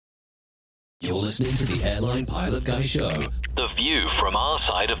You're listening to the Airline Pilot Guy Show. The view from our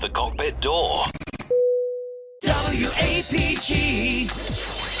side of the cockpit door. WAPG,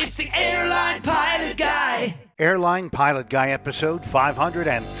 it's the Airline Pilot Guy. Airline Pilot Guy episode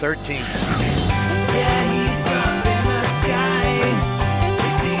 513. Yeah, he's up in the sky.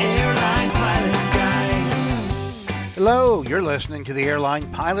 It's the Airline Pilot Guy. Hello, you're listening to the Airline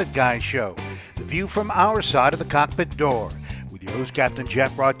Pilot Guy Show. The view from our side of the cockpit door. With your host, Captain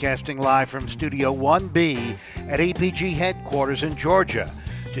Jeff, broadcasting live from Studio 1B at APG headquarters in Georgia.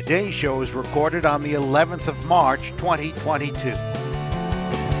 Today's show is recorded on the 11th of March, 2022. Yeah,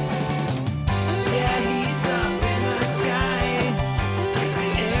 he's up in the sky. It's the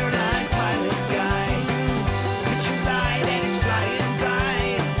Airline Pilot Guy. Picture light and he's flying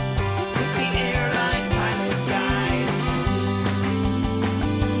by with the Airline Pilot Guy.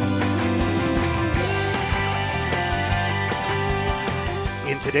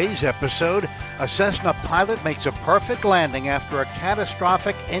 In today's episode, a Cessna pilot makes a perfect landing after a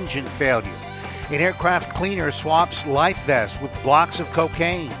catastrophic engine failure. An aircraft cleaner swaps life vests with blocks of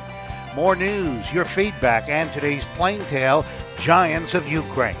cocaine. More news, your feedback, and today's plane tale, Giants of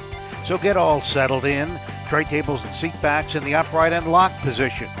Ukraine. So get all settled in. Tray tables and seat backs in the upright and locked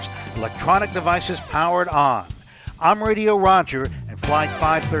positions. Electronic devices powered on. I'm Radio Roger, and Flight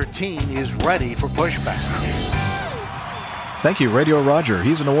 513 is ready for pushback. Thank you, Radio Roger.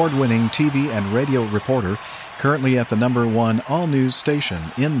 He's an award-winning TV and radio reporter, currently at the #1 all-news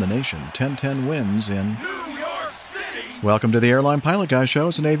station in the nation, 1010 Wins in New York City. Welcome to the Airline Pilot Guy Show.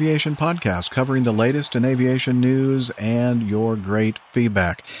 It's an aviation podcast covering the latest in aviation news and your great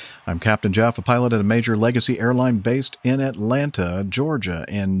feedback. I'm Captain Jeff, a pilot at a major legacy airline based in Atlanta, Georgia,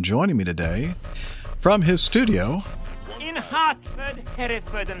 and joining me today from his studio, in Hartford,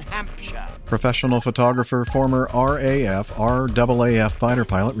 Hereford, and Hampshire, professional photographer, former RAF fighter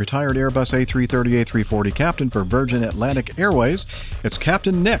pilot, retired Airbus A330, A340 captain for Virgin Atlantic Airways. It's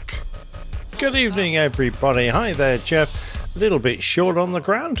Captain Nick. Good evening, everybody. Hi there, Jeff. A little bit short on the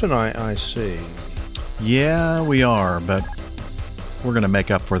ground tonight, I see. Yeah, we are, but we're going to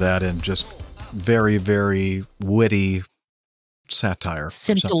make up for that in just very, very witty satire.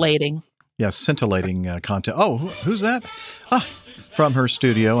 Scintillating. Yes, scintillating content. Oh, who's that? From her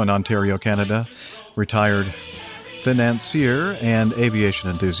studio in Ontario, Canada, retired financier and aviation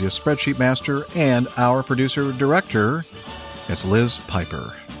enthusiast, spreadsheet master, and our producer-director, it's Liz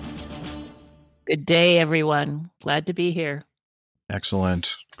Piper. Good day, everyone. Glad to be here.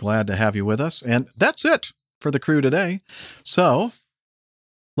 Excellent. Glad to have you with us. And that's it for the crew today. So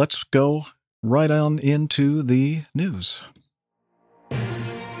let's go right on into the news.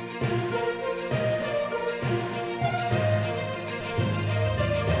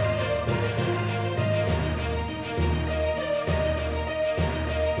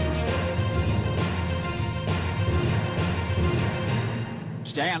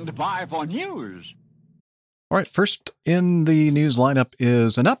 Stand by for news. All right, first in the news lineup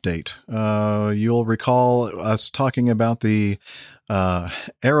is an update. You'll recall us talking about the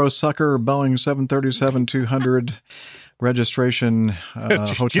Aerosucker Boeing 737-200 registration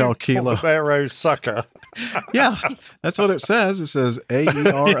Hotel Kilo. Aerosucker. Yeah, that's what it says. It says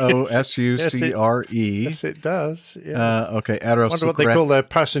AEROSUCRE. Yes, it does. Yes. Okay, I wonder what they Aerosucker. call their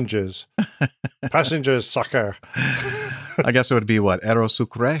passengers. Passengers sucker. I guess it would be what?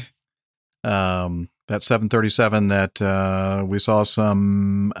 Aerosucre? That 737 that we saw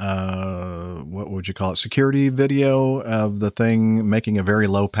some, what would you call it, security video of the thing making a very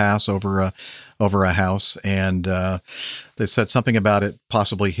low pass over a house. And they said something about it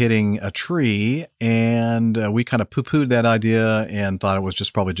possibly hitting a tree. And we kind of poo-pooed that idea and thought it was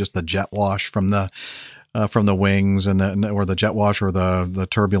probably just the jet wash from the wings or the jet wash or the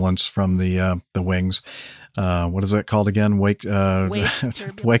turbulence from the wings. What is it called again? Wake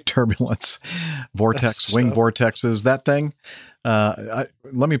turbulence, vortex, wing vortexes, that thing.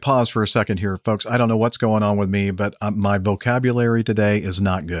 Let me pause for a second here, folks. I don't know what's going on with me, but my vocabulary today is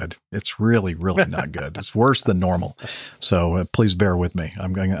not good. It's really, really not good. It's worse than normal. So please bear with me.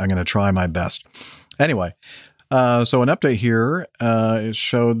 I'm going to try my best. Anyway. So an update here, it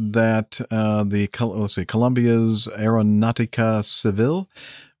showed that Colombia's Aeronautica Civil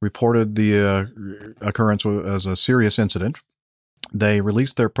reported the occurrence as a serious incident. They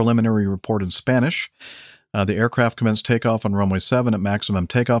released their preliminary report in Spanish. The aircraft commenced takeoff on runway 7 at maximum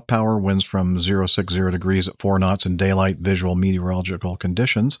takeoff power, winds from 060 degrees at 4 knots in daylight visual meteorological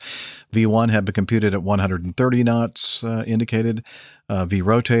conditions. V1 had been computed at 130 knots indicated, V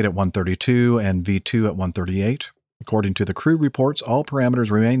rotate at 132, and V2 at 138. According to the crew reports, all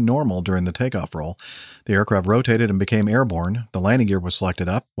parameters remained normal during the takeoff roll. The aircraft rotated and became airborne. The landing gear was selected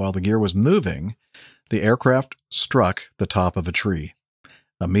up. While the gear was moving, the aircraft struck the top of a tree.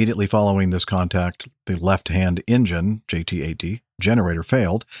 Immediately following this contact, the left-hand engine, JT-8D, generator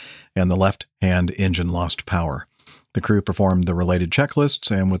failed, and the left-hand engine lost power. The crew performed the related checklists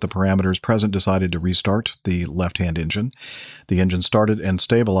and with the parameters present decided to restart the left-hand engine. The engine started and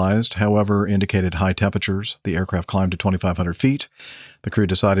stabilized, however, indicated high temperatures. The aircraft climbed to 2,500 feet. The crew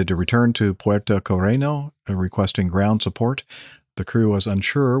decided to return to Puerto Correno, requesting ground support. The crew was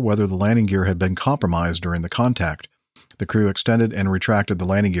unsure whether the landing gear had been compromised during the contact. The crew extended and retracted the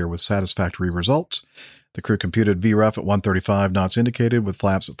landing gear with satisfactory results. The crew computed VREF at 135 knots indicated with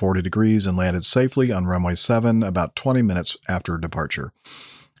flaps at 40 degrees and landed safely on runway 7 about 20 minutes after departure.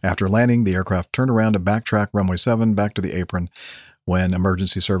 After landing, the aircraft turned around to backtrack runway 7 back to the apron when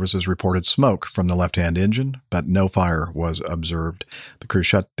emergency services reported smoke from the left-hand engine, but no fire was observed. The crew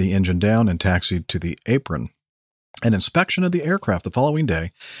shut the engine down and taxied to the apron. An inspection of the aircraft the following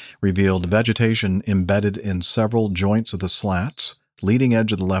day revealed vegetation embedded in several joints of the slats, leading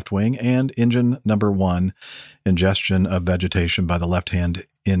edge of the left wing, and engine number 1, ingestion of vegetation by the left-hand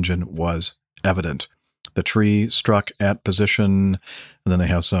engine was evident. The tree struck at position, and then they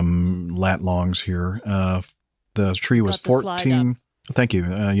have some lat longs here. The tree was 14. Thank you.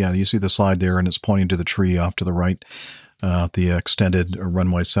 Yeah, you see the slide there, and it's pointing to the tree off to the right, the extended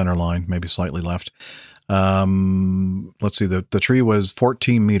runway center line, maybe slightly left. Let's see, the tree was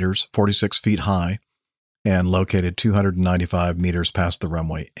 14 meters, 46 feet high, and located 295 meters past the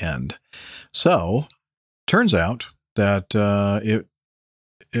runway end. So, turns out that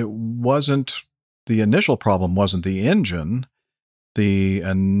it wasn't, the initial problem wasn't the engine. The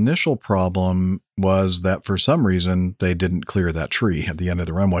initial problem was that for some reason they didn't clear that tree at the end of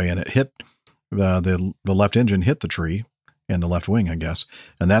the runway, and it hit, the left engine hit the tree and the left wing, I guess.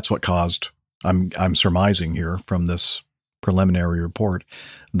 And that's what caused, I'm surmising here from this preliminary report,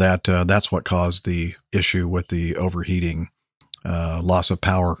 that that's what caused the issue with the overheating, loss of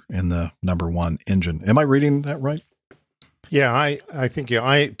power in the number 1 engine. Am I reading that right? Yeah, I think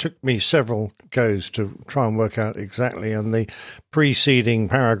it took me several goes to try and work out exactly, and the preceding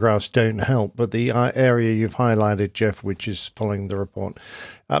paragraphs don't help, but the area you've highlighted, Jeff, which is following the report,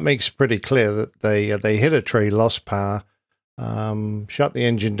 that makes it pretty clear that they hit a tree, lost power, shut the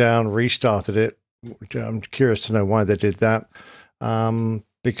engine down, restarted it. I'm curious to know why they did that,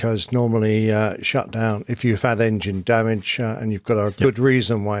 because normally shut down, if you've had engine damage and you've got a good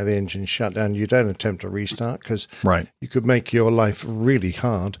reason why the engine's shut down, you don't attempt to restart because you could make your life really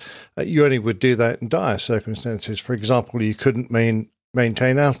hard. You only would do that in dire circumstances. For example, you couldn't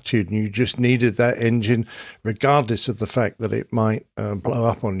maintain altitude and you just needed that engine, regardless of the fact that it might blow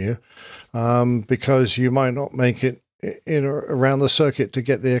up on you, because you might not make it in or around the circuit to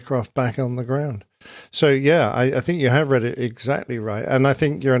get the aircraft back on the ground. So, yeah, I think you have read it exactly right. And I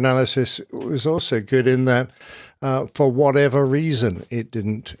think your analysis was also good in that for whatever reason, it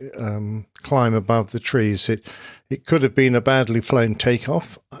didn't climb above the trees. It could have been a badly flown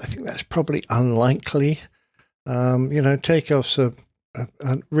takeoff. I think that's probably unlikely. Takeoffs are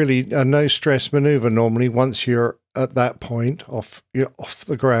really a no-stress maneuver normally once you're at that point, you're off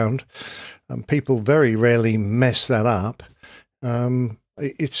the ground. People very rarely mess that up.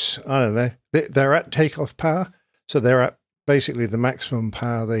 It's, I don't know, they're at takeoff power, so they're at basically the maximum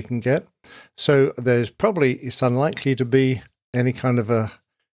power they can get. So it's unlikely to be any kind of a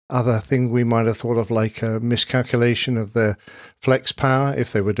other thing we might have thought of, like a miscalculation of the flex power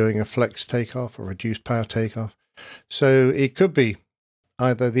if they were doing a flex takeoff or reduced power takeoff. So it could be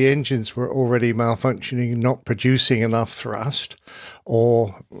either the engines were already malfunctioning, not producing enough thrust,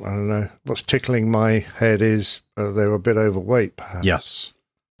 or, I don't know, what's tickling my head is they were a bit overweight, perhaps. Yes.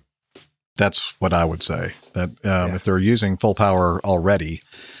 That's what I would say. That if they're using full power already,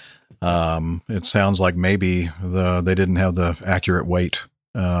 it sounds like maybe they didn't have the accurate weight,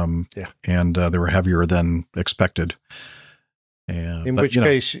 and they were heavier than expected. In which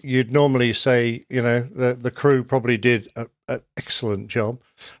case, you'd normally say, the crew probably did an excellent job.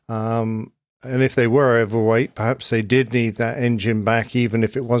 And if they were overweight, perhaps they did need that engine back, even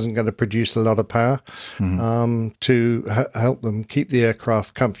if it wasn't going to produce a lot of power, to help them keep the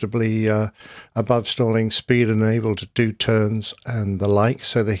aircraft comfortably above stalling speed and able to do turns and the like,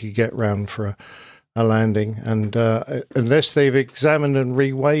 so they could get round for a landing. And unless they've examined and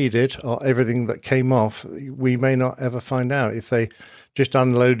reweighed it, or everything that came off, we may not ever find out if they just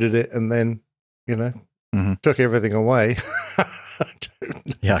unloaded it and then, took everything away.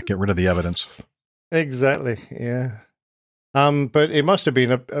 Yeah, get rid of the evidence. Exactly, yeah. But it must have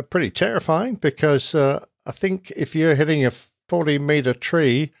been a pretty terrifying, because I think if you're hitting a 40-meter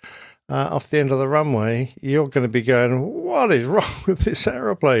tree off the end of the runway, you're going to be going, what is wrong with this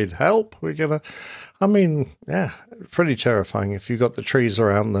aeroplane? Help! Pretty terrifying. If you've got the trees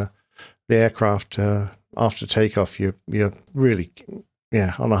around the aircraft after takeoff, you're really,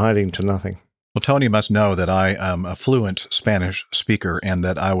 on a hiding to nothing. Well, Tony must know that I am a fluent Spanish speaker and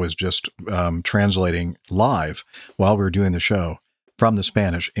that I was just translating live while we were doing the show from the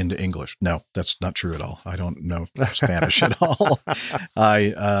Spanish into English. No, that's not true at all. I don't know Spanish at all.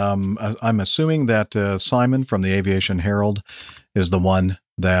 I'm assuming that Simon from the Aviation Herald is the one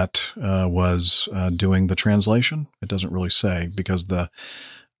that was doing the translation. It doesn't really say because the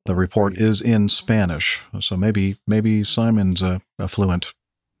report is in Spanish. So maybe Simon's a fluent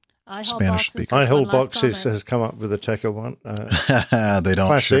Spanish speaker. iHullBoxes has come up with a Tecker one. They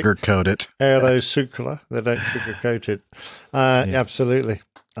don't sugarcoat it. Aerosucla. They don't sugarcoat it. Absolutely.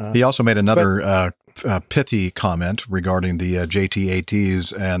 He also made another pithy comment regarding the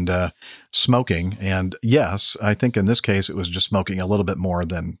JT-ATs and smoking. And yes, I think in this case it was just smoking a little bit more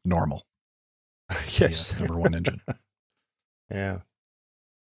than normal. Yes. The number one engine. Yeah.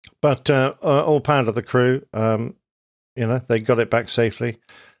 But all part of the crew, they got it back safely,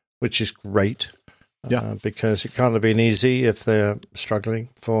 which is great. Because it can't have been easy if they're struggling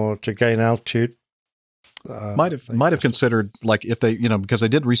to gain altitude. Might have considered, like, if they, because they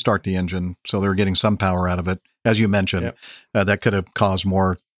did restart the engine, so they were getting some power out of it. As you mentioned, that could have caused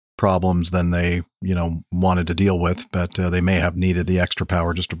more problems than they, wanted to deal with, but they may have needed the extra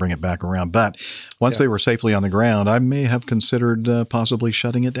power just to bring it back around. But once they were safely on the ground, I may have considered possibly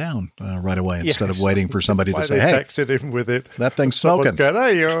shutting it down right away instead of waiting for somebody to say, hey, texted him with it. That thing's smoking. Going,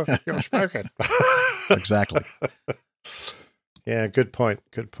 hey, you're smoking. Exactly. Yeah, good point.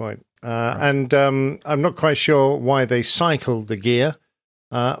 Good point. And I'm not quite sure why they cycled the gear.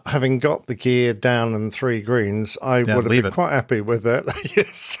 Having got the gear down and 3 greens, I would have been quite happy with that.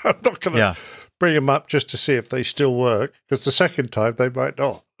 Yes, I'm not going to bring them up just to see if they still work, because the second time they might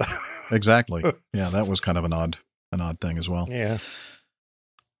not. Exactly. Yeah, that was kind of an odd thing as well. Yeah.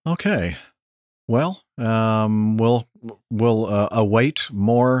 Okay. Well, we'll await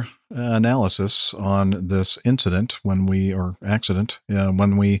more analysis on this incident when we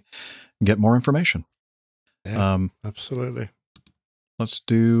get more information. Yeah, absolutely. Let's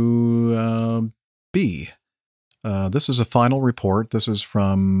do B. This is a final report. This is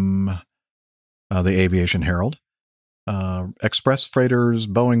from the Aviation Herald. Express freighters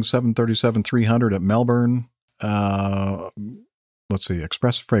Boeing 737-300 at Melbourne. Let's see,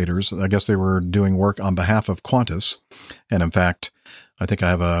 Express freighters. I guess they were doing work on behalf of Qantas. And in fact, I think I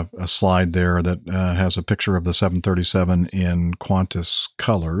have a slide there that has a picture of the 737 in Qantas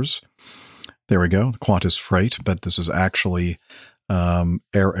colors. There we go, Qantas Freight, but this is actually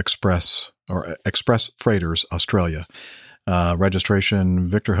Air Express or Express Freighters Australia. Registration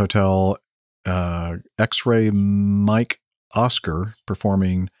Victor Hotel X-Ray Mike Oscar,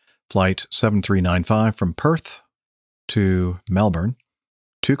 performing flight 7395 from Perth to Melbourne.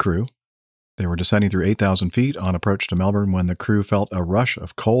 2 crew. They were descending through 8,000 feet on approach to Melbourne when the crew felt a rush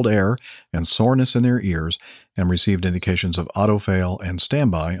of cold air and soreness in their ears and received indications of auto fail and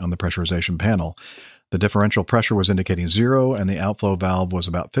standby on the pressurization panel. The differential pressure was indicating 0 and the outflow valve was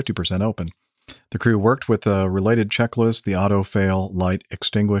about 50% open. The crew worked with a related checklist. The auto fail light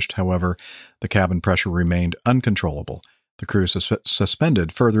extinguished. However, the cabin pressure remained uncontrollable. The crew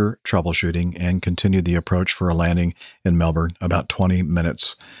suspended further troubleshooting and continued the approach for a landing in Melbourne about 20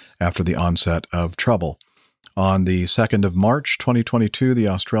 minutes after the onset of trouble. On the 2nd of March, 2022, the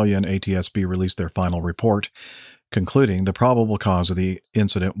Australian ATSB released their final report, concluding the probable cause of the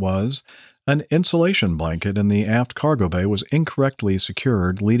incident was an insulation blanket in the aft cargo bay was incorrectly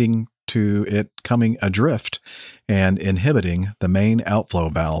secured, leading to it coming adrift and inhibiting the main outflow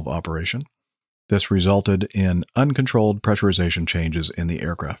valve operation. This resulted in uncontrolled pressurization changes in the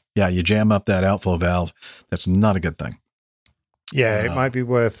aircraft. Yeah, you jam up that outflow valve. That's not a good thing. Yeah, it might be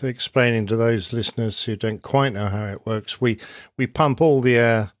worth explaining to those listeners who don't quite know how it works. We pump all the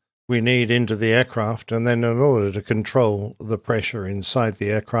air we need into the aircraft, and then in order to control the pressure inside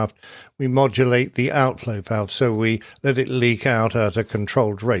the aircraft, we modulate the outflow valve, so we let it leak out at a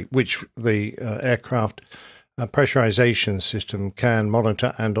controlled rate, which the aircraft pressurization system can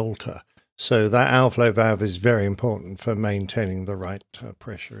monitor and alter. So that outflow valve is very important for maintaining the right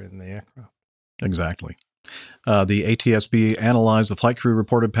pressure in the aircraft. Exactly. The ATSB analyzed the flight crew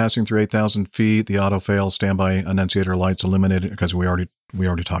reported passing through 8,000 feet. The auto fail standby annunciator lights illuminated, because we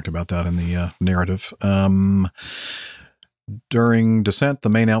already talked about that in the narrative. During descent, the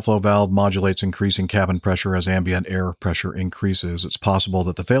main outflow valve modulates increasing cabin pressure as ambient air pressure increases. It's possible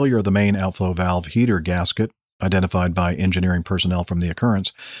that the failure of the main outflow valve heater gasket, identified by engineering personnel from the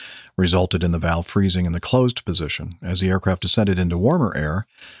occurrence, resulted in the valve freezing in the closed position. As the aircraft descended into warmer air,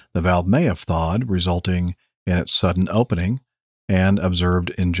 the valve may have thawed, resulting in its sudden opening and observed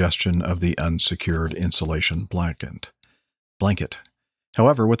ingestion of the unsecured insulation blanket.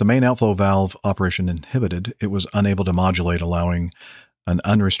 However, with the main outflow valve operation inhibited, it was unable to modulate, allowing an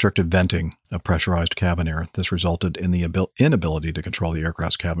unrestricted venting of pressurized cabin air. This resulted in the inability to control the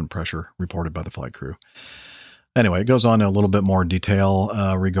aircraft's cabin pressure, reported by the flight crew. Anyway, it goes on in a little bit more detail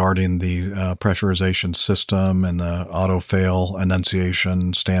regarding the pressurization system and the auto-fail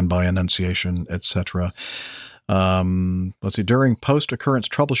annunciation, standby annunciation, etc. Let's see. During post-occurrence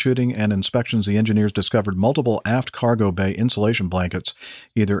troubleshooting and inspections, the engineers discovered multiple aft cargo bay insulation blankets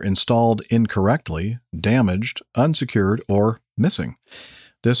either installed incorrectly, damaged, unsecured, or missing.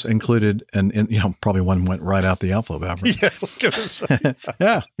 This included probably one went right out the outflow valve. Yeah, I was gonna say.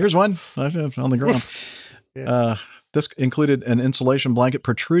 Yeah, here's one on the ground. Yeah. This included an insulation blanket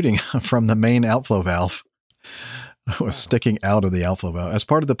protruding from the main outflow valve. It was sticking out of the outflow valve. As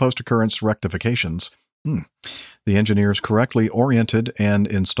part of the post-occurrence rectifications, the engineers correctly oriented and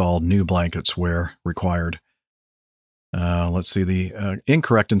installed new blankets where required. Let's see. The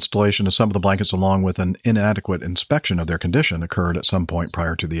incorrect installation of some of the blankets, along with an inadequate inspection of their condition, occurred at some point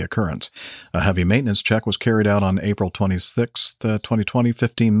prior to the occurrence. A heavy maintenance check was carried out on April 26, 2020,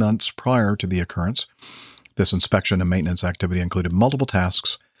 15 months prior to the occurrence. This inspection and maintenance activity included multiple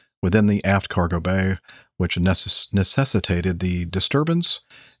tasks within the aft cargo bay, which necessitated the disturbance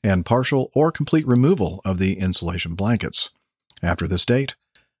and partial or complete removal of the insulation blankets. After this date,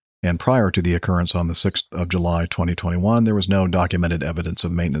 and prior to the occurrence on the 6th of July 2021, there was no documented evidence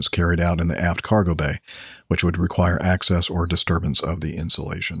of maintenance carried out in the aft cargo bay, which would require access or disturbance of the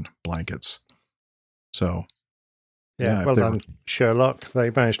insulation blankets. So, yeah, well done, Sherlock. They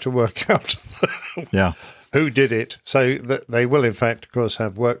managed to work out who did it. So they will, in fact, of course,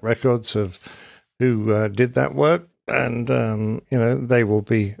 have work records of who did that work, and they will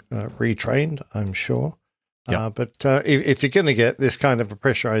be retrained, I'm sure. Yeah. But if you're going to get this kind of a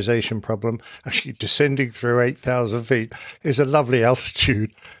pressurization problem, actually descending through 8,000 feet is a lovely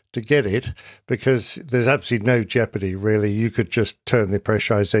altitude to get it, because there's absolutely no jeopardy, really. You could just turn the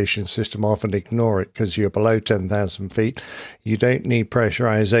pressurization system off and ignore it because you're below 10,000 feet. You don't need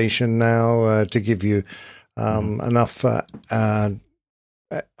pressurization now to give you enough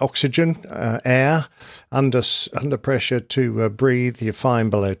oxygen, air under pressure to breathe. You're fine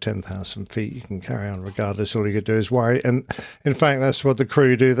below 10,000 feet. You can carry on regardless. All you can do is worry. And in fact, that's what the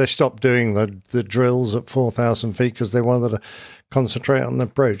crew do. They stopped doing the drills at 4,000 feet because they wanted to concentrate on the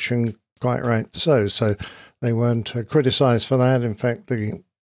approach, and quite right so. So they weren't criticised for that. In fact, the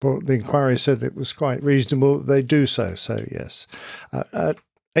inquiry said it was quite reasonable that they do so. So yes,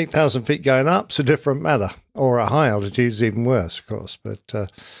 8,000 feet going up's a different matter, or at high altitudes even worse, of course. But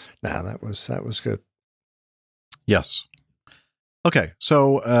that was good. Yes. Okay,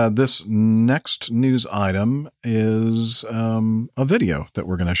 so this next news item is a video that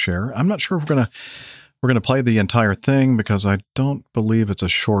we're going to share. I'm not sure if we're going to play the entire thing because I don't believe it's a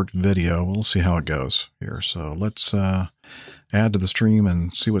short video. We'll see how it goes here. So let's add to the stream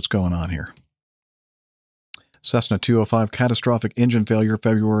and see what's going on here. Cessna 205 catastrophic engine failure,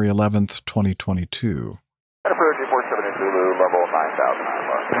 February 11th, 2022.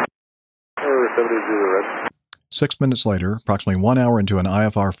 6 minutes later, approximately 1 hour into an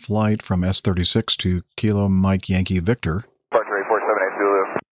IFR flight from S-36 to Kilo Mike Yankee Victor. Departure 8478 Zulu.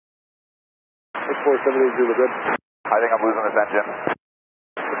 8478 Zulu, good. I think I'm losing this engine.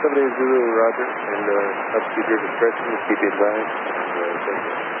 78 Zulu, roger. And upspeed your discretion, keep you advised.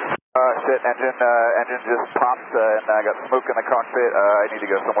 Engine just popped and I got smoke in the cockpit. I need to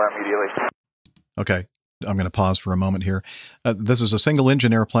go somewhere immediately. Okay. I'm going to pause for a moment here. This is a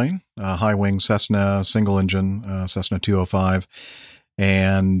single-engine airplane, high-wing Cessna, single-engine, Cessna 205.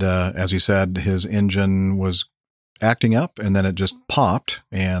 And as he said, his engine was acting up, and then it just popped,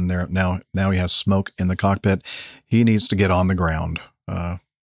 and now he has smoke in the cockpit. He needs to get on the ground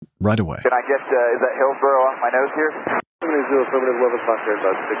right away. Can I get, is that Hillsborough off my nose here? 70 affirmative, 11 o'clock there,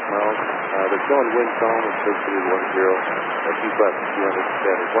 about 6 miles. They're showing wind calm at 610. Keep left 200,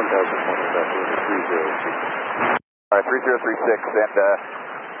 standard 1,100, about 3036. All right, 3036, and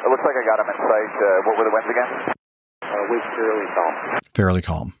it looks like I got him in sight. What were the winds again? Winds fairly calm. Fairly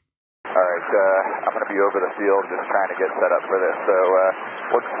calm. All right, I'm going to be over the field just trying to get set up for this. So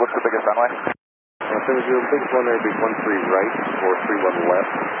what's the biggest runway? The biggest runway would be 13 right or 31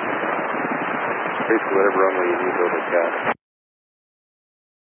 left. Basically whatever runway you need over the cat.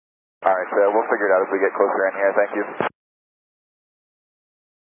 All right, we'll figure it out as we get closer in here. Thank you.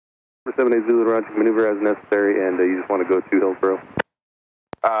 78 Zulu, Roger, maneuver as necessary, and you just want to go to Hillsboro?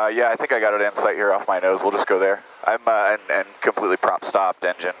 Yeah, I think I got it in sight here off my nose. We'll just go there. I'm and completely prompt stopped.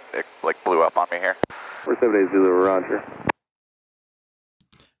 Engine, it like blew up on me here. 78 Zulu, Roger.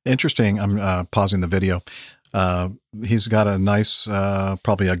 Interesting. I'm pausing the video. He's got a nice,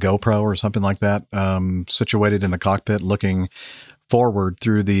 probably a GoPro or something like that, situated in the cockpit, looking forward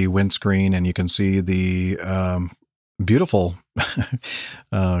through the windscreen, and you can see the beautiful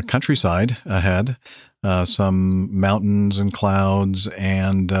countryside ahead, some mountains and clouds,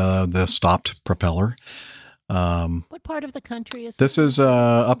 and the stopped propeller. What part of the country is this? Is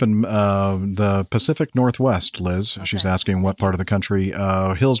up in the Pacific Northwest, Liz. Okay. She's asking what part of the country.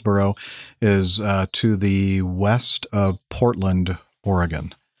 Hillsboro is to the west of Portland,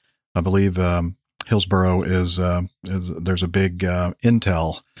 Oregon. I believe Hillsboro is there's a big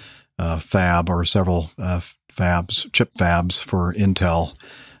Intel fab, or several chip fabs for Intel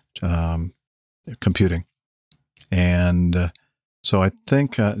computing. And so I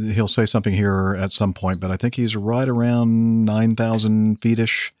think he'll say something here at some point, but I think he's right around 9,000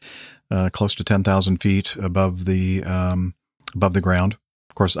 feet-ish, close to 10,000 feet above the ground.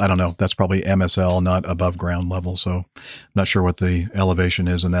 Of course, I don't know. That's probably MSL, not above ground level. So I'm not sure what the elevation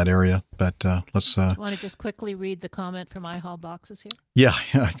is in that area, but let's... Do you want to just quickly read the comment from iHall Boxes here? Yeah,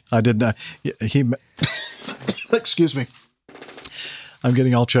 I did not. Excuse me. I'm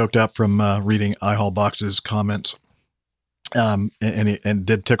getting all choked up from reading iHall Box's comments. And it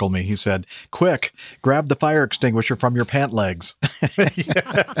did tickle me. He said, "Quick, grab the fire extinguisher from your pant legs."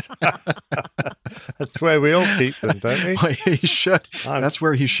 That's where we all keep them, don't we? Well, he should. That's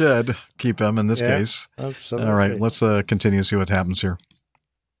where he should keep them in this case. Absolutely. All right, let's continue, see what happens here.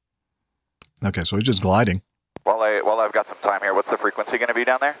 Okay, so he's just gliding. While I've got some time here, what's the frequency going to be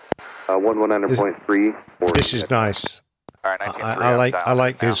down there? 119.3. This is nice. All right, I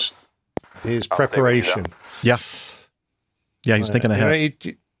like his preparation. Yeah. Yeah, he's thinking ahead.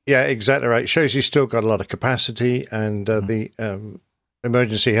 Yeah, exactly right. It shows he's still got a lot of capacity, and the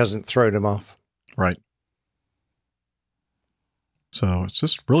emergency hasn't thrown him off. Right. So it's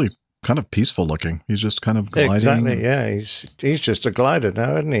just really kind of peaceful looking. He's just kind of gliding. Exactly, yeah. He's just a glider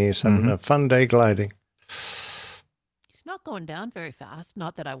now, isn't he? He's having a fun day gliding. He's not going down very fast.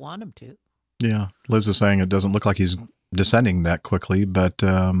 Not that I want him to. Yeah. Liz is saying it doesn't look like he's descending that quickly, but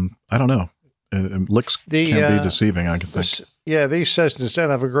I don't know. It looks can be deceiving, I can think. These Cessnas don't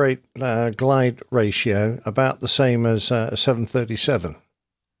have a great glide ratio, about the same as a 737.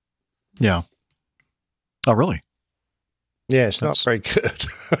 Yeah. Oh, really? Yeah, it's not very good.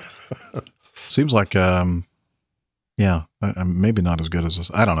 Seems like, maybe not as good as this.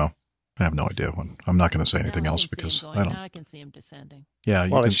 I don't know. I have no idea. I'm not going to say anything else because I don't. Now I can see him descending. Yeah,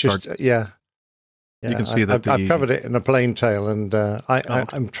 you can start. You can see that I've covered it in a plain tail, and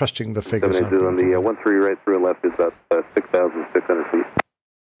I'm trusting the figures. On the 13 right through and left is about 6,600 feet.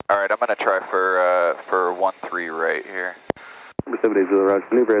 All right, I'm going to try for 13 right here. 78 Roger,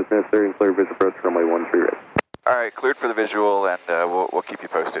 maneuver as necessary and clear visual approach runway 13 right. All right, cleared for the visual, and we'll keep you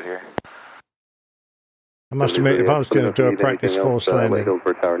posted here. I must admit, if I was going to do a practice force landing,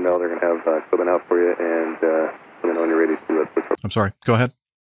 Hillsboro Tower, no, they're going to have equipment out for you, and let me know when you're ready to switch over. I'm sorry. Go ahead.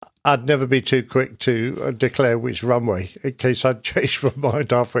 I'd never be too quick to declare which runway in case I'd change my mind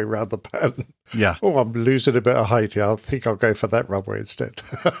halfway around the pattern. Yeah. Oh, I'm losing a bit of height here. I think I'll go for that runway instead.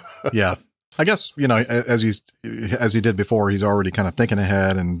 Yeah. I guess, as he did before, he's already kind of thinking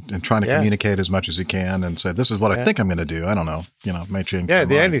ahead and trying to communicate as much as he can and say, this is what I think I'm going to do. I don't know. May change. Yeah,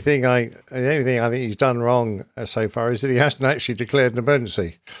 the only thing I think he's done wrong so far is that he hasn't actually declared an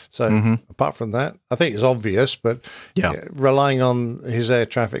emergency. So apart from that, I think it's obvious, but relying on his air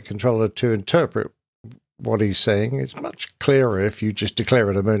traffic controller to interpret what he's saying, it's much clearer if you just declare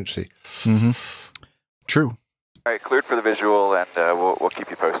an emergency. Mm-hmm. True. All right, cleared for the visual, and we'll keep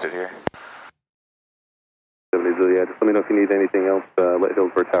you posted here. Yeah, just let me know if you need anything else. Let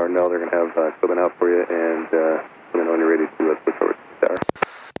Hillsboro Tower know. They're going to have equipment out for you, and let me know when you're ready to switch over to the tower.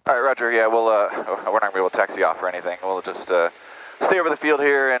 All right, Roger. Yeah, we're not going to be able to taxi off or anything. We'll just stay over the field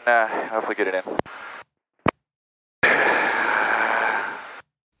here and hopefully get it in.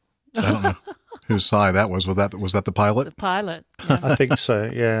 I don't know whose sigh that was. Was that the pilot? The pilot. Yeah. I think so.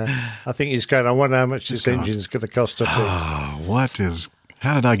 Yeah, I think he's going. I wonder how much this engine's going to cost us.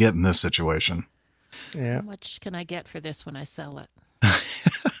 How did I get in this situation? Yeah. How much can I get for this when I sell it?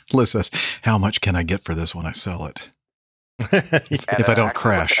 Liz says, how much can I get for this when I sell it? if I don't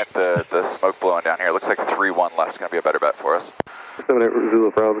crash. At the smoke blowing down here, it looks like 3-1 left is going to be a better bet for us. 78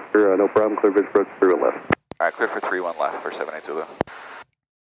 Zulu, no problem. Clear bridge approach 3-1 left. All right, clear for 3-1 left for 78 Zulu.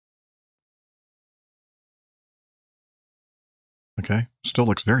 Okay. Still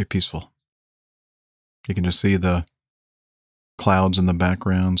looks very peaceful. You can just see the clouds in the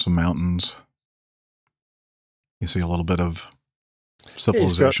background, some mountains. You see a little bit of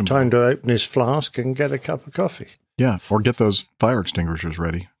civilization. He's got time to open his flask and get a cup of coffee. Yeah, or get those fire extinguishers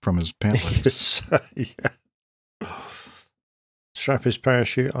ready from his pant legs. Yes. Yeah. Strap his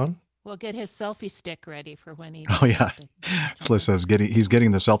parachute on. We'll get his selfie stick ready for when he... Oh, yeah. Fliss says he's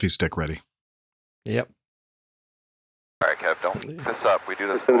getting the selfie stick ready. Yep. All right, Kev, don't pick this up. We do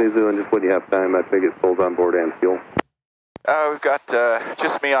this. 70 Zulu, and just when you have time, I think it's full on board and fuel. We've got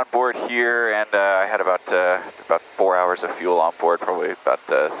just me on board here, and I had about 4 hours of fuel on board, probably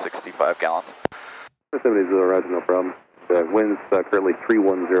about 65 gallons. 70 Zulu, roger, no problem. Winds currently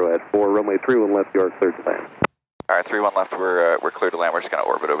 310 at 4, runway 31 left, you are cleared to land. All right, 31 left, we're cleared to land. We're just going to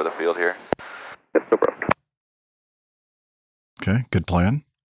orbit over the field here. Yep, no problem. Okay, good plan.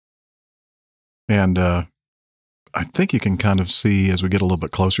 And I think you can kind of see as we get a little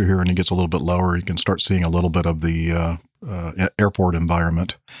bit closer here and he gets a little bit lower, you can start seeing a little bit of the airport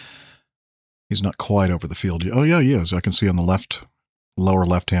environment. He's not quite over the field. Oh, yeah, he is. I can see on the lower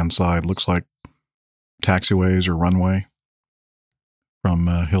left-hand side, looks like taxiways or runway from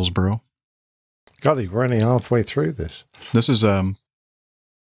Hillsborough. God, we're only halfway through this. This is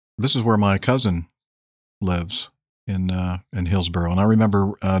where my cousin lives in Hillsborough, and I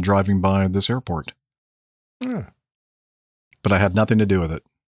remember driving by this airport. Yeah. But I had nothing to do with it.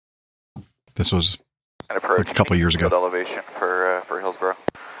 This was like a couple of years ago. Elevation for Hillsborough.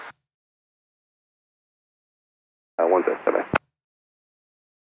 167.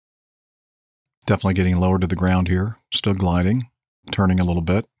 Definitely getting lower to the ground here. Still gliding, turning a little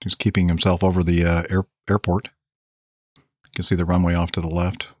bit. He's keeping himself over the airport. You can see the runway off to the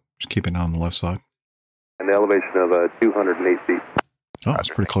left. Just keeping it on the left side. And the elevation of 208 feet. Oh, it's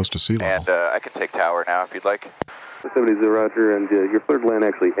pretty close to sea level. And I can take tower now if you'd like. 70 Roger, and you're cleared to land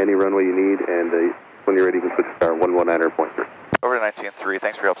actually any runway you need, and when you're ready, you can switch to star 119 or point 3. Over to 19-3.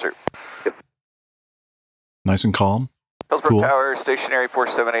 Thanks for your help, sir. Yep. Nice and calm. Hillsborough Cool. Tower, stationary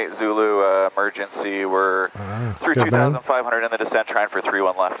 478 Zulu, emergency. We're through 2,500 in the descent, trying for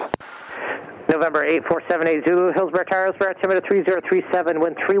 31 left. November 8478 Zulu, Hillsborough Tower, altimeter 3037,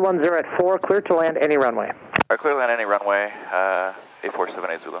 wind 310 at 4, cleared to land any runway. Clear to land any runway,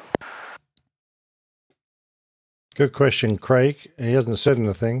 8478 Zulu. Good question, Craig. He hasn't said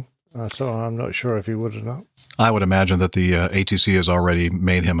anything, so I'm not sure if he would or not. I would imagine that the ATC has already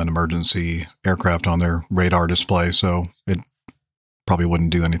made him an emergency aircraft on their radar display, so it probably wouldn't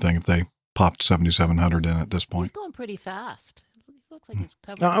do anything if they popped 7,700 in at this point. He's going pretty fast. It looks like he's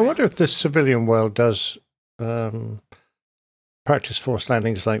covering. Now, I wonder if the civilian world does practice forced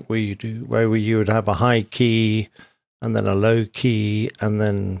landings like we do, where you would have a high key and then a low key, and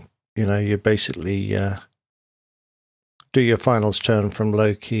then, you basically do your finals turn from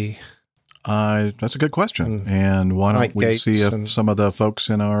low key. That's a good question. And why don't we see if some of the folks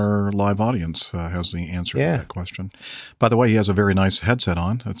in our live audience has the answer to that question. By the way, he has a very nice headset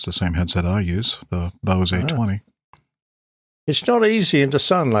on. It's the same headset I use, the Bose 820. It's not easy in the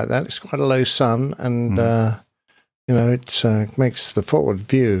sun like that. It's quite a low sun, and, it makes the forward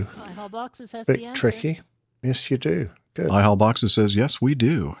view a bit tricky. Yes, you do. Good. iHall Boxes says, yes, we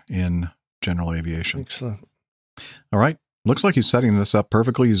do in general aviation. Excellent. All right. Looks like he's setting this up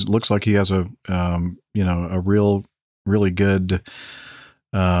perfectly. Looks like he has a really good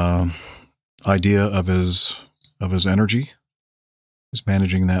idea of his energy. He's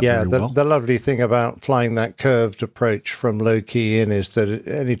managing that very well. The lovely thing about flying that curved approach from low key in is that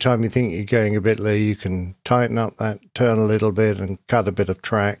anytime you think you're going a bit low, you can tighten up that turn a little bit and cut a bit of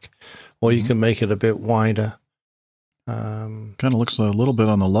track, or you can make it a bit wider. Kind of looks a little bit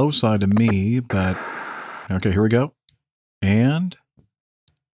on the low side to me, but okay, here we go. And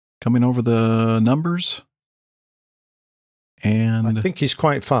coming over the numbers. And I think he's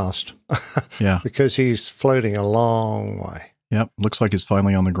quite fast. Yeah. Because he's floating a long way. Yep. Looks like he's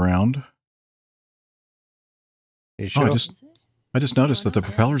finally on the ground. You sure? I just noticed that the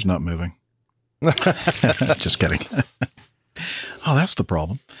propeller's not moving. Just kidding. Oh, that's the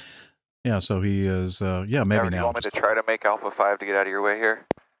problem. Yeah, so he is, maybe now. Do you want me to try to make Alpha 5 to get out of your way here?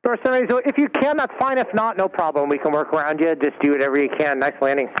 Sure, so if you can, that's fine. If not, no problem. We can work around you. Just do whatever you can. Nice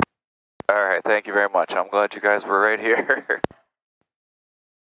landing. All right, thank you very much. I'm glad you guys were right here.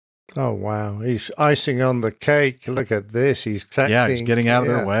 Oh, wow. He's icing on the cake. Look at this. He's taxiing. Yeah, he's getting out of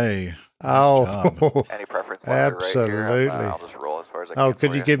their way. Oh, any preference? Absolutely. Right here? I'll just roll as far as I can.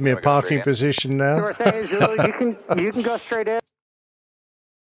 Could you give me a parking position now? Sure thing, Zulu. You can go straight in.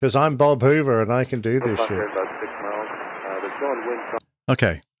 Because I'm Bob Hoover and I can do this shit.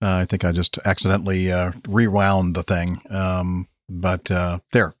 Okay, I think I just accidentally rewound the thing. But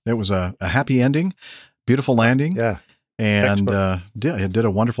there, it was a happy ending, beautiful landing. Yeah. And it did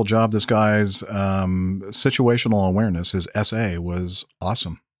a wonderful job. This guy's situational awareness, his SA, was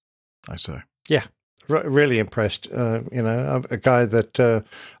awesome, I say. Yeah, really impressed. A guy that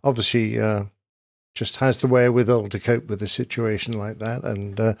obviously just has the wherewithal to cope with a situation like that.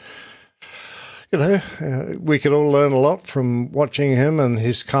 And, we could all learn a lot from watching him and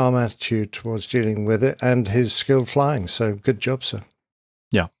his calm attitude towards dealing with it and his skilled flying. So good job, sir.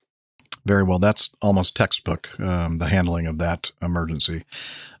 Yeah. Very well. That's almost textbook, the handling of that emergency.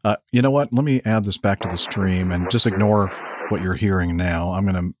 You know what? Let me add this back to the stream and just ignore what you're hearing now. I'm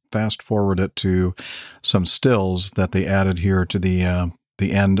going to fast forward it to some stills that they added here to the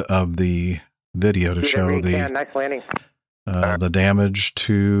end of the video to show nice landing. The damage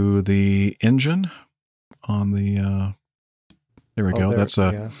to the engine on the. There we go. It's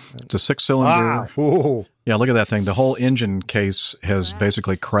a 6-cylinder. Wow. Yeah, look at that thing. The whole engine case has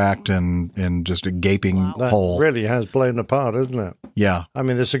basically cracked and just a gaping hole. That really has blown apart, isn't it? Yeah. I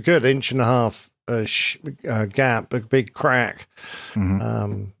mean, there's a good 1.5 inch gap, a big crack.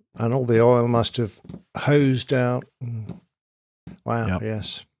 Mm-hmm. And all the oil must have hosed out. Wow, Yep.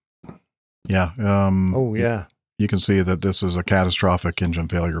 yes. Yeah. Yeah. You can see that this is a catastrophic engine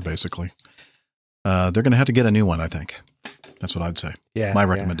failure, basically. They're going to have to get a new one, I think. That's what I'd say. Yeah. My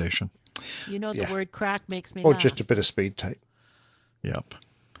recommendation. You know, the word crack makes me Or laugh. just a bit of speed tape. Yep.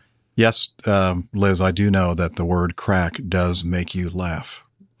 Yes, Liz, I do know that the word crack does make you laugh.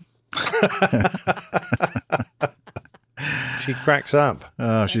 She cracks up.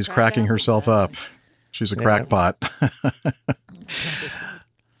 Oh, she's cracking herself up. She's a crackpot.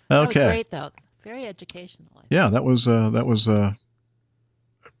 That was great, though. Very educational. Yeah, that was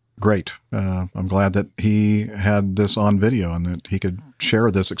great. I'm glad that he had this on video and that he could share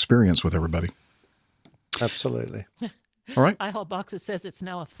this experience with everybody. Absolutely. All right. iHaulbox, it says it's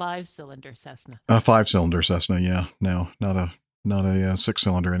now a 5-cylinder Cessna. A 5-cylinder Cessna, yeah. No, not a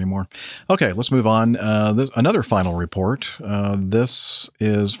 6-cylinder anymore. Okay, let's move on. Another final report. This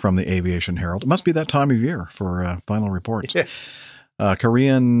is from the Aviation Herald. It must be that time of year for final reports. Yeah.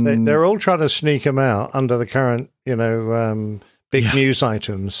 Korean. They're all trying to sneak them out under the current, big news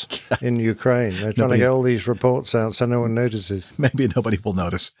items in Ukraine. They're trying to get all these reports out so no one notices. Maybe nobody will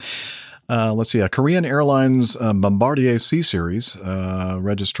notice. Let's see. Korean Airlines Bombardier C Series,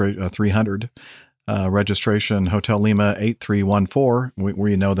 300, registration Hotel Lima 8314.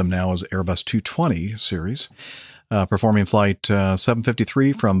 We know them now as Airbus 220 series. Performing flight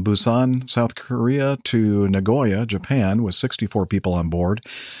 753 from Busan, South Korea to Nagoya, Japan, with 64 people on board,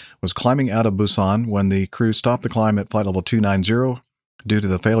 was climbing out of Busan when the crew stopped the climb at flight level 290 due to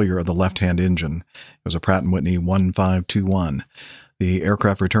the failure of the left-hand engine. It was a Pratt & Whitney 1521. The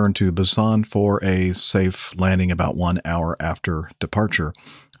aircraft returned to Busan for a safe landing about 1 hour after departure.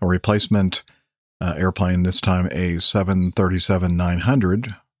 A replacement airplane, this time a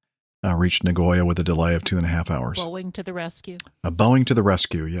 737-900, reached Nagoya with a delay of 2.5 hours. Boeing to the rescue. A Boeing to the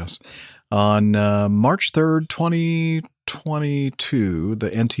rescue, yes. On March 3rd, 2022, the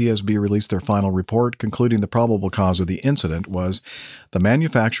NTSB released their final report concluding the probable cause of the incident was the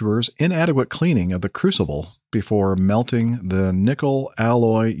manufacturer's inadequate cleaning of the crucible before melting the nickel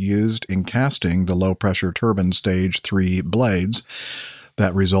alloy used in casting the low-pressure turbine Stage 3 blades.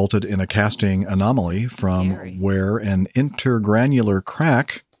 That resulted in a casting anomaly from where an intergranular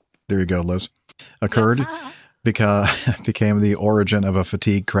crack, there you go, Liz, occurred, became the origin of a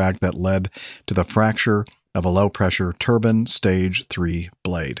fatigue crack that led to the fracture of a low-pressure turbine Stage 3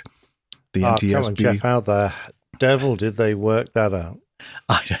 blade. The NTSB... Come on, Jeff, how the devil did they work that out?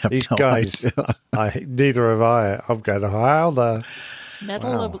 I have These no guys, idea. neither have I. I'm going, how the...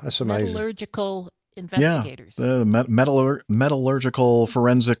 Wow, that's amazing. Metallurgical investigators. Yeah, metallurgical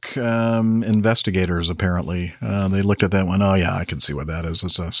forensic investigators, apparently. They looked at that one. Oh, yeah, I can see what that is.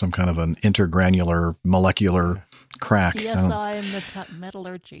 It's some kind of an intergranular molecular crack. CSI and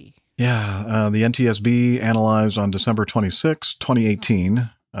metallurgy. Yeah, the NTSB analyzed on December 26, 2018,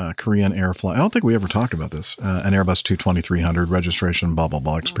 Korean Air Flight. I don't think we ever talked about this. An Airbus 220-300 registration, blah, blah,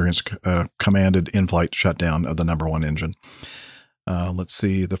 blah, experienced commanded in-flight shutdown of the number one engine. Let's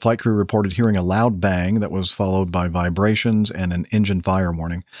see. The flight crew reported hearing a loud bang that was followed by vibrations and an engine fire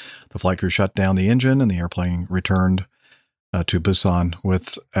warning. The flight crew shut down the engine and the airplane returned to Busan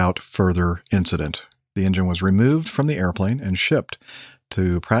without further incident. The engine was removed from the airplane and shipped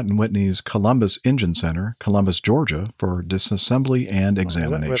to Pratt & Whitney's Columbus Engine Center, Columbus, Georgia, for disassembly and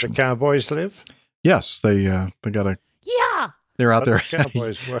examination. Where the cowboys live? Yes, they got a... Yeah! They're out there.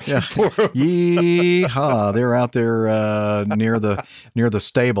 Cowboys working Yeah. for them. Yeehaw! They're out there near the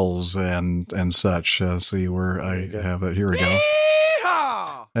stables and such. See where I have it. Here we go.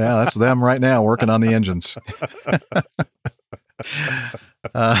 Yeah, that's them right now working on the engines.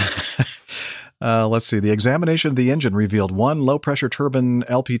 Let's see. The examination of the engine revealed one low-pressure turbine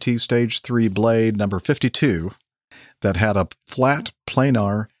LPT Stage 3 blade number 52 that had a flat,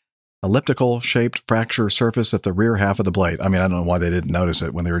 planar, elliptical-shaped fracture surface at the rear half of the blade. I mean, I don't know why they didn't notice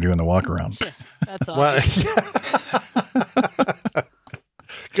it when they were doing the walk-around. That's awesome.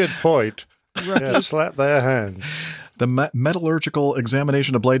 Good point. Yeah, slap their hands. The metallurgical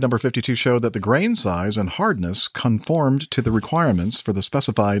examination of blade number 52 showed that the grain size and hardness conformed to the requirements for the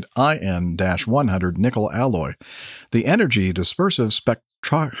specified IN-100 nickel alloy. The energy dispersive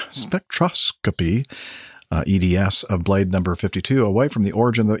spectroscopy, EDS, of blade number 52 away from the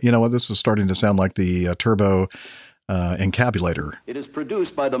origin. You know what? This is starting to sound like the turbo encabulator. It is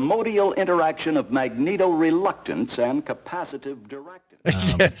produced by the modal interaction of magneto-reluctance and capacitive directance.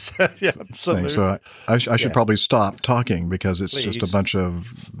 Yes, yeah, absolutely. So I should probably stop talking because it's just a bunch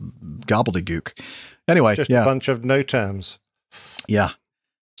of gobbledygook. Anyway, just a bunch of no terms. Yeah.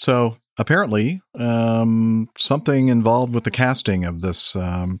 So apparently, something involved with the casting of this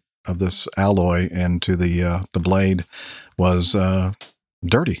alloy into the blade was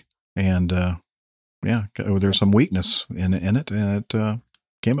dirty, and there's some weakness in it, and it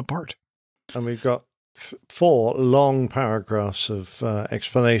came apart. And we've got 4 long paragraphs of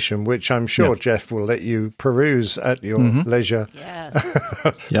explanation, which I'm sure Jeff will let you peruse at your leisure. Yes.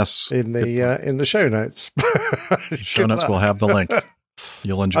 Yes. In the show notes. Show notes will have the link.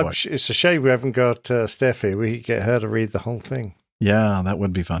 You'll enjoy. It's a shame we haven't got Steffi. We could get her to read the whole thing. Yeah, that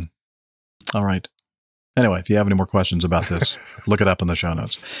would be fun. All right. Anyway, if you have any more questions about this, look it up in the show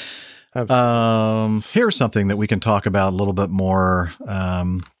notes. Here's something that we can talk about a little bit more. I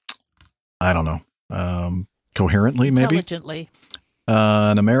don't know. Coherently, maybe? Intelligently.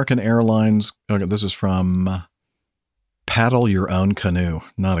 An American Airlines, okay, this is from Paddle Your Own Canoe.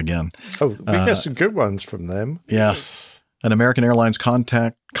 Not again. Oh, we got some good ones from them. Yeah. An American Airlines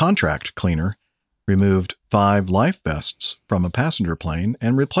contract cleaner removed 5 life vests from a passenger plane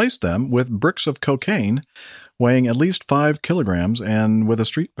and replaced them with bricks of cocaine weighing at least 5 kilograms and with a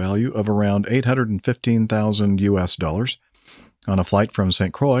street value of around $815,000 US on a flight from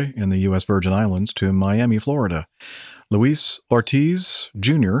St. Croix in the U.S. Virgin Islands to Miami, Florida. Luis Ortiz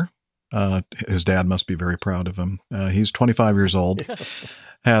Jr., his dad must be very proud of him. He's 25 years old,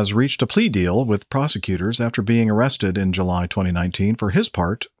 has reached a plea deal with prosecutors after being arrested in July 2019 for his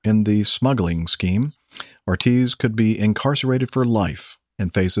part in the smuggling scheme. Ortiz could be incarcerated for life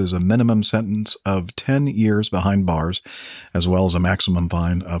and faces a minimum sentence of 10 years behind bars, as well as a maximum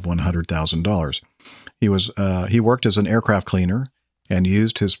fine of $100,000. He worked as an aircraft cleaner and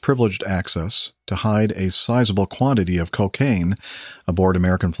used his privileged access to hide a sizable quantity of cocaine aboard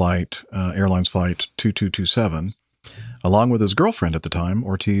American Airlines Flight 2227. Along with his girlfriend at the time,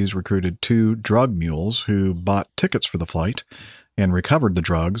 Ortiz recruited 2 drug mules who bought tickets for the flight and recovered the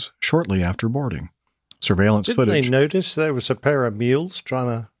drugs shortly after boarding. Surveillance footage. Didn't they notice there was a pair of mules trying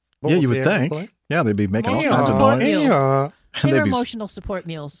to board you would the think. airplane? Yeah, they'd be making all kinds of noise. They were emotional support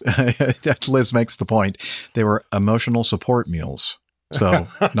meals. Liz makes the point. They were emotional support meals. So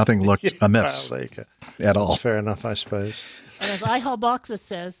nothing looked amiss at all. That's fair enough, I suppose. And as I-Haul Boxes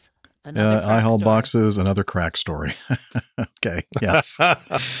says, another crack I-Haul story. Boxes, another crack story. Okay, yes.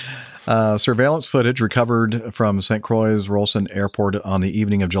 Surveillance footage recovered from St. Croix-Rolson Airport on the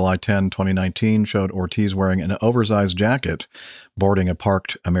evening of July 10, 2019 showed Ortiz wearing an oversized jacket, boarding a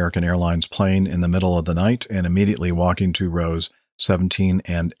parked American Airlines plane in the middle of the night and immediately walking to rows 17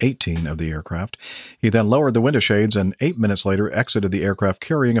 and 18 of the aircraft. He then lowered the window shades and 8 minutes later exited the aircraft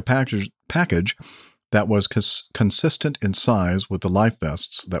carrying a package that was consistent in size with the life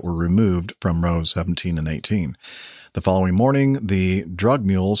vests that were removed from rows 17 and 18. The following morning, the drug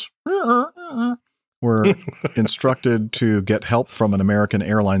mules were instructed to get help from an American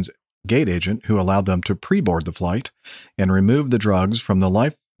Airlines gate agent who allowed them to pre-board the flight and remove the drugs from the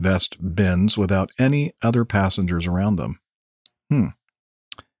life vest bins without any other passengers around them.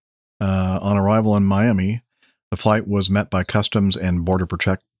 On arrival in Miami, the flight was met by Customs and Border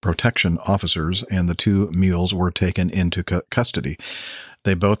Protection officers, and the 2 mules were taken into custody.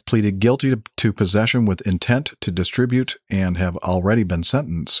 They both pleaded guilty to possession with intent to distribute and have already been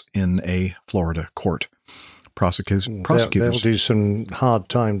sentenced in a Florida court. Prosecutors. They'll do some hard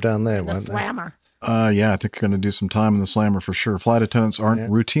time down there, The won't they? slammer. Yeah, I think I'm going to do some time in the slammer for sure. Flight attendants aren't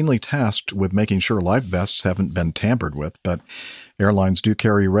routinely tasked with making sure life vests haven't been tampered with, but airlines do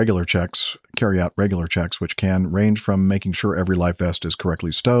carry out regular checks, which can range from making sure every life vest is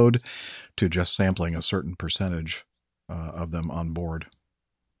correctly stowed to just sampling a certain percentage of them on board.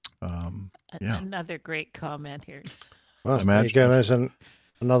 Another great comment here. Well, there you go. There's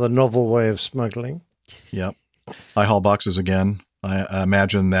another novel way of smuggling. Yep. I haul boxes again. I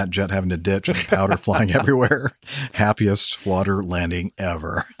imagine that jet having to ditch and powder flying everywhere. Happiest water landing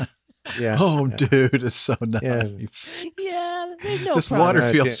ever. Yeah. Oh, dude, it's so nice. Yeah, there's no this problem.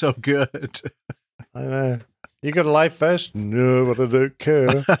 water feels so good. I know. You got a life vest? No, but I don't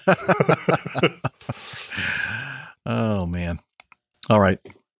care. Oh, man. All right.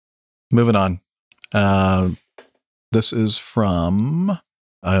 Moving on. This is from,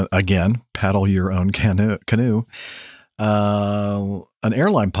 again, paddle your own canoe. An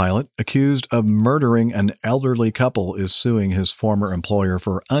airline pilot accused of murdering an elderly couple is suing his former employer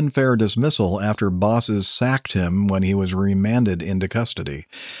for unfair dismissal after bosses sacked him when he was remanded into custody.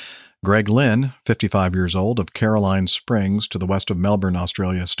 Greg Lynn, 55 years old, of Caroline Springs to the west of Melbourne,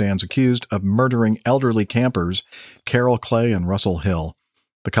 Australia, stands accused of murdering elderly campers Carol Clay and Russell Hill.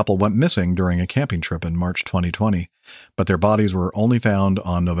 The couple went missing during a camping trip in March 2020, but their bodies were only found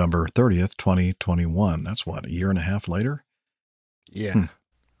on November 30th, 2021. That's what, a year and a half later? Yeah.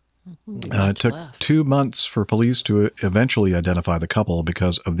 It took 2 months for police to eventually identify the couple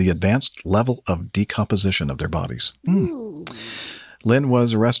because of the advanced level of decomposition of their bodies. Lynn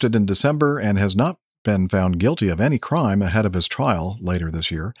was arrested in December and has not been found guilty of any crime ahead of his trial later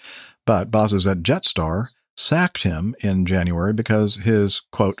this year, but bosses at Jetstar sacked him in January because his,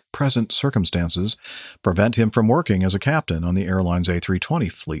 quote, present circumstances prevent him from working as a captain on the airline's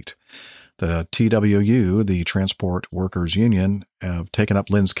A320 fleet. The TWU, the Transport Workers Union, have taken up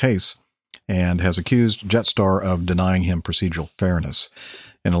Lynn's case and has accused Jetstar of denying him procedural fairness.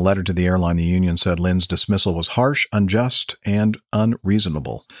 In a letter to the airline, the union said Lynn's dismissal was harsh, unjust, and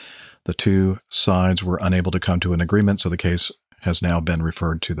unreasonable. The two sides were unable to come to an agreement, so the case has now been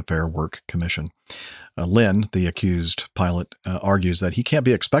referred to the Fair Work Commission. Lynn, the accused pilot, argues that he can't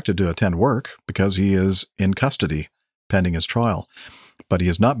be expected to attend work because he is in custody pending his trial, but he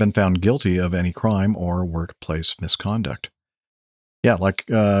has not been found guilty of any crime or workplace misconduct. Yeah, like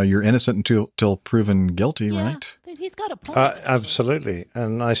you're innocent until proven guilty, right? He's got a point. Absolutely.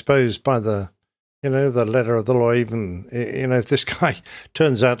 And I suppose by the letter of the law, even, if this guy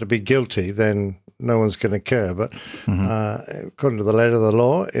turns out to be guilty, then no one's going to care. But according to the letter of the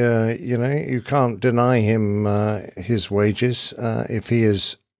law, you can't deny him his wages if he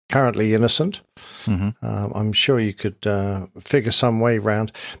is currently innocent. I'm sure you could figure some way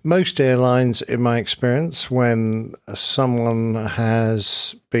around. Most airlines, in my experience, when someone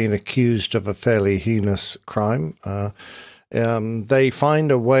has been accused of a fairly heinous crime, they find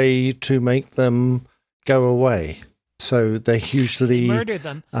a way to make them go away. So they usually murder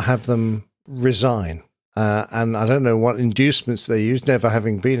them. Have them resign. And I don't know what inducements they use, never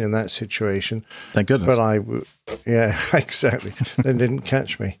having been in that situation. Thank goodness. But yeah, exactly. They didn't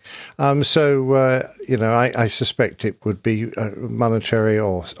catch me. I suspect it would be monetary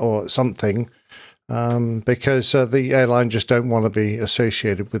or something, because the airline just don't want to be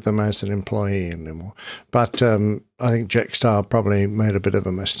associated with them as an employee anymore. But I think Jetstar probably made a bit of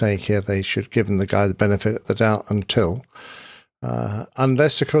a mistake here. They should give the guy the benefit of the doubt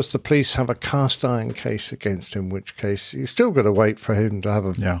unless, of course, the police have a cast iron case against him, in which case you've still got to wait for him to have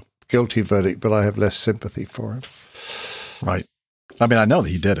a guilty verdict, but I have less sympathy for him. Right. I mean, I know that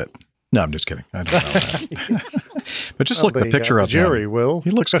he did it. No, I'm just kidding. I don't know that. But just look at the picture of the jury. Him. Will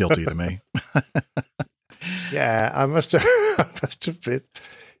he looks guilty to me? Yeah, I must have been.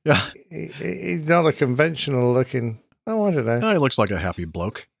 Yeah, he's not a conventional looking. Oh, I don't know. No, he looks like a happy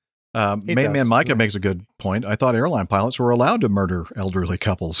bloke. Main Man Micah makes a good point. I thought airline pilots were allowed to murder elderly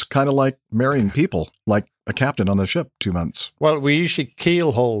couples, kind of like marrying people, like a captain on the ship 2 months. Well, we usually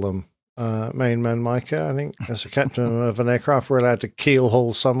keel haul them, Main Man Micah. I think as a captain of an aircraft, we're allowed to keel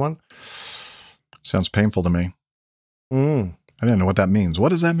haul someone. Sounds painful to me. I don't know what that means. What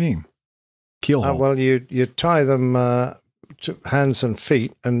does that mean? Keel haul. Well, you tie them to hands and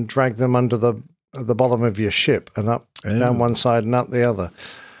feet and drag them under the bottom of your ship and up down one side and up the other.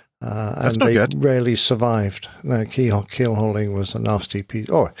 That's and not they good. rarely survived. No, keel hauling was a nasty piece.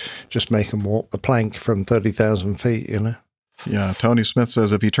 Oh, just make them walk the plank from 30,000 feet, Yeah, Tony Smith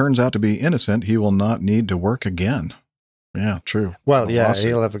says if he turns out to be innocent, he will not need to work again. Yeah, true. Well,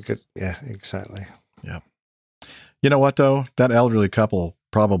 he'll have a good... Yeah, exactly. Yeah. You know what, though? That elderly couple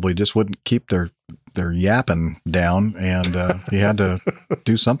probably just wouldn't keep their yapping down, and he had to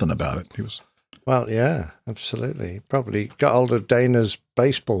do something about it. He was Well, yeah, absolutely. Probably got hold of Dana's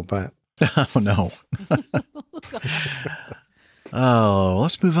baseball bat. Oh, no. Oh,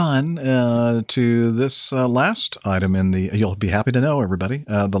 let's move on to this last item in the, you'll be happy to know, everybody,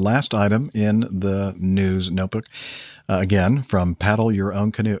 the last item in the news notebook, again, from Paddle Your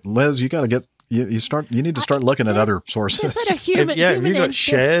Own Canoe. Liz, you got to get, you need to start looking at other sources. Is it a human, have you got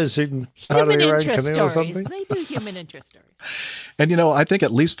shares in Paddle Your Own Canoe or stories. something? They do human interest stories. And, I think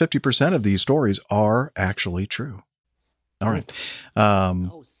at least 50% of these stories are actually true. All right.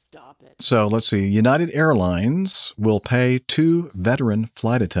 Stop it. So let's see. United Airlines will pay 2 veteran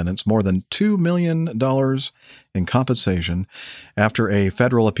flight attendants more than $2 million in compensation after a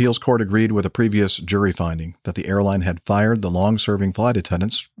federal appeals court agreed with a previous jury finding that the airline had fired the long-serving flight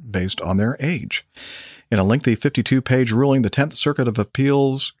attendants based on their age. In a lengthy 52-page ruling, the 10th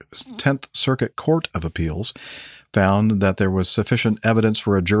Circuit Court of Appeals found that there was sufficient evidence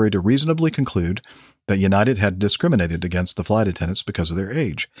for a jury to reasonably conclude that United had discriminated against the flight attendants because of their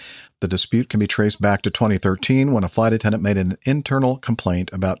age. The dispute can be traced back to 2013 when a flight attendant made an internal complaint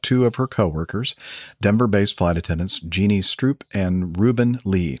about 2 of her coworkers, Denver-based flight attendants Jeannie Stroop and Reuben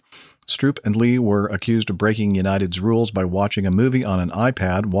Lee. Stroop and Lee were accused of breaking United's rules by watching a movie on an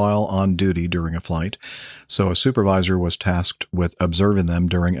iPad while on duty during a flight, so a supervisor was tasked with observing them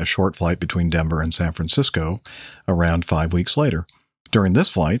during a short flight between Denver and San Francisco around 5 weeks later. During this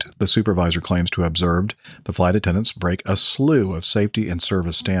flight, the supervisor claims to have observed the flight attendants break a slew of safety and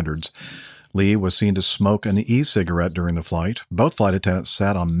service standards. Lee was seen to smoke an e-cigarette during the flight. Both flight attendants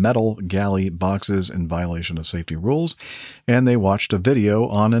sat on metal galley boxes in violation of safety rules, and they watched a video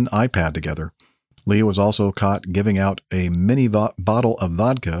on an iPad together. Lee was also caught giving out a mini bottle of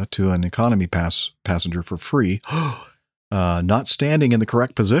vodka to an economy passenger for free, not standing in the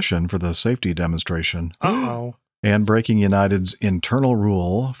correct position for the safety demonstration. Uh-oh. And breaking United's internal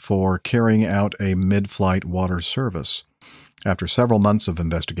rule for carrying out a mid-flight water service. After several months of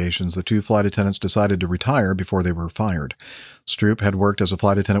investigations, the 2 flight attendants decided to retire before they were fired. Stroop had worked as a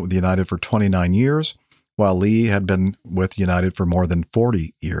flight attendant with United for 29 years, while Lee had been with United for more than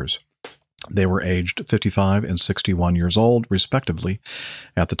 40 years. They were aged 55 and 61 years old, respectively,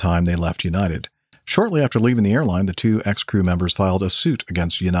 at the time they left United. Shortly after leaving the airline, the 2 ex-crew members filed a suit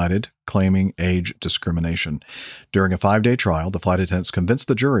against United, claiming age discrimination. During a 5-day trial, the flight attendants convinced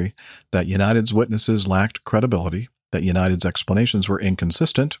the jury that United's witnesses lacked credibility, that United's explanations were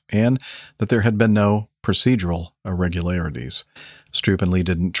inconsistent, and that there had been no procedural irregularities. Stroop and Lee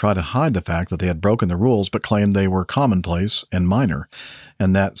didn't try to hide the fact that they had broken the rules, but claimed they were commonplace and minor,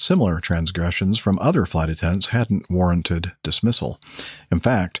 and that similar transgressions from other flight attendants hadn't warranted dismissal. In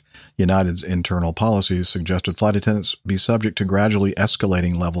fact, United's internal policies suggested flight attendants be subject to gradually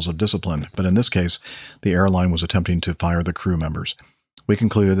escalating levels of discipline, but in this case, the airline was attempting to fire the crew members. We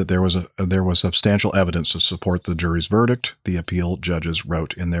concluded that there was substantial evidence to support the jury's verdict, the appeal judges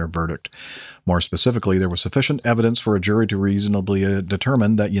wrote in their verdict. More specifically, there was sufficient evidence for a jury to reasonably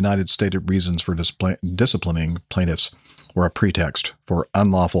determine that United's stated reasons for disciplining plaintiffs were a pretext for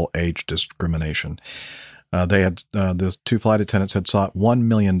unlawful age discrimination. The 2 flight attendants had sought $1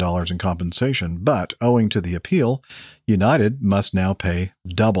 million in compensation, but owing to the appeal, United must now pay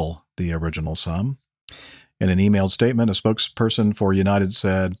double the original sum. In an emailed statement, a spokesperson for United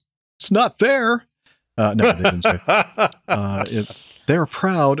said, "It's not fair." No, they didn't say. They're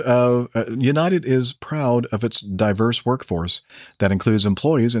proud of, United is proud of its diverse workforce that includes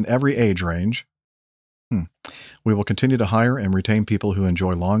employees in every age range. We will continue to hire and retain people who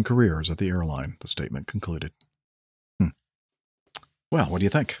enjoy long careers at the airline, the statement concluded. Well, what do you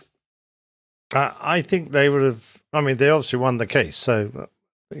think? I think they would have, they obviously won the case, so,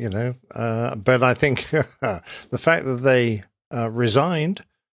 but I think the fact that they resigned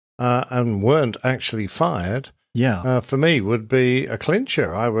and weren't actually fired, for me would be a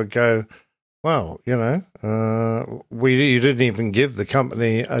clincher. I would go, well, you didn't even give the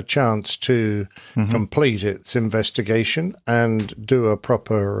company a chance to complete its investigation and do a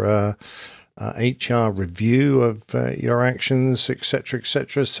proper HR review of your actions, etc.,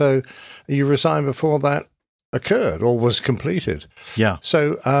 etc. So you resigned before that occurred or was completed. Yeah.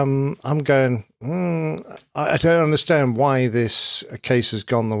 So I'm going, I don't understand why this case has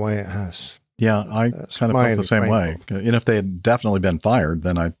gone the way it has. Yeah, I kind of felt the same way. And if they had definitely been fired,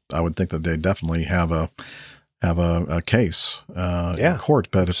 then I would think that they definitely have a case in court.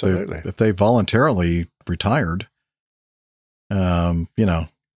 But if they voluntarily retired, I don't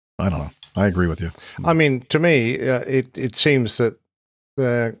know. I agree with you. To me, it seems that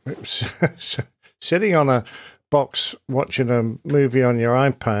they're sitting on a box watching a movie on your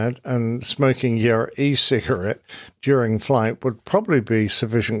iPad and smoking your e-cigarette during flight would probably be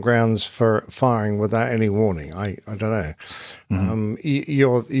sufficient grounds for firing without any warning. I don't know.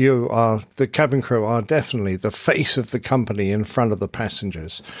 You are the cabin crew are definitely the face of the company in front of the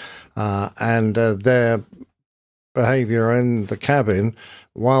passengers, and their behavior in the cabin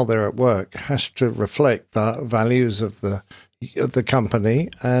while they're at work has to reflect the values of the company,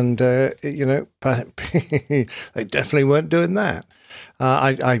 and they definitely weren't doing that.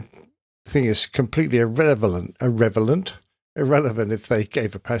 I think it's completely irrelevant if they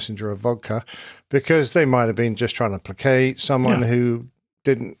gave a passenger a vodka, because they might have been just trying to placate someone who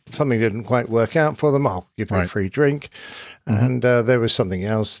something didn't quite work out for them. I'll give you a free drink. And there was something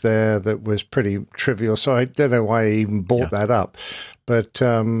else there that was pretty trivial, so I don't know why I even brought that up. But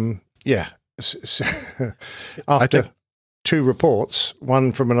after two reports,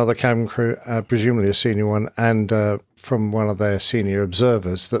 one from another cabin crew, presumably a senior one, and from one of their senior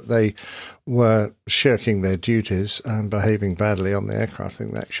observers, that they were shirking their duties and behaving badly on the aircraft, I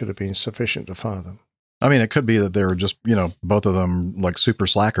think that should have been sufficient to fire them. I mean, it could be that they're just, both of them like super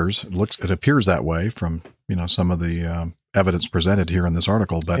slackers. It appears that way from, some of the evidence presented here in this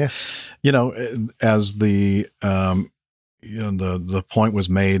article. But, as the point was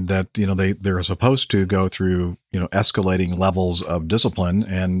made that, they're supposed to go through, escalating levels of discipline.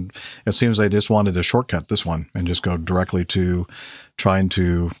 And it seems they just wanted to shortcut this one and just go directly to trying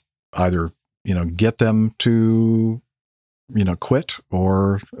to either, get them to, quit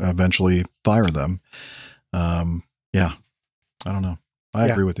or eventually fire them. I don't know. I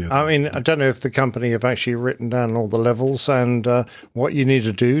agree with you. I mean, I don't know if the company have actually written down all the levels and what you need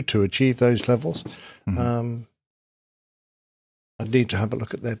to do to achieve those levels. I need to have a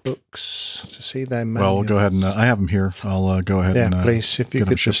look at their books to see their manuals. Well, we'll go ahead and I have them here. I'll go ahead and please, if you get them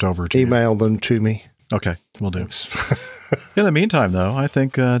could shipped just over to email them to me. Okay, we'll do. In the meantime, though, I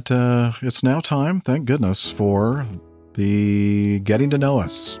think that it's now time, thank goodness, for the Getting to Know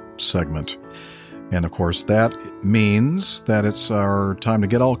Us segment. And of course, that means that it's our time to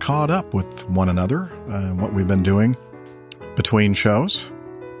get all caught up with one another, what we've been doing between shows.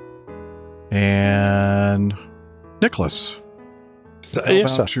 And Nicholas, how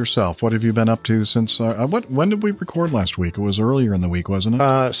about yourself? What have you been up to since? When did we record last week? It was earlier in the week, wasn't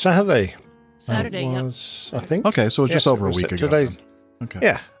it? Saturday. Saturday, I think. Okay, so it's just over a week ago. Today, okay.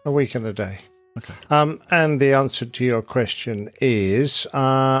 Yeah, a week and a day. Okay. And the answer to your question is,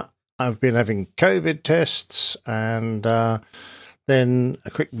 I've been having COVID tests and then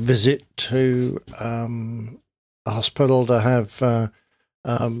a quick visit to a hospital to have a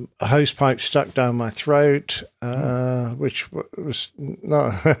hose pipe stuck down my throat, which was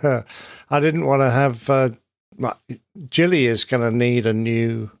not. I didn't want to have. Jilly is going to need a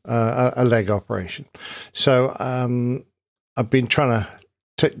new a leg operation, so I've been trying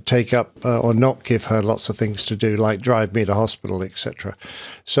to take up or not give her lots of things to do, like drive me to hospital, etc.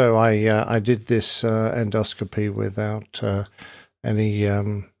 So I did this endoscopy without any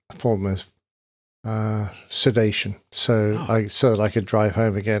form of sedation, so that I could drive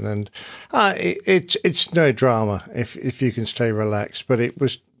home again. And it's no drama if you can stay relaxed, but it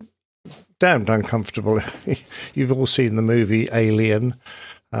was damned uncomfortable. You've all seen the movie Alien.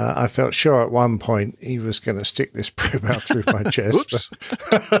 I felt sure at one point he was going to stick this probe out through my chest.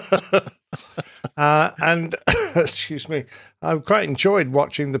 And excuse me, I quite enjoyed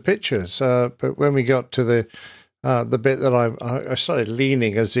watching the pictures. But when we got to the bit that I started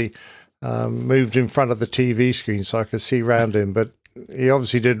leaning as he moved in front of the TV screen so I could see round him. But he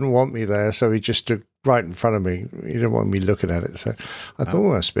obviously didn't want me there, so he just stood right in front of me. He didn't want me looking at it. So I thought,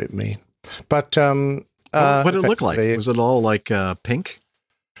 well, that's a bit mean. But what did it look like? Was it all like pink?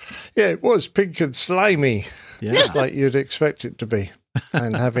 Yeah, it was pink and slimy, just like you'd expect it to be.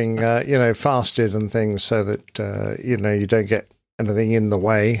 And having, fasted and things so that, you don't get anything in the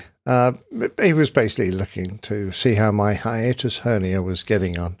way. He was basically looking to see how my hiatus hernia was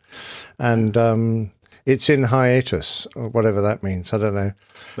getting on. And it's in hiatus, or whatever that means. I don't know.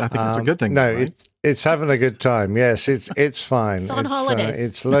 I think it's a good thing. No, right? It's having a good time. Yes, it's fine. It's on holidays.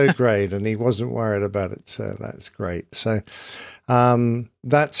 It's low grade, and he wasn't worried about it, so that's great. So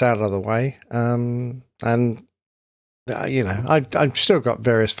that's out of the way. And I've still got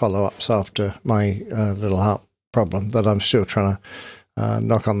various follow-ups after my little heart problem that I'm still trying to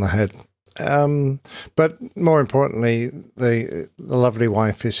knock on the head. But more importantly, the lovely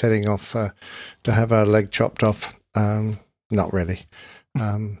wife is heading off to have her leg chopped off. Not really.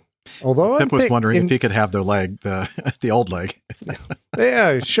 Although Pip was wondering if he could have their leg, the old leg.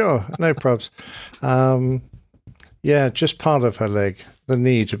 Yeah, sure, no probs. Yeah, just part of her leg. The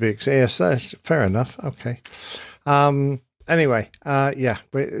knee to be yes, that's fair enough. Okay. Anyway, yeah.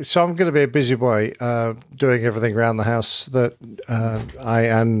 So I'm going to be a busy boy doing everything around the house that I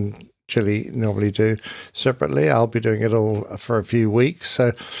and Chili normally do separately. I'll be doing it all for a few weeks.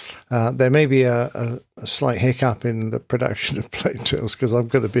 So there may be a slight hiccup in the production of Plain Tales because I'm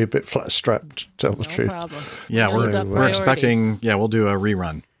going to be a bit flat-strapped, to tell the truth. Problem. Yeah, we're expecting, we'll do a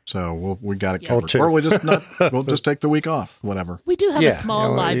rerun. So we got it covered. Or we'll just take the week off, whatever. We do have a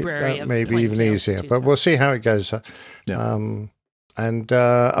small library. That may be even easier, but we'll see how it goes. Yeah. And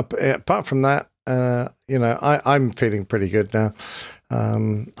apart from that, I'm feeling pretty good now.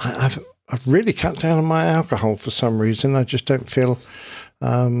 I've really cut down on my alcohol for some reason. I just don't feel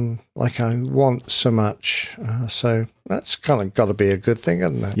like I want so much. So that's kind of got to be a good thing,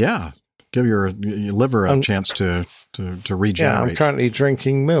 isn't it? Yeah. Give your liver a chance to regenerate. Yeah, I'm currently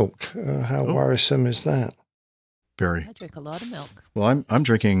drinking milk. How worrisome is that? Very. I drink a lot of milk. Well, I'm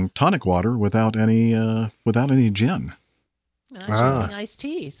drinking tonic water without any gin. And I'm drinking iced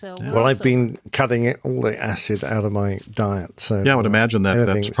tea. So well, I've been cutting all the acid out of my diet. So yeah, I would imagine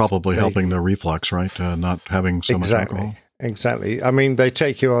that's probably helping the reflux, right? Not having so much alcohol. Exactly. I mean, they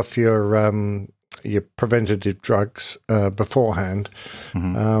take you off your preventative drugs beforehand.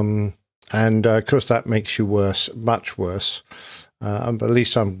 Mm-hmm. And, of course, that makes you worse, much worse. But at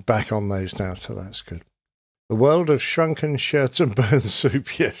least I'm back on those now, so that's good. The world of shrunken shirts and bone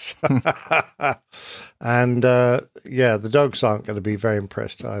soup, yes. And, the dogs aren't going to be very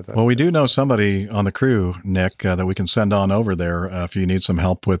impressed either. Well, we do know somebody on the crew, Nick, that we can send on over there if you need some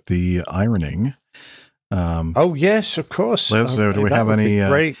help with the ironing. Oh, yes, of course. Liz, do we have any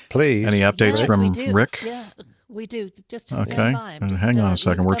great, please. Any updates from Rick? Yeah. We do. Just to okay. stand by. Hang on a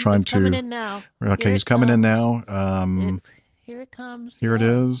second. We're trying to. Coming in now. Okay, he's coming in now. Here it comes. Here it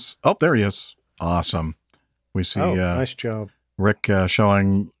is. Oh, there he is. Awesome. We see. Nice job, Rick,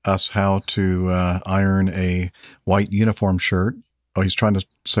 showing us how to iron a white uniform shirt. Oh, he's trying to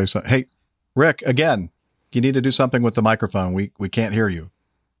say something. Hey, Rick, again, you need to do something with the microphone. We can't hear you.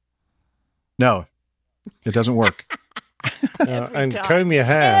 No, it doesn't work. And comb your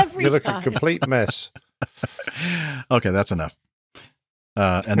hair. You look a complete mess. Okay, that's enough.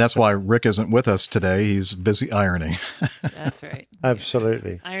 And that's why Rick isn't with us today. He's busy ironing. That's right.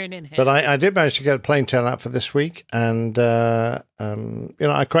 Absolutely. Iron in hand. But I did manage to get a Plain Tale out for this week, and I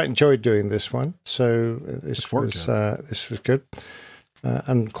quite enjoyed doing this one. So this was good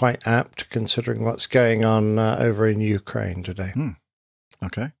and quite apt considering what's going on over in Ukraine today.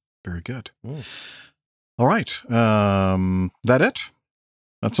 Okay, very good. All right, that it?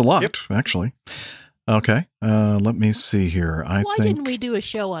 That's a lot, actually. Okay, let me see here. Why didn't we do a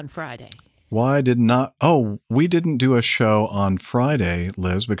show on Friday? We didn't do a show on Friday,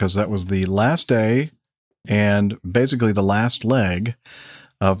 Liz, because that was the last day and basically the last leg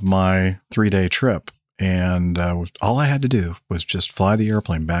of my 3-day trip. And all I had to do was just fly the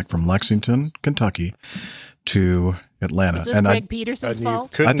airplane back from Lexington, Kentucky to Atlanta. Was this Greg Peterson's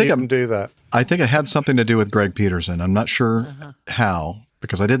fault? I couldn't do that. I think it had something to do with Greg Peterson. I'm not sure how,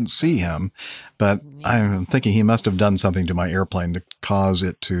 because I didn't see him, but I'm thinking he must have done something to my airplane to cause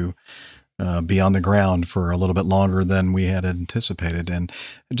it to be on the ground for a little bit longer than we had anticipated. And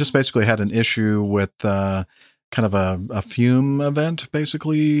it just basically had an issue with kind of a fume event,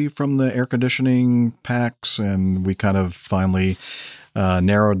 basically, from the air conditioning packs. And we kind of finally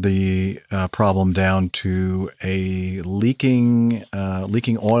narrowed the problem down to a leaking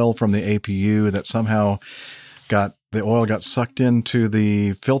oil from the APU that somehow the oil got sucked into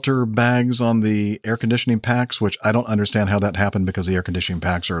the filter bags on the air conditioning packs, which I don't understand how that happened because the air conditioning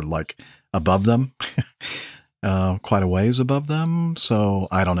packs are like above them, quite a ways above them. So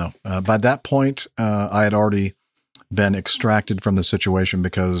I don't know. By that point, I had already been extracted from the situation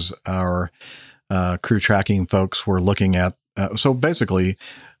because our crew tracking folks were looking at. So basically,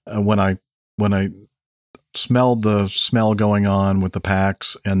 when I smelled the smell going on with the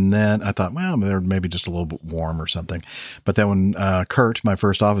packs, and then I thought, well, they're maybe just a little bit warm or something. But then when Kurt, my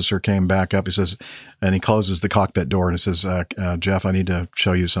first officer, came back up, he says, and he closes the cockpit door and he says, Jeff, I need to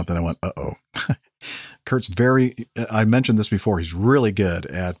show you something. I went, uh-oh. Kurt's I mentioned this before, he's really good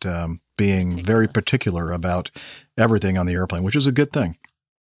at being very particular about everything on the airplane, which is a good thing.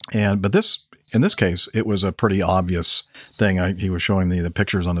 But in this case, it was a pretty obvious thing. He was showing me the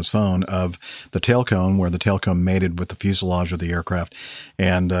pictures on his phone of the tail cone, where the tail cone mated with the fuselage of the aircraft,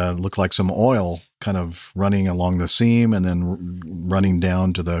 and looked like some oil kind of running along the seam and then running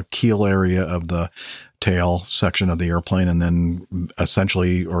down to the keel area of the tail section of the airplane, and then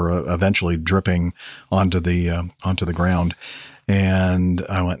essentially or eventually dripping onto the ground. And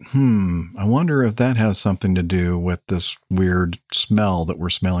I went, I wonder if that has something to do with this weird smell that we're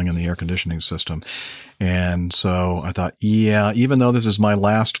smelling in the air conditioning system. And so I thought, yeah, even though this is my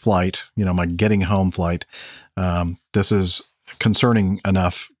last flight, my getting home flight, this is concerning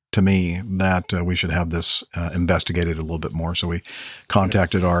enough to me that we should have this investigated a little bit more. So we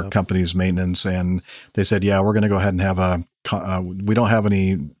contacted our company's maintenance, and they said, yeah, we're going to go ahead and have we don't have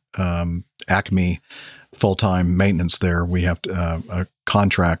any Acme full-time maintenance there. We have a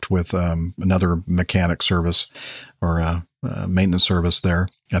contract with another mechanic service or maintenance service there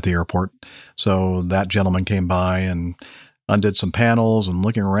at the airport. So that gentleman came by and undid some panels and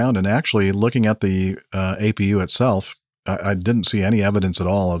looking around, and actually looking at the APU itself, I didn't see any evidence at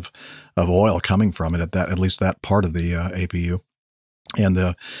all of oil coming from it at least that part of the APU. And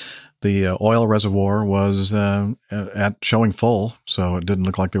the oil reservoir was at showing full, so it didn't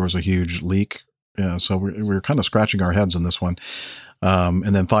look like there was a huge leak. So we were kind of scratching our heads on this one.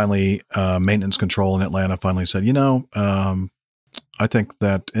 And then finally, maintenance control in Atlanta finally said, I think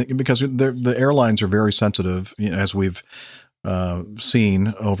that because the airlines are very sensitive, as we've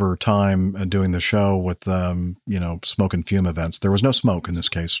seen over time doing the show with, smoke and fume events. There was no smoke in this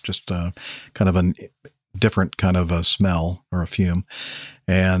case, just kind of a different kind of a smell or a fume.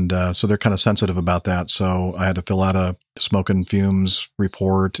 And so they're kind of sensitive about that. So I had to fill out a smoke and fumes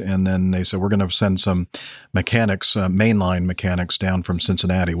report. And then they said, we're going to send some mechanics, mainline mechanics down from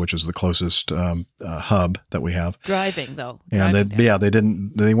Cincinnati, which is the closest hub that we have. Driving, though. And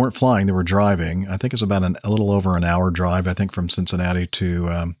they weren't flying. They were driving. I think it's about a little over an hour drive, I think, from Cincinnati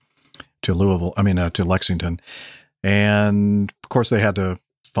to Louisville, to Lexington. And of course they had to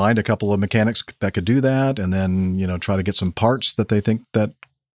find a couple of mechanics that could do that, and then, try to get some parts that they think that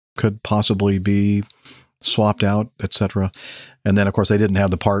could possibly be swapped out, etc. And then, of course, they didn't have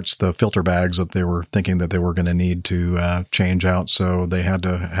the parts, the filter bags that they were thinking that they were going to need to change out. So they had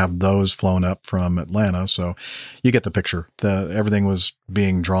to have those flown up from Atlanta. So you get the picture. Everything was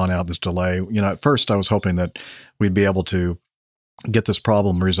being drawn out, this delay. At first I was hoping that we'd be able to get this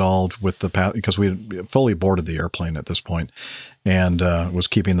problem resolved with because we had fully boarded the airplane at this point, and was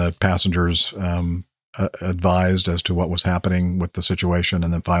keeping the passengers advised as to what was happening with the situation.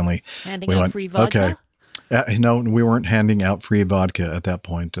 And then finally handing out free vodka? Okay. No, we weren't handing out free vodka at that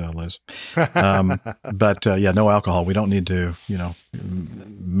point, Liz. But no alcohol. We don't need to,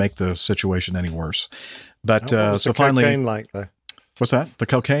 make the situation any worse. But so finally, cocaine like though? What's that? The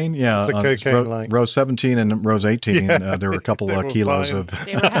cocaine? Yeah. The cocaine like. Row 17 and rows 18, there were a couple of kilos of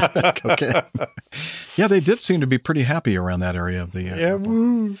cocaine. Yeah, they did seem to be pretty happy around that area of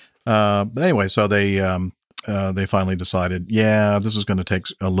the but anyway, so they finally decided, this is going to take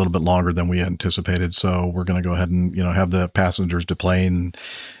a little bit longer than we anticipated. So we're going to go ahead and, have the passengers deplane,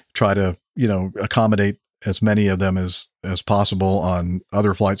 try to, accommodate as many of them as possible on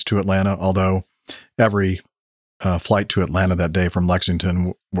other flights to Atlanta. Although every flight to Atlanta that day from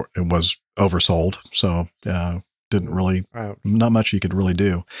Lexington was oversold. So, not much you could really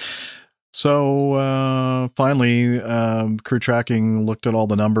do. So, finally, crew tracking looked at all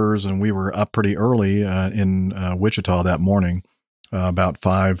the numbers, and we were up pretty early, in Wichita that morning, about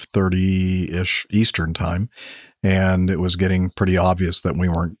 5:30-ish Eastern time. And it was getting pretty obvious that we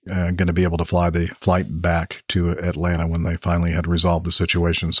weren't going to be able to fly the flight back to Atlanta when they finally had resolved the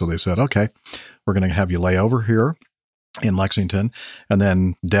situation. So they said, okay, we're going to have you lay over here in Lexington and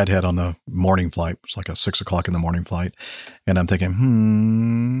then deadhead on the morning flight. It's like a 6 o'clock in the morning flight. And I'm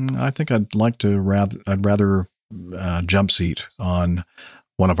thinking, I think I'd rather jump seat on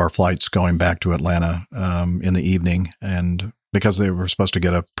one of our flights going back to Atlanta in the evening. And because they were supposed to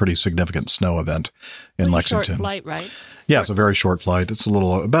get a pretty significant snow event in Lexington. Short flight, right? Yeah, it's a very short flight. It's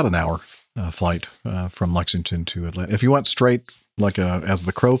about an hour flight from Lexington to Atlanta. If you went straight, as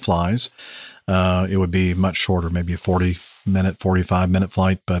the crow flies, it would be much shorter, maybe a 45-minute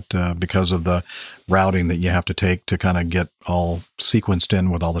flight. But because of the routing that you have to take to kind of get all sequenced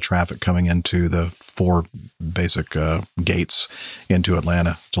in with all the traffic coming into the 4 basic gates into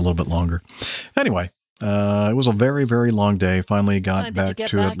Atlanta, it's a little bit longer. Anyway. It was a very, very long day. Finally got back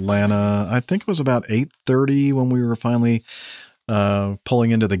to Atlanta. I think it was about 8:30 when we were finally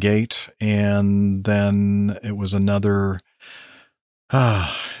pulling into the gate. And then it was another,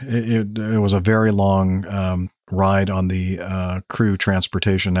 it was a very long ride on the crew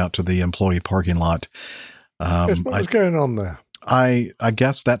transportation out to the employee parking lot. What was going on there? I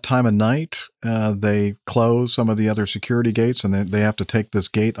guess that time of night, they close some of the other security gates, and they have to take this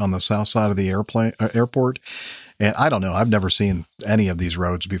gate on the south side of the airport. And I don't know. I've never seen any of these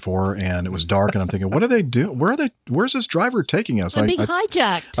roads before, and it was dark. And I'm thinking, what do they do? Where's this driver taking us? I'm being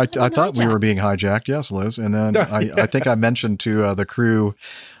hijacked. I thought we were being hijacked. Yes, Liz. And then I think I mentioned to the crew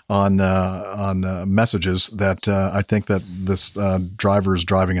on messages that I think that this driver is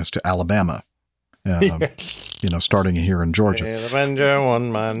driving us to Alabama. Starting here in Georgia.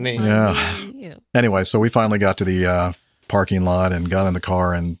 On my knee. Yeah. Anyway, so we finally got to the parking lot and got in the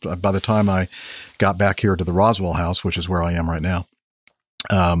car. And by the time I got back here to the Roswell house, which is where I am right now,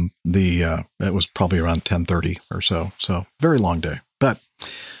 it was probably around 10:30 or so. So very long day. But,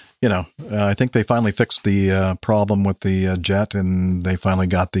 I think they finally fixed the problem with the jet, and they finally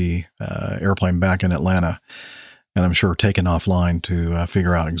got the airplane back in Atlanta. And I'm sure taken offline to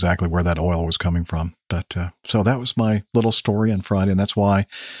figure out exactly where that oil was coming from. But so that was my little story on Friday, and that's why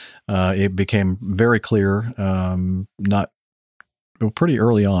it became very clear, pretty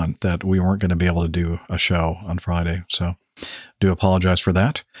early on, that we weren't going to be able to do a show on Friday. So do apologize for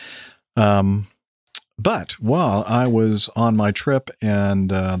that. But while I was on my trip and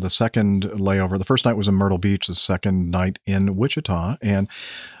the second layover, the first night was in Myrtle Beach, the second night in Wichita, and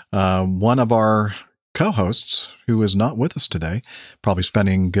one of our co-hosts, who is not with us today, probably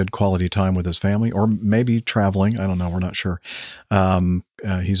spending good quality time with his family, or maybe traveling. I don't know. We're not sure.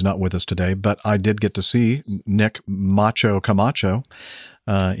 He's not with us today, but I did get to see Nick Macho Camacho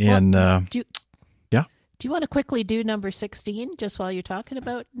Do you want to quickly do number 16 just while you're talking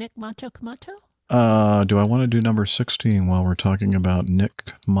about Nick Macho Camacho? Do I want to do number 16 while we're talking about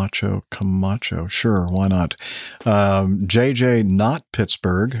Nick Macho Camacho? Sure, why not? JJ Not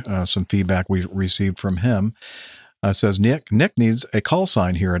Pittsburgh, some feedback we received from him, says, Nick needs a call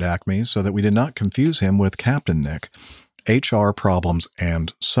sign here at Acme so that we did not confuse him with Captain Nick, HR problems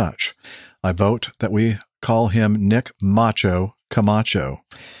and such. I vote that we call him Nick Macho Camacho.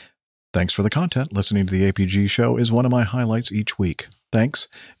 Thanks for the content. Listening to the APG show is one of my highlights each week. Thanks,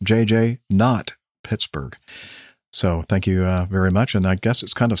 JJ Not Pittsburgh. So thank you very much. And I guess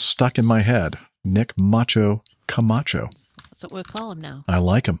it's kind of stuck in my head. Nick Macho Camacho. That's what we'll call him now. I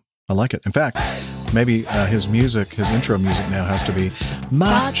like him. I like it. In fact, maybe his intro music now has to be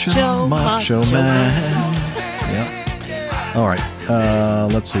Macho Man. Yeah. All right.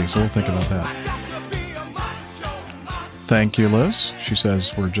 Let's see. So we'll think about that. Thank you, Liz. She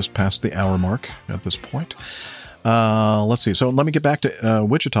says we're just past the hour mark at this point. Let's see. So let me get back to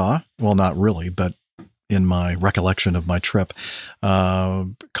Wichita. Well, not really, but in my recollection of my trip,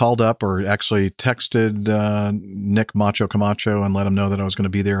 called up or actually texted Nick Macho Camacho and let him know that I was going to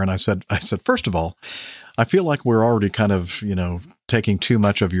be there. And I said, first of all, I feel like we're already kind of, taking too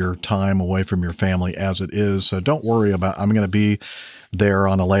much of your time away from your family as it is. So don't worry about, I'm going to be there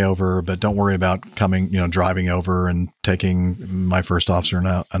on a layover, but don't worry about coming, driving over and taking my first officer and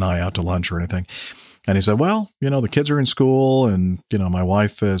I out to lunch or anything. And he said, well, the kids are in school and, my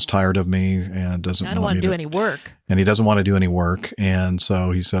wife is tired of me and doesn't want to do any work. And he doesn't want to do any work. And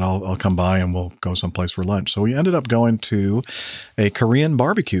so he said, I'll come by and we'll go someplace for lunch. So we ended up going to a Korean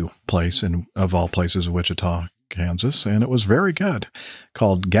barbecue place of all places, Wichita, Kansas. And it was very good,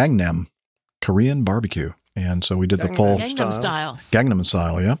 called Gangnam Korean Barbecue. And so we did the full Gangnam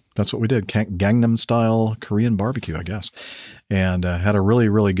style. Yeah, that's what we did. Gangnam style Korean barbecue, I guess. And had a really,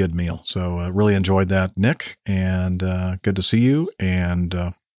 really good meal. So really enjoyed that, Nick. And good to see you.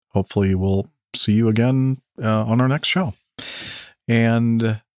 And hopefully we'll see you again on our next show.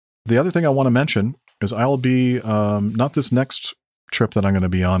 And the other thing I want to mention is I'll be, not this next trip that I'm going to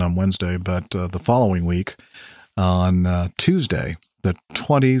be on Wednesday, but the following week on Tuesday, the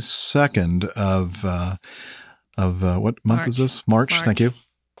 22nd of what month is this? March. Thank you.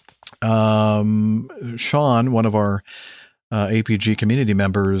 Sean, one of our APG community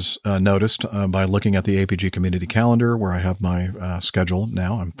members, noticed by looking at the APG community calendar where I have my schedule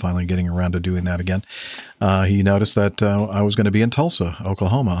now. I'm finally getting around to doing that again. He noticed that I was going to be in Tulsa,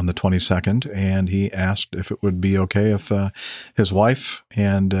 Oklahoma on the 22nd, and he asked if it would be okay if his wife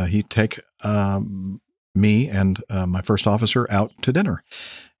and he'd take me and my first officer out to dinner,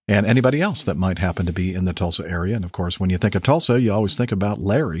 and anybody else that might happen to be in the Tulsa area. And of course, when you think of Tulsa, you always think about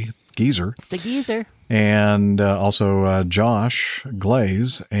Larry Geezer. The Geezer. And also Josh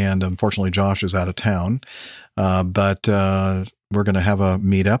Glaze. And unfortunately, Josh is out of town. But we're going to have a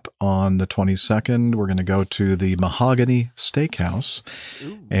meetup on the 22nd. We're going to go to the Mahogany Steakhouse.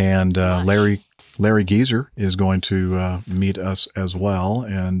 Ooh, and Larry Geezer is going to meet us as well.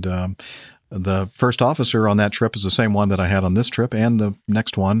 And the first officer on that trip is the same one that I had on this trip and the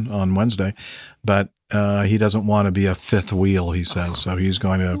next one on Wednesday, but he doesn't want to be a fifth wheel, he says, so he's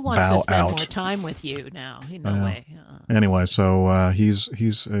going to Who wants bow to spend out. more time with you now? No way. Anyway, so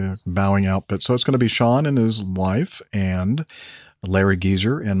he's bowing out, but so it's going to be Sean and his wife and Larry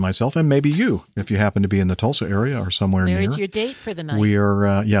Geezer and myself, and maybe you, if you happen to be in the Tulsa area or somewhere near. Larry's your date for the night. We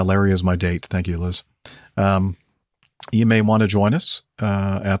are, Larry is my date. Thank you, Liz. You may want to join us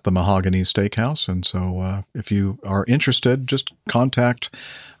at the Mahogany Steakhouse. And so if you are interested, just contact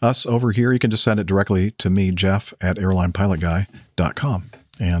us over here. You can just send it directly to me, Jeff, at airlinepilotguy.com,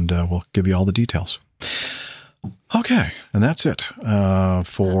 and we'll give you all the details. Okay, and that's it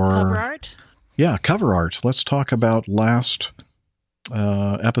for cover art. Yeah, cover art. Let's talk about last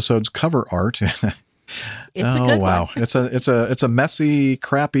episode's cover art. It's a good wow! one. It's a messy,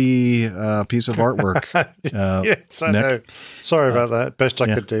 crappy piece of artwork. Yes, I Nick. know. Sorry about that. Best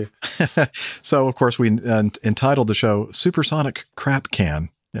I could do. So, of course, we entitled the show "Supersonic Crap Can,"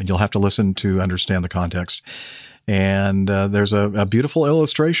 and you'll have to listen to understand the context. And there's a beautiful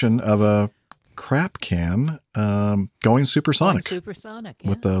illustration of a crap can going supersonic. Supersonic,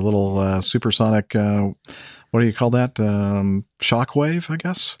 with the little supersonic. What do you call that? Shockwave, I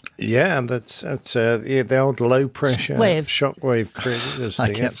guess. Yeah, that's the old low pressure shockwave created as the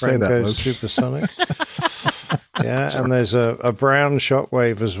I can't say that, goes Liz. supersonic. Yeah, and there's a brown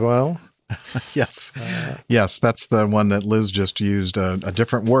shockwave as well. Yes, yes, that's the one that Liz just used. A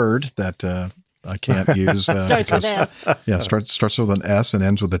different word that I can't use. Starts with S. Yeah, starts with an S and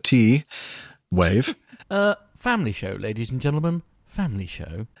ends with a T. Wave. Family show, ladies and gentlemen. Family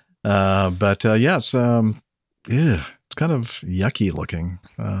show. But yes. It's kind of yucky looking,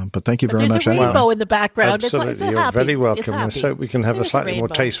 but thank you very much. There's a rainbow in the background. Absolutely, it's you're happy. very welcome. It's Let's happy. hope we can have a There's slightly more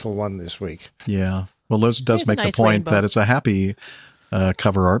rainbow. tasteful one this week. Yeah. Well, Liz does There's make a the nice point rainbow. that it's a happy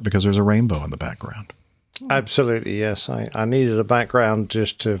cover art because there's a rainbow in the background. Absolutely, yes. I needed a background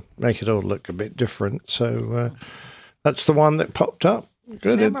just to make it all look a bit different. So that's the one that popped up.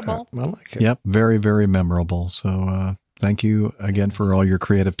 Good. memorable. I like it. Yep. Very, very memorable. So thank you again for all your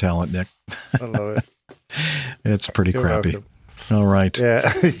creative talent, Nick. I love it. It's pretty You're crappy. welcome. All right.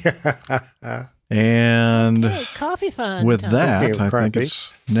 Yeah. And Hey, coffee fun. with time. that, Speaking of I think crappy.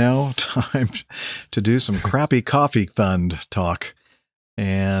 it's now time to do some crappy coffee fund talk.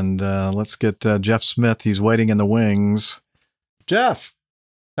 And let's get Jeff Smith. He's waiting in the wings. Jeff,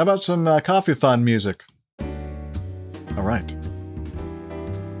 how about some coffee fund music? All right.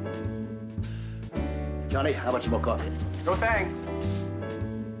 Johnny, how much more coffee? No thanks.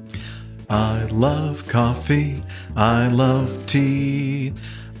 I love coffee. I love tea.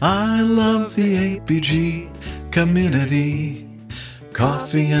 I love the APG community.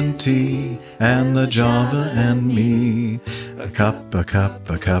 Coffee and tea and the Java and me. A cup, a cup,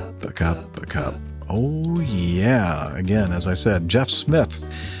 a cup, a cup, a cup. Oh, yeah. Again, as I said, Jeff Smith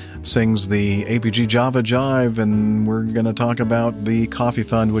sings the APG Java Jive, and we're going to talk about the Coffee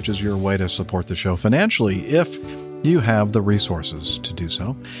Fund, which is your way to support the show financially if you have the resources to do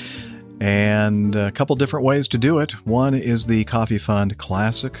so. And a couple different ways to do it. One is the Coffee Fund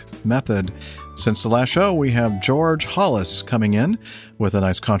Classic method. Since the last show, we have George Hollis coming in with a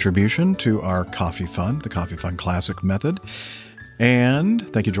nice contribution to our Coffee Fund, the Coffee Fund Classic method. And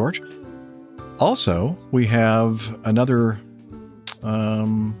thank you, George. Also, we have another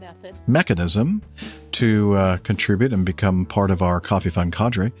mechanism to contribute and become part of our Coffee Fund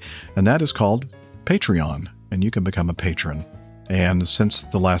cadre, and that is called Patreon, and you can become a patron. And since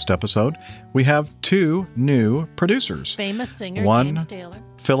the last episode, we have two new producers. Famous singer One, James Taylor.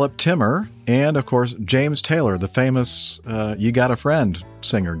 Philip Timmer, and of course, James Taylor, the famous You Got a Friend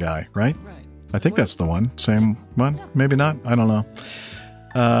singer guy, right? Right. I think that's the one. Same one? Yeah. Maybe not. I don't know.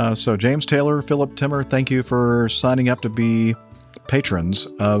 So James Taylor, Philip Timmer, thank you for signing up to be patrons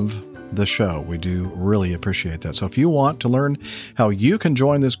of the show. We do really appreciate that. So if you want to learn how you can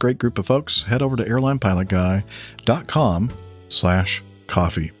join this great group of folks, head over to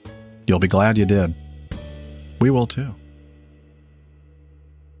airlinepilotguy.com/coffee. You'll be glad you did. We will too.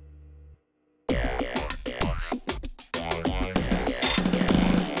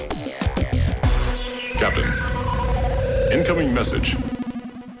 Captain, incoming message.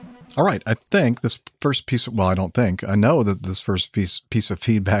 All right. I think this first piece of, well, I don't think, I know that this first piece of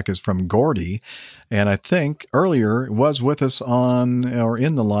feedback is from Gordy. And I think earlier was with us on or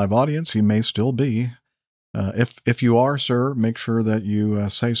in the live audience. He may still be. If you are, sir, make sure that you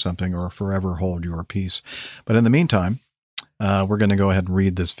say something or forever hold your peace. But in the meantime, we're going to go ahead and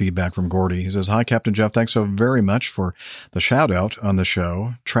read this feedback from Gordy. He says, "Hi, Captain Jeff. Thanks so very much for the shout out on the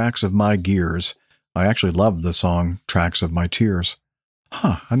show. Tracks of My Gears. I actually loved the song Tracks of My Tears.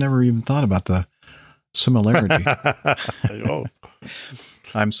 I never even thought about the similarity. Oh.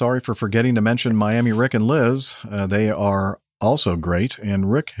 I'm sorry for forgetting to mention Miami Rick and Liz. They are also great,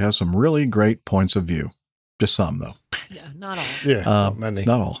 and Rick has some really great points of view. Just some, though. Yeah, not all. Yeah, not many.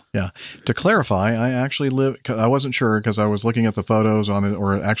 Not all, yeah. To clarify, I actually live, I wasn't sure because I was looking at the photos on it,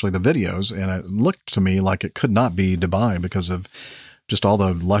 or actually the videos, and it looked to me like it could not be Dubai because of just all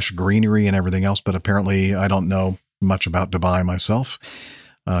the lush greenery and everything else, but apparently I don't know much about Dubai myself.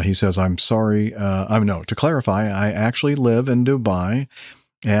 He says, I'm sorry. To clarify, I actually live in Dubai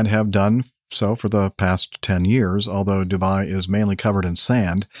and have done so for the past 10 years. Although Dubai is mainly covered in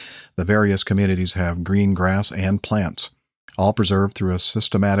sand, the various communities have green grass and plants, all preserved through a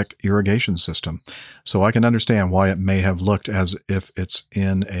systematic irrigation system. So I can understand why it may have looked as if it's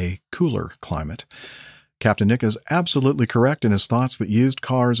in a cooler climate. Captain Nick is absolutely correct in his thoughts that used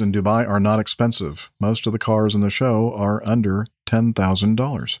cars in Dubai are not expensive. Most of the cars in the show are under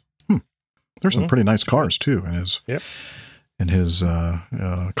 $10,000. There's some pretty nice cars too in his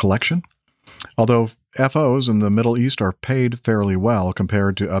collection. Although FOs in the Middle East are paid fairly well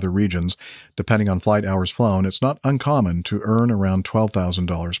compared to other regions, depending on flight hours flown, it's not uncommon to earn around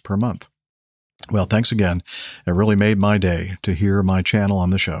 $12,000 per month. Well, thanks again. It really made my day to hear my channel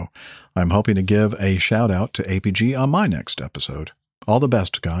on the show. I'm hoping to give a shout out to APG on my next episode. All the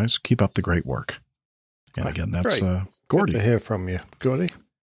best, guys. Keep up the great work. And again, that's Gordy. Good to hear from you, Gordy.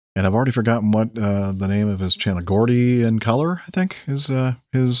 And I've already forgotten what the name of his channel, Gordy in Color, I think, is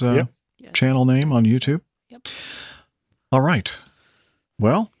his channel name on YouTube. Yep. All right.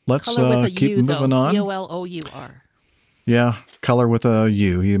 Well, let's keep moving on. COLOUR. Yeah, Color with a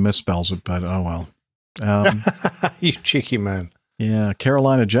U. He misspells it, but oh well. You cheeky man. Yeah,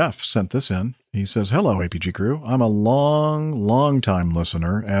 Carolina Jeff sent this in. He says, hello, APG crew. I'm a long time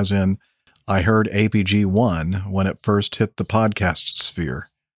listener, as in I heard APG 1 when it first hit the podcast sphere.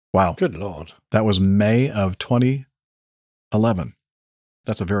 Wow. Good Lord. That was May of 2011.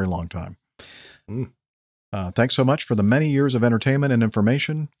 That's a very long time. Thanks so much for the many years of entertainment and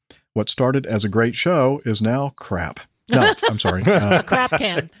information. What started as a great show is now crap. No, I'm sorry. A crap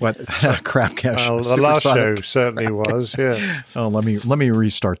can. What? Crap can. The last show certainly was, yeah. Oh, let me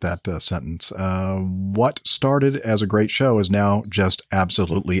restart that sentence. What started as a great show is now just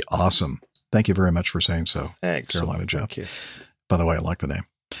absolutely awesome. Thank you very much for saying so, Excellent. Carolina Jeff. Thank you. By the way, I like the name.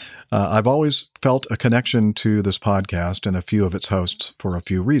 I've always felt a connection to this podcast and a few of its hosts for a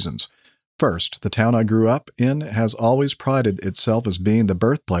few reasons. First, the town I grew up in has always prided itself as being the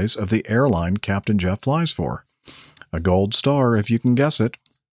birthplace of the airline Captain Jeff flies for. A gold star, if you can guess it.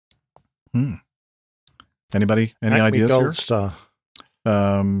 Anybody? Any Acme ideas Gold here? Star.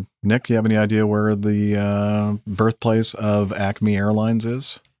 Nick, do you have any idea where the birthplace of Acme Airlines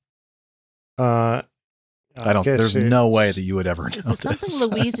is? I don't. There's no way that you would ever know Is it something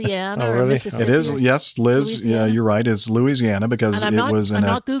Louisiana or really? Mississippi? It is. Yes, Liz. Yeah, you're right. It's Louisiana because And I'm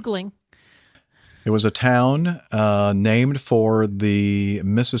not Googling. It was a town named for the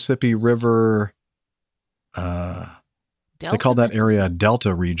Mississippi River. They call that area a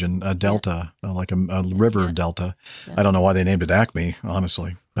delta region, a delta, like a river delta. I don't know why they named it Acme,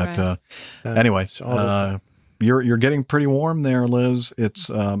 honestly. But anyway, you're getting pretty warm there, Liz. It's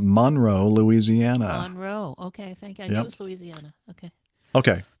Monroe, Louisiana. Monroe. Okay, thank you. I knew it was Louisiana. Okay.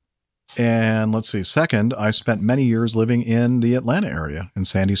 Okay. And let's see. Second, I spent many years living in the Atlanta area, in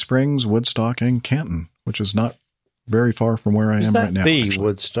Sandy Springs, Woodstock, and Canton, which is not very far from where I am right now. Is that the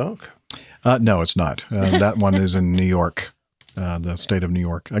Woodstock? No, it's not. That one is in New York, the state of New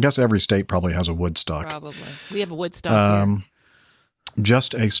York. I guess every state probably has a Woodstock. Probably. We have a Woodstock here.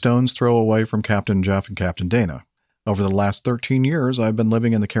 Just a stone's throw away from Captain Jeff and Captain Dana. Over the last 13 years, I've been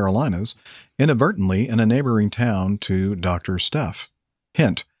living in the Carolinas, inadvertently in a neighboring town to Dr. Steph.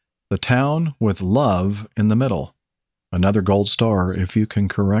 Hint, the town with love in the middle. Another gold star if you can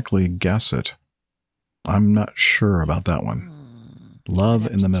correctly guess it. I'm not sure about that one. Love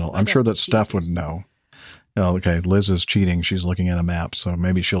in the middle. I'm sure that Steph would know. Oh, okay, Liz is cheating. She's looking at a map, so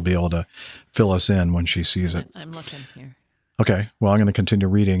maybe she'll be able to fill us in when she sees it. I'm looking here. Okay, well, I'm going to continue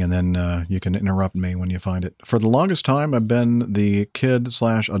reading, and then you can interrupt me when you find it. For the longest time, I've been the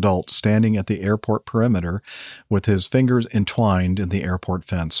kid/adult standing at the airport perimeter with his fingers entwined in the airport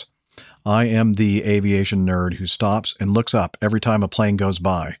fence. I am the aviation nerd who stops and looks up every time a plane goes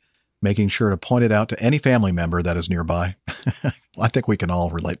by, making sure to point it out to any family member that is nearby. I think we can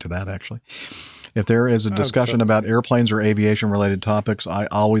all relate to that, actually. If there is a discussion about airplanes or aviation-related topics, I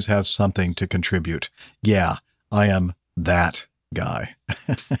always have something to contribute. Yeah, I am that guy.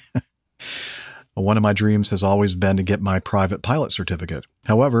 One of my dreams has always been to get my private pilot certificate.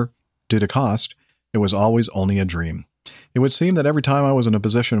 However, due to cost, it was always only a dream. It would seem that every time I was in a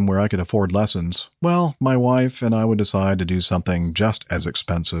position where I could afford lessons, well, my wife and I would decide to do something just as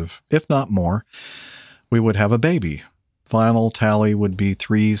expensive, if not more. We would have a baby. Final tally would be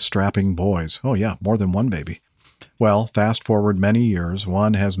 3 strapping boys. Oh yeah, more than one baby. Well, fast forward many years,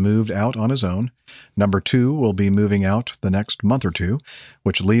 one has moved out on his own. Number 2 will be moving out the next month or two,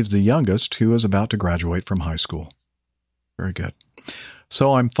 which leaves the youngest, who is about to graduate from high school. Very good.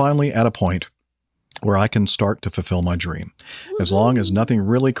 So I'm finally at a point where I can start to fulfill my dream. As long as nothing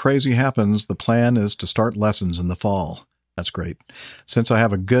really crazy happens, the plan is to start lessons in the fall. That's great. Since I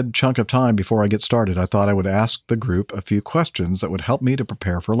have a good chunk of time before I get started, I thought I would ask the group a few questions that would help me to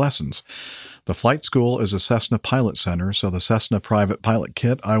prepare for lessons. The flight school is a Cessna Pilot Center, so the Cessna Private Pilot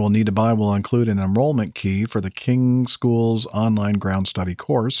Kit I will need to buy will include an enrollment key for the King School's online ground study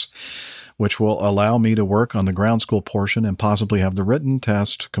course, which will allow me to work on the ground school portion and possibly have the written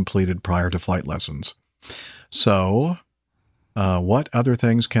test completed prior to flight lessons. So, what other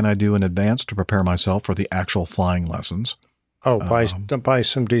things can I do in advance to prepare myself for the actual flying lessons? Oh, buy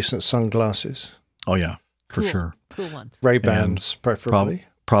some decent sunglasses. Oh, yeah, for sure. Cool ones. Ray-Bans, preferably.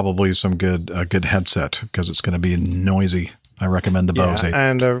 Probably some good headset, because it's going to be noisy. I recommend the Bose 8.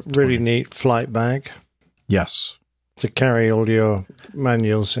 And a really neat flight bag. Yes. To carry all your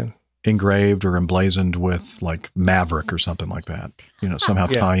manuals in. Engraved or emblazoned with like Maverick or something like that. Somehow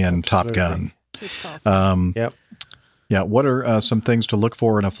tie in Top Gun. Yep. Yeah. What are some things to look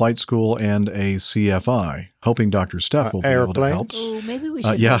for in a flight school and a CFI? Hoping Dr. Steph will be able to help. Oh, maybe we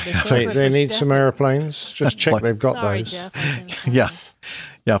should. They need some airplanes. Just check they've got those. Jeff,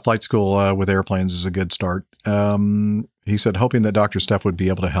 Yeah. Flight school with airplanes is a good start. He said, hoping that Dr. Steph would be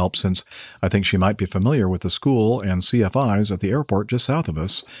able to help, since I think she might be familiar with the school and CFIs at the airport just south of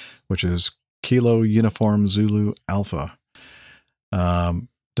us, which is Kilo Uniform Zulu Alpha.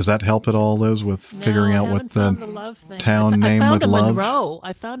 Does that help at all, Liz, with figuring out what the town name with love? Monroe.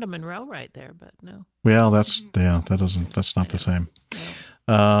 I found a Monroe right there, but no. Well, that's not the same.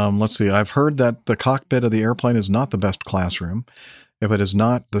 Let's see. I've heard that the cockpit of the airplane is not the best classroom. If it is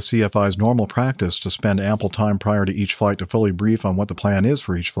not the CFI's normal practice to spend ample time prior to each flight to fully brief on what the plan is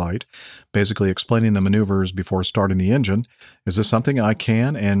for each flight, basically explaining the maneuvers before starting the engine, is this something I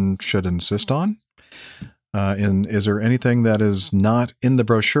can and should insist on? And is there anything that is not in the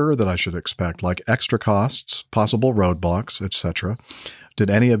brochure that I should expect, like extra costs, possible roadblocks, etc.? Did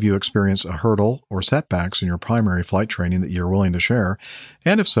any of you experience a hurdle or setbacks in your primary flight training that you're willing to share?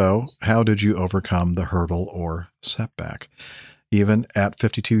 And if so, how did you overcome the hurdle or setback? Even at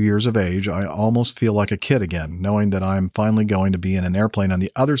 52 years of age, I almost feel like a kid again, knowing that I'm finally going to be in an airplane on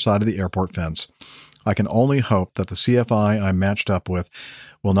the other side of the airport fence. I can only hope that the CFI I'm matched up with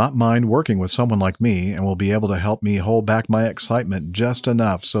will not mind working with someone like me and will be able to help me hold back my excitement just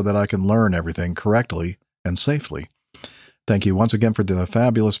enough so that I can learn everything correctly and safely. Thank you once again for the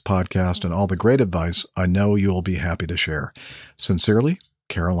fabulous podcast and all the great advice I know you will be happy to share. Sincerely,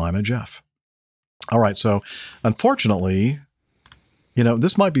 Carolina Jeff. All right, so unfortunately,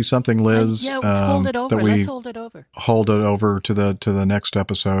 this might be something, Liz, hold it over. that we Let's hold it over. Hold it over to the next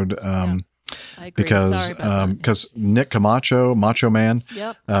episode. I agree. Because Nick Camacho, Macho Man,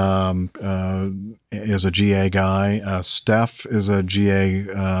 is a GA guy. Steph is a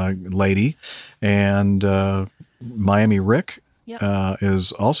GA lady, and Miami Rick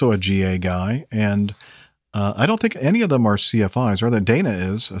is also a GA guy. And I don't think any of them are CFIs, or that Dana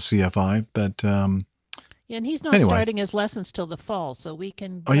is a CFI, but. And he's not starting his lessons till the fall, so we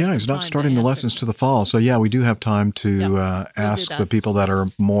can. Oh yeah, he's not starting the lessons to the fall, so yeah, we do have time to ask the people that are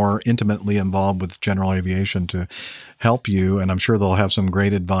more intimately involved with general aviation to help you, and I'm sure they'll have some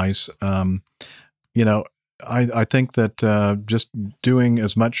great advice. I think that just doing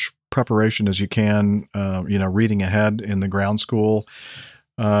as much preparation as you can, reading ahead in the ground school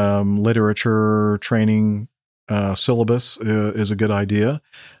literature training syllabus is a good idea.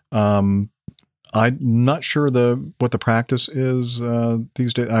 I'm not sure what the practice is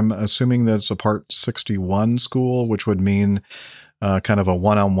these days. I'm assuming that it's a Part 61 school, which would mean kind of a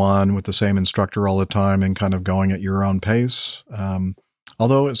one-on-one with the same instructor all the time and kind of going at your own pace.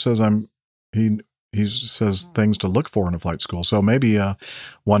 Although it says he says things to look for in a flight school, so maybe Part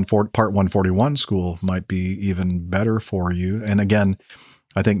 141 school might be even better for you. And again,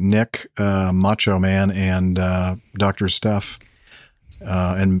 I think Nick, Macho Man, and Dr. Steph.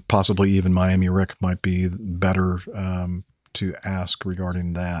 And possibly even Miami Rick might be better to ask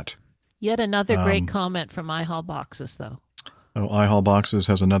regarding that. Yet another great comment from iHall Boxes, though. Oh, iHall Boxes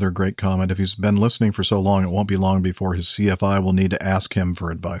has another great comment. If he's been listening for so long, it won't be long before his CFI will need to ask him for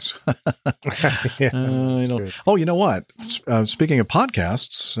advice. Oh, you know what? Speaking of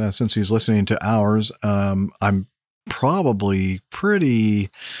podcasts, since he's listening to ours, I'm probably pretty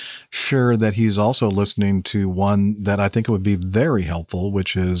sure that he's also listening to one that I think would be very helpful,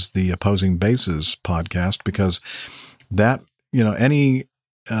 which is the Opposing Bases podcast, because that, any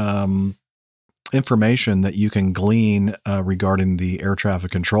information that you can glean regarding the air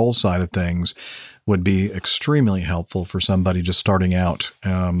traffic control side of things would be extremely helpful for somebody just starting out.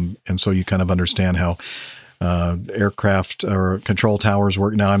 And so you kind of understand how aircraft or control towers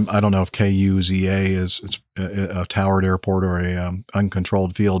work. Now, I don't know if KUZA is a towered airport or a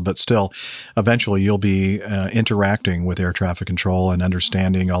uncontrolled field, but still, eventually you'll be interacting with air traffic control and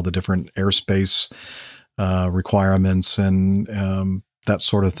understanding all the different airspace requirements and that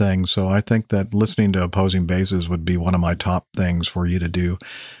sort of thing. So I think that listening to Opposing Bases would be one of my top things for you to do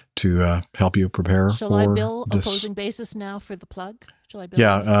to help you prepare. Shall I bill Opposing Bases now for the plug? Shall I bill?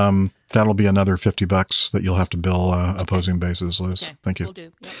 Yeah, that'll be another $50 that you'll have to bill Opposing Bases, Liz. Okay. Thank you. Will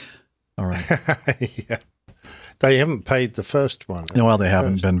do. Yep. All right. Yeah. They haven't paid the first one. Well, they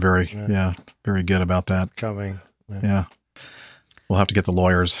haven't been very good about that. Coming. Yeah. We'll have to get the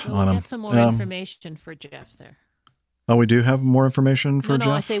lawyers on them. Get some more information for Jeff there. Oh, we do have more information for Jeff?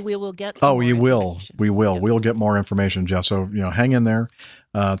 No, I say we will get some more you will. We will. Yeah. We'll get more information, Jeff. So, hang in there.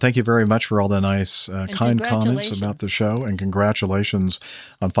 Thank you very much for all the nice, kind comments about the show, and congratulations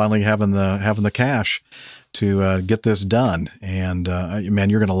on finally having the cash to get this done. And man,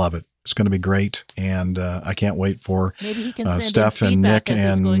 you're going to love it. It's going to be great, and I can't wait for Steph and Nick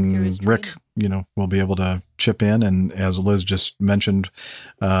and Rick. We'll be able to chip in, and as Liz just mentioned,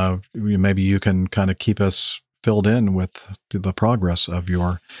 maybe you can kind of keep us filled in with the progress of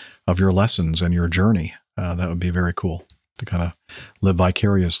your lessons and your journey. That would be very cool to kind of live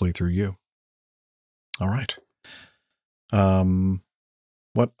vicariously through you. All right.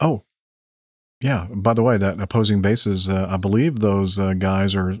 What? Oh, yeah. By the way, that Opposing Bases, I believe those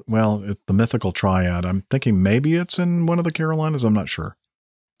guys are, the Mythical Triad. I'm thinking maybe it's in one of the Carolinas. I'm not sure.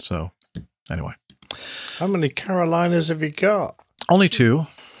 So anyway. How many Carolinas have you got? Only 2.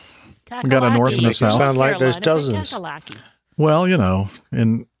 We got a north and a south. Sound like there's dozens. Well,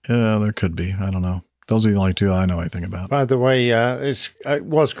 and there could be. I don't know. Those are the only 2 I know anything about. By the way, it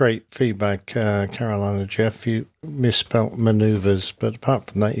was great feedback, Carolina Jeff. You misspelt maneuvers, but apart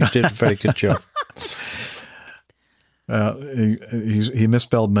from that, you did a very good job. He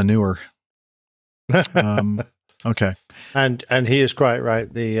misspelled manure. Okay, and he is quite right.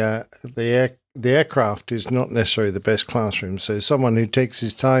 The aircraft is not necessarily the best classroom. So someone who takes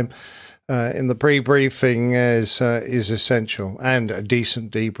his time in the pre-briefing is essential, and a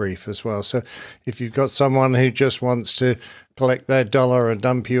decent debrief as well. So if you've got someone who just wants to collect their dollar and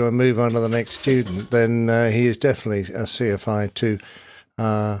dump you and move on to the next student, then he is definitely a CFI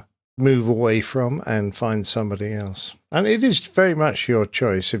to move away from and find somebody else. And it is very much your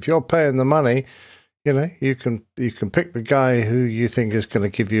choice. If you're paying the money, you can pick the guy who you think is going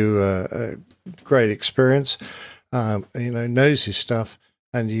to give you a great experience, knows his stuff,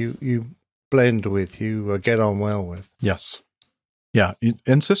 and you blend with, you get on well with. Yes. Yeah. You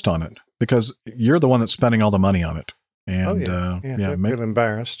insist on it, because you're the one that's spending all the money on it. And don't feel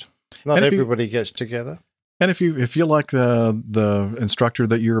embarrassed. Not everybody gets together. And if you feel like the instructor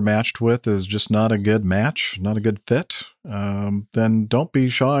that you're matched with is just not a good match, not a good fit, then don't be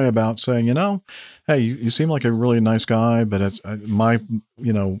shy about saying, hey, you seem like a really nice guy, but it's my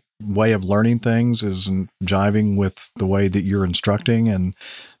way of learning things isn't jiving with the way that you're instructing, and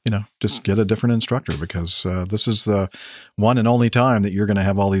just get a different instructor, because this is the one and only time that you're going to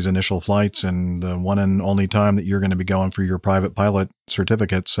have all these initial flights, and the one and only time that you're going to be going for your private pilot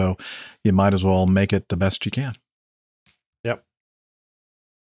certificate. So you might as well make it the best you can. Yep.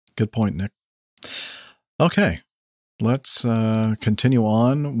 Good point, Nick. Okay. Let's continue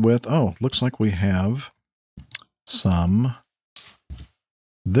on with, looks like we have some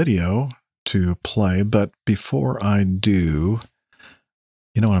video to play, but before I do,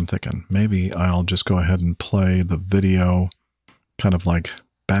 you know what I'm thinking? Maybe I'll just go ahead and play the video, kind of like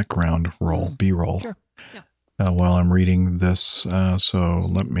background roll, B-roll, sure. Yeah. While I'm reading this. So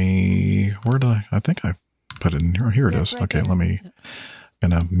let me, I think I put it in here. Here it is. Right, okay, let me,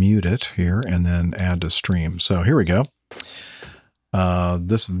 gonna mute it here and then add to stream. So here we go.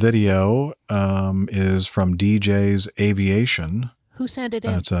 This video is from DJ's Aviation. Who sent it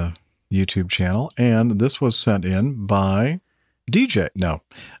in? It's a YouTube channel, and this was sent in by DJ. No,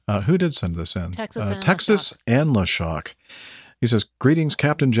 who did send this in? Texas and LaShock. He says, "Greetings,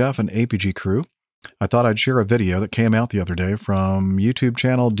 Captain Jeff and APG crew. I thought I'd share a video that came out the other day from YouTube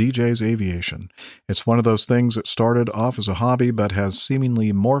channel DJ's Aviation. It's one of those things that started off as a hobby but has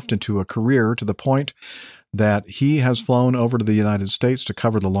seemingly morphed into a career to the point that he has flown over to the United States to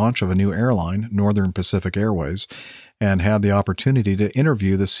cover the launch of a new airline, Northern Pacific Airways, and had the opportunity to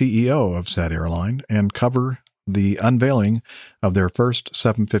interview the CEO of said airline and cover the unveiling of their first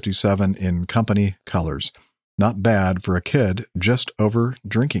 757 in company colors. Not bad for a kid just over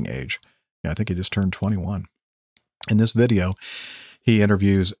drinking age. Yeah, I think he just turned 21. In this video, he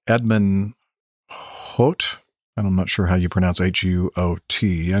interviews Edmund Huot. I'm not sure how you pronounce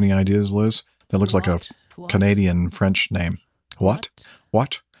Huot. Any ideas, Liz? That looks like a Canadian French name. What?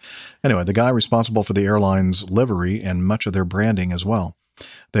 Anyway, the guy responsible for the airline's livery and much of their branding as well.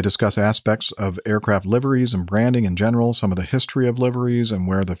 They discuss aspects of aircraft liveries and branding in general, some of the history of liveries, and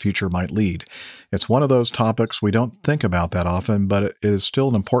where the future might lead. It's one of those topics we don't think about that often, but it is still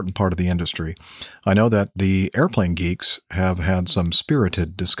an important part of the industry. I know that the airplane geeks have had some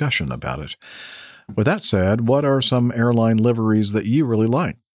spirited discussion about it. With that said, what are some airline liveries that you really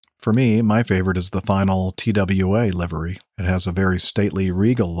like? For me, my favorite is the final TWA livery. It has a very stately,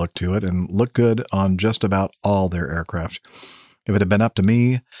 regal look to it and looked good on just about all their aircraft. If it had been up to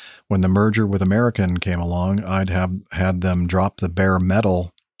me, when the merger with American came along, I'd have had them drop the bare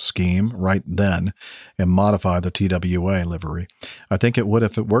metal scheme right then and modify the TWA livery. I think it would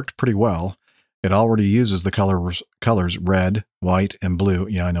if it worked pretty well. It already uses the colors red, white, and blue.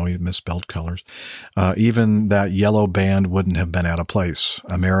 Yeah, I know he misspelled colors. Even that yellow band wouldn't have been out of place.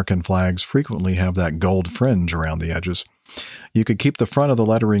 American flags frequently have that gold fringe around the edges. You could keep the front of the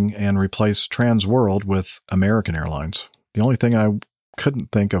lettering and replace Trans World with American Airlines. The only thing I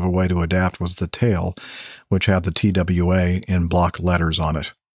couldn't think of a way to adapt was the tail, which had the TWA in block letters on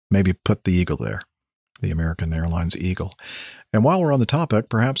it. Maybe put the eagle there, the American Airlines eagle. And while we're on the topic,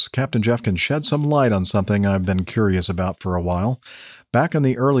 perhaps Captain Jeff can shed some light on something I've been curious about for a while. Back in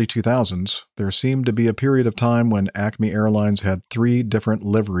the early 2000s, there seemed to be a period of time when Acme Airlines had 3 different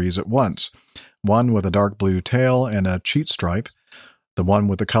liveries at once. One with a dark blue tail and a cheat stripe, the one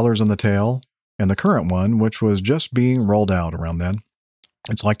with the colors on the tail, and the current one, which was just being rolled out around then.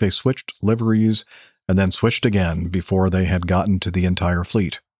 It's like they switched liveries and then switched again before they had gotten to the entire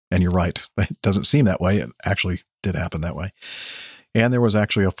fleet. And you're right, it doesn't seem that way. It actually did happen that way. And there was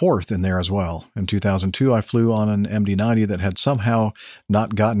actually a 4th in there as well. In 2002, I flew on an MD-90 that had somehow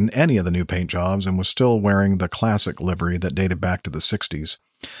not gotten any of the new paint jobs and was still wearing the classic livery that dated back to the 60s.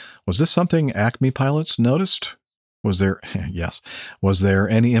 Was this something Acme pilots noticed? Was there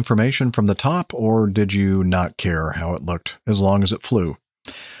any information from the top, or did you not care how it looked as long as it flew?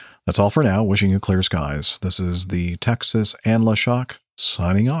 That's all for now. Wishing you clear skies. This is the Texas and LaShock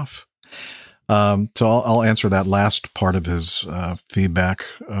signing off. So I'll answer that last part of his feedback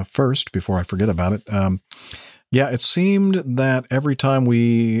first before I forget about it. Yeah, it seemed that every time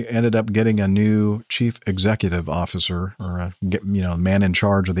we ended up getting a new chief executive officer or a man in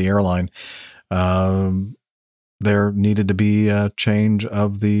charge of the airline, there needed to be a change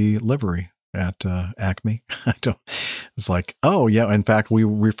of the livery at Acme. It's like, oh, yeah. In fact, we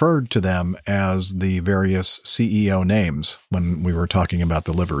referred to them as the various CEO names when we were talking about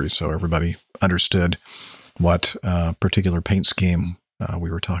the livery. So everybody understood what particular paint scheme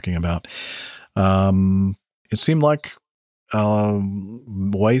we were talking about. It seemed like a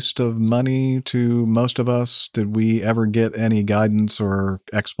waste of money to most of us. Did we ever get any guidance or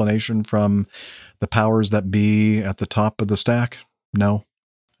explanation from the powers that be at the top of the stack? No.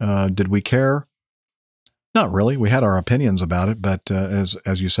 Did we care? Not really. We had our opinions about it, but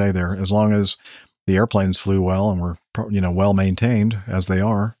as you say there, as long as the airplanes flew well and were well maintained as they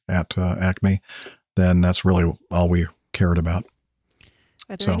are at Acme, then that's really all we cared about.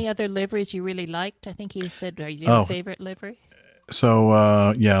 Are there any other liveries you really liked? I think you said, are you your favorite livery?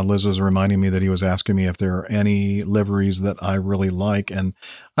 So, Liz was reminding me that he was asking me if there are any liveries that I really like. And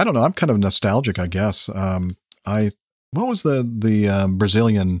I don't know, I'm kind of nostalgic, I guess. What was the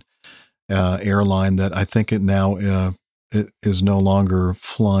Brazilian airline that I think it now it is no longer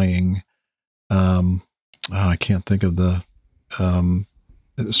flying? I can't think of the,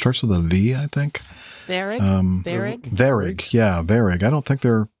 it starts with a V, I think. Varig? Varig. Yeah, Varig. I don't think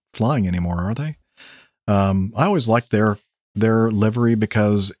they're flying anymore, are they? I always liked their livery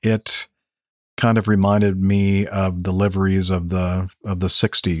because it kind of reminded me of the liveries of the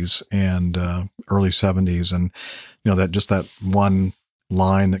 60s and early 70s, and that one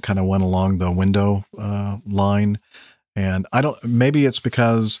line that kind of went along the window line. And maybe it's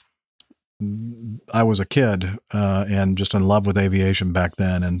because I was a kid and just in love with aviation back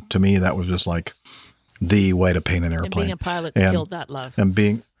then, and to me that was just like the way to paint an airplane. And being a pilot's killed that love. And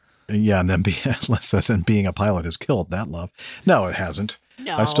being and then being a pilot has killed that love. No, it hasn't.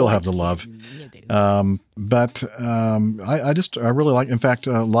 No, I still have the love. I really like, in fact,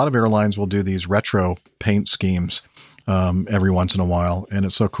 a lot of airlines will do these retro paint schemes every once in a while. And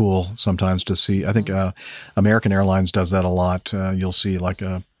it's so cool sometimes to see. I think American Airlines does that a lot. You'll see like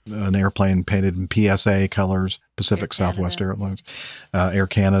an airplane painted in PSA colors, Pacific Southwest Airlines, Air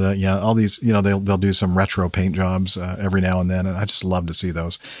Canada. Yeah, all these, they'll do some retro paint jobs every now and then. And I just love to see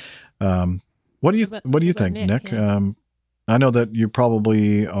those. What do you think, Nick? Yeah. I know that you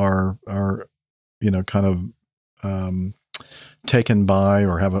probably are kind of taken by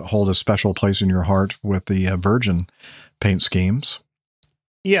or hold a special place in your heart with the Virgin paint schemes.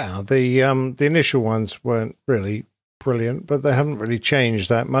 Yeah, the initial ones weren't really brilliant, but they haven't really changed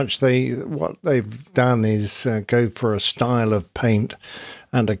that much. What they've done is go for a style of paint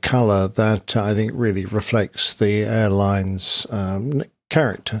and a color that I think really reflects the airline's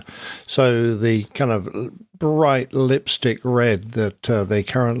character. So the kind of bright lipstick red that they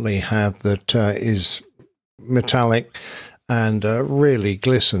currently have that is metallic and really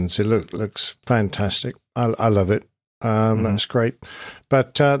glistens. It looks fantastic. I love it. That's great.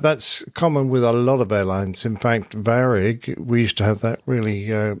 But that's common with a lot of airlines. In fact, Varig, we used to have that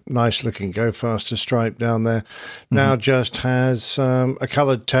really nice looking Go Faster stripe down there. Now just has a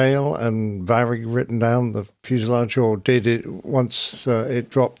coloured tail and Varig written down the fuselage, or did it once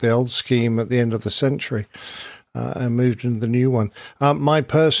it dropped the old scheme at the end of the century. And moved into the new one. My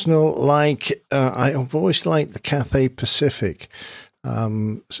personal I've always liked the Cathay Pacific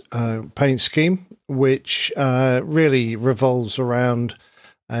paint scheme, which really revolves around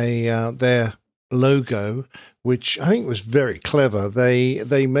their logo, which I think was very clever.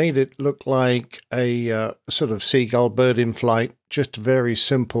 They made it look like a sort of seagull bird in flight, just a very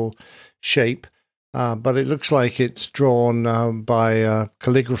simple shape. But it looks like it's drawn by a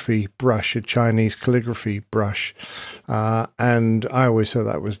calligraphy brush, a Chinese calligraphy brush. And I always thought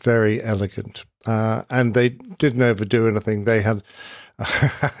that was very elegant. And they didn't overdo anything. They had,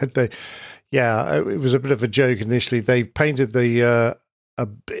 it was a bit of a joke initially. They painted a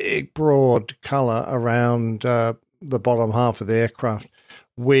big broad color around the bottom half of the aircraft,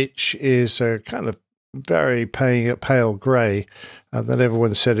 which is a kind of very pale grey, and then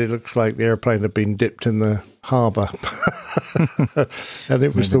everyone said it looks like the airplane had been dipped in the harbour, and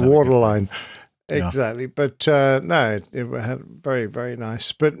it was the waterline. Yeah. Exactly, but no, it had very, very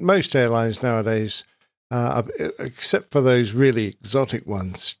nice. But most airlines nowadays, except for those really exotic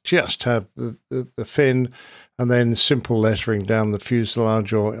ones, just have the fin and then simple lettering down the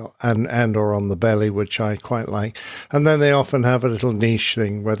fuselage or on the belly, which I quite like. And then they often have a little niche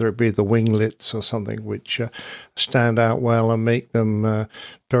thing, whether it be the winglets or something, which stand out well and make them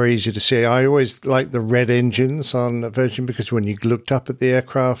very easy to see. I always like the red engines on Virgin because when you looked up at the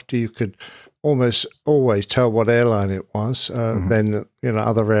aircraft, you could almost always tell what airline it was. Then,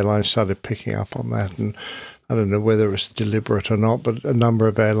 other airlines started picking up on that. And I don't know whether it was deliberate or not, but a number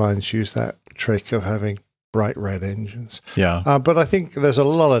of airlines use that trick of having bright red engines. Yeah. But I think there's a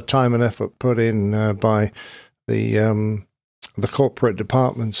lot of time and effort put in by the corporate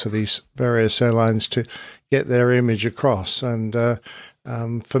departments of these various airlines to get their image across. And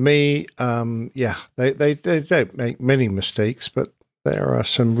for me, they don't make many mistakes, but there are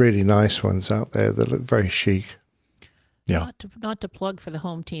some really nice ones out there that look very chic. Yeah. Not to plug for the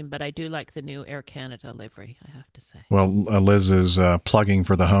home team, but I do like the new Air Canada livery, I have to say. Well, Liz is plugging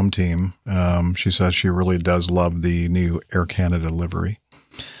for the home team. She says she really does love the new Air Canada livery.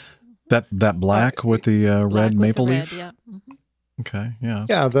 That black with the red maple leaf? Yeah. Okay, yeah.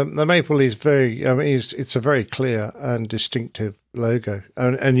 Yeah, the maple leaf is very, it's a very clear and distinctive logo.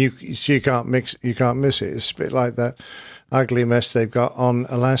 And you can't miss it. It's a bit like that ugly mess they've got on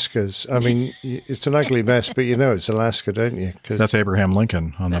Alaska's. I mean, it's an ugly mess, but it's Alaska, don't you? That's Abraham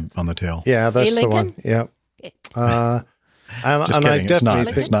Lincoln on the tail. Yeah, that's the one. Yeah. Just kidding.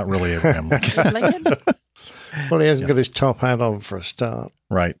 It's not really Abraham Lincoln. Well, he hasn't got his top hat on for a start.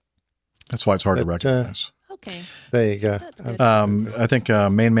 Right. That's why it's hard to recognize. Okay. There you go. I think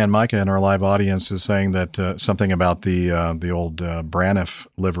Main Man Micah in our live audience is saying that something about the old Braniff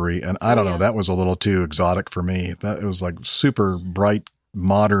livery, and I don't know, that was a little too exotic for me. That it was like super bright,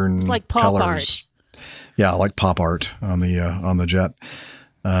 modern it's like pop colors. Art. Yeah, like pop art on the jet.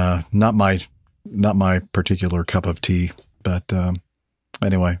 Not my particular cup of tea, but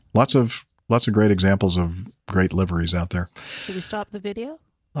anyway, lots of great examples of great liveries out there. Should we stop the video?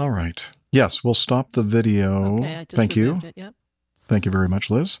 All right. Yes, we'll stop the video. Okay, Thank you. Yep. Thank you very much,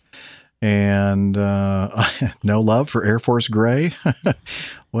 Liz. And no love for Air Force Gray.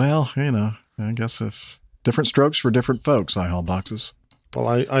 Well, I guess if different strokes for different folks, I haul boxes. Well,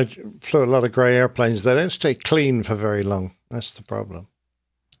 I flew a lot of grey airplanes. They don't stay clean for very long. That's the problem.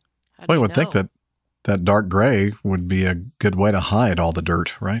 Well, I would think that dark gray would be a good way to hide all the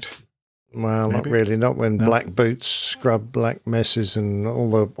dirt, right? Well, Maybe? not really. Not when black boots scrub black messes and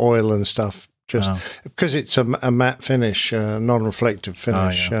all the oil and stuff. Just because it's a matte finish, non-reflective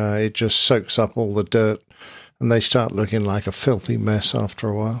finish, it just soaks up all the dirt, and they start looking like a filthy mess after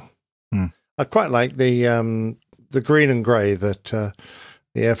a while. I quite like the green and grey that the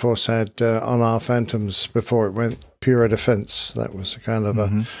Air Force had on our Phantoms before it went pure defense. That was a kind of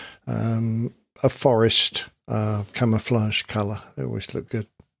a forest camouflage color. It always looked good.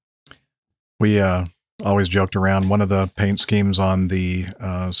 We always joked around. One of the paint schemes on the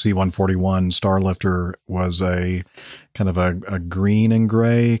C-141 Starlifter was a kind of a green and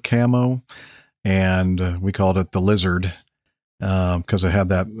gray camo, and we called it the lizard because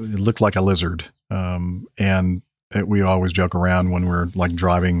it looked like a lizard. We always joke around when we're like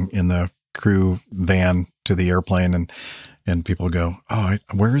driving in the crew van to the airplane, and people go, "Oh,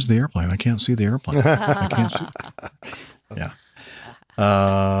 where is the airplane? I can't see the airplane. I can't see." Yeah.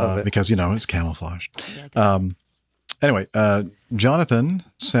 Because, it's camouflaged. Anyway, Jonathan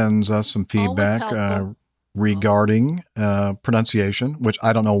sends us some feedback regarding pronunciation, which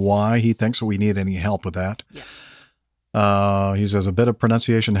I don't know why he thinks we need any help with that. Yeah. He says, a bit of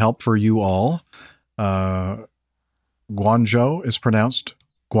pronunciation help for you all. Guangzhou is pronounced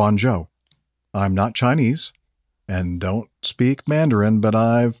Guangzhou. I'm not Chinese and don't speak Mandarin, but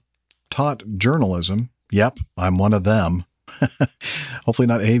I've taught journalism. Yep, I'm one of them. Hopefully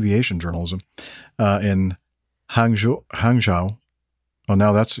not aviation journalism, in Hangzhou. Oh,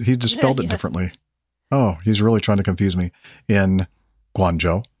 now he just spelled it differently. Oh, he's really trying to confuse me. In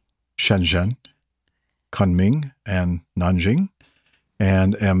Guangzhou, Shenzhen, Kunming, and Nanjing,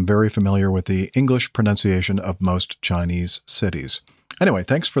 and am very familiar with the English pronunciation of most Chinese cities. Anyway,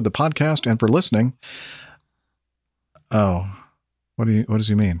 thanks for the podcast and for listening. Oh, what does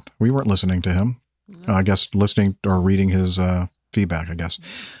he mean? We weren't listening to him. I guess listening or reading his feedback, I guess.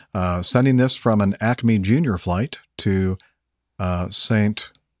 Sending this from an Acme Junior flight to St.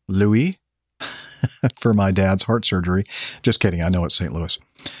 Louis for my dad's heart surgery. Just kidding. I know it's St. Louis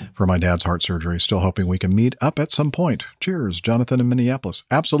for my dad's heart surgery. Still hoping we can meet up at some point. Cheers, Jonathan in Minneapolis.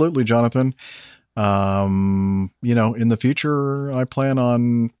 Absolutely, Jonathan. In the future, I plan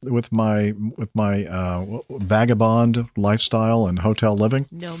on with my vagabond lifestyle and hotel living.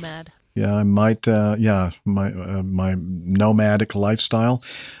 Nomad. Yeah, I might. My nomadic lifestyle.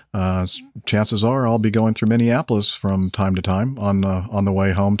 Chances are I'll be going through Minneapolis from time to time on the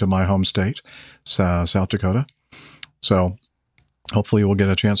way home to my home state, South Dakota. So hopefully we'll get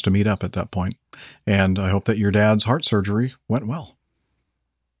a chance to meet up at that point. And I hope that your dad's heart surgery went well.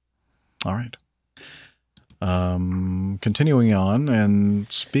 All right. Continuing on, and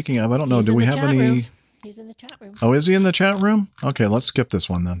speaking of, I don't know, do we have any? He's in the chat room. Oh, is he in the chat room? Okay, let's skip this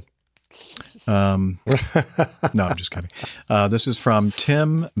one then. No, I'm just kidding. This is from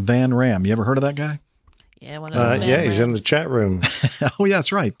Tim Van Ram. You ever heard of that guy? Yeah, one of those yeah, he's in the chat room. Oh, yeah,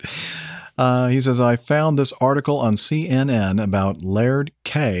 that's right. He says, I found this article on CNN about Laird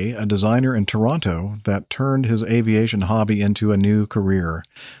K, a designer in Toronto that turned his aviation hobby into a new career.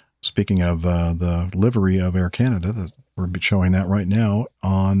 Speaking of the livery of Air Canada, we're showing that right now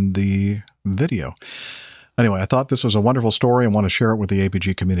on the video. Anyway, I thought this was a wonderful story and want to share it with the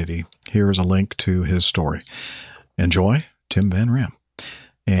APG community. Here is a link to his story. Enjoy, Tim Van Ram.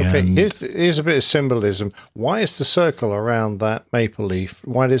 And okay, here's a bit of symbolism. Why is the circle around that maple leaf?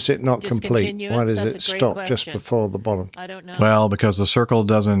 Why does it not complete? Why does it stop just before the bottom? I don't know. Well, because the circle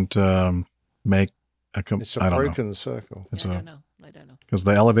doesn't make a it's a broken circle. It's I don't know. Because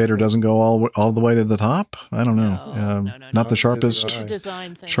the elevator doesn't go all the way to the top? I don't know. No. Not the sharpest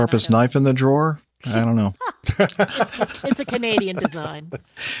design thing. Sharpest knife in the drawer? I don't know. It's a Canadian design.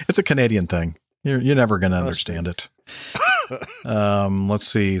 It's a Canadian thing. You're never going to understand it. Let's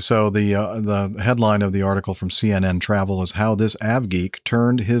see. So the headline of the article from CNN Travel is how this AvGeek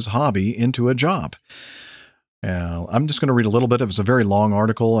turned his hobby into a job. I'm just going to read a little bit. It's a very long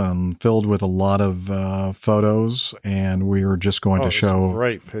article and filled with a lot of photos, and we are just going to show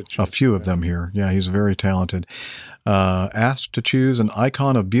a few of them here. Yeah, he's very talented. Asked to choose an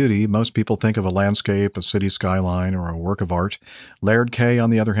icon of beauty, most people think of a landscape, a city skyline, or a work of art. Laird K, on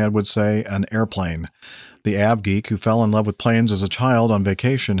the other hand, would say an airplane. The AvGeek, who fell in love with planes as a child on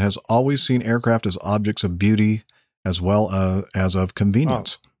vacation, has always seen aircraft as objects of beauty as well as of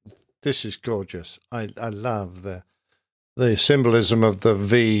convenience. Oh, this is gorgeous. I love the symbolism of the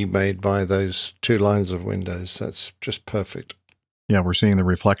V made by those two lines of windows. That's just perfect. Yeah, we're seeing the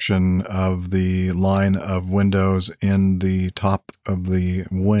reflection of the line of windows in the top of the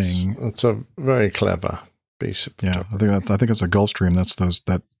wing. It's a very clever piece of photography. I think it's a Gulfstream. That's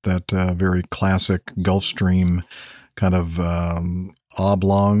that very classic Gulfstream kind of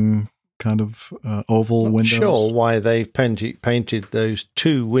oblong kind of oval windows. Sure why they've painted those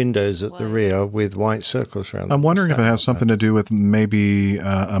two windows at the rear with white circles around them. I'm wondering if it has something to do with maybe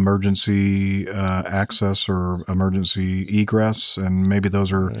emergency access or emergency egress, and maybe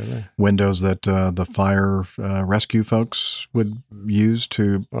those are windows that the fire rescue folks would use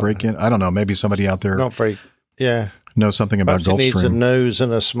to break in. I don't know. Maybe somebody out there knows something about Gulfstream. It needs a nose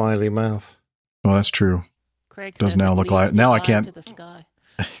and a smiley mouth. Well, that's true. Craig does now look like now I can't.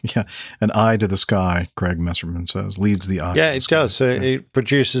 Yeah, an eye to the sky, Craig Messerman says, leads the eye. Yeah, it does. It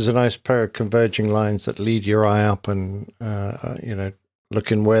produces a nice pair of converging lines that lead your eye up and,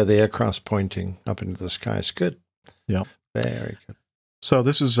 looking where the aircraft's pointing up into the sky. It's good. Yeah. Very good. So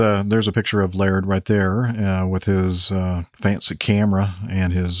this is, there's a picture of Laird right there with his fancy camera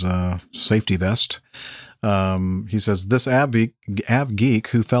and his safety vest. He says, this av geek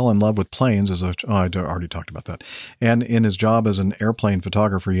who fell in love with planes is I already talked about that. And in his job as an airplane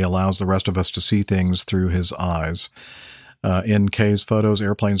photographer, he allows the rest of us to see things through his eyes. In Kay's photos,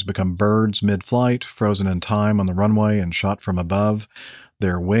 airplanes become birds mid-flight, frozen in time on the runway and shot from above.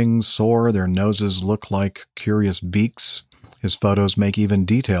 Their wings soar, their noses look like curious beaks. His photos make even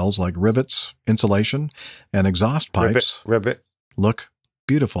details like rivets, insulation, and exhaust pipes look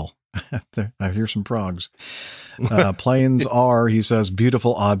beautiful. I hear some frogs. Planes are, he says,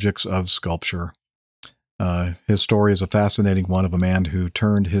 beautiful objects of sculpture. His story is a fascinating one of a man who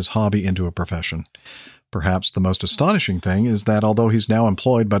turned his hobby into a profession. Perhaps the most astonishing thing is that although he's now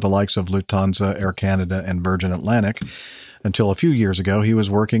employed by the likes of Lufthansa, Air Canada, and Virgin Atlantic, until a few years ago, he was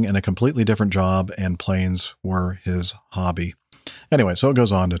working in a completely different job and planes were his hobby. Anyway, so it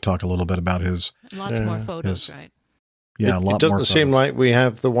goes on to talk a little bit about his... Lots more photos, right? Yeah, it doesn't seem like we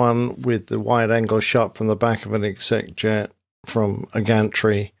have the one with the wide-angle shot from the back of an exec jet from a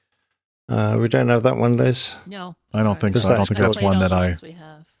gantry. We don't have that one, Liz? No. I don't think so. I don't think that's one that I... We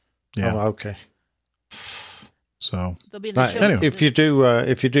have. Yeah. Oh, okay. So anyway, if you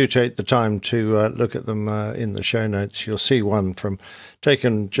do take the time to look at them in the show notes, you'll see one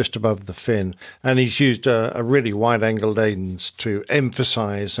taken just above the fin, and he's used a really wide-angle lens to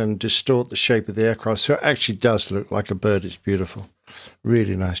emphasize and distort the shape of the aircraft, so it actually does look like a bird. It's beautiful,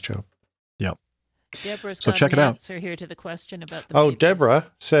 really nice job. Yep. Deborah's so got check an it out. answer here to the question about the. Deborah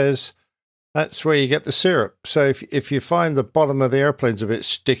says. That's where you get the syrup. So if you find the bottom of the airplane's a bit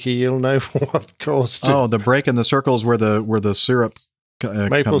sticky, you'll know what caused it. Oh, the break in the circles where the syrup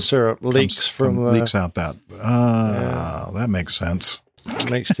maple syrup leaks leaks out that. That makes sense. It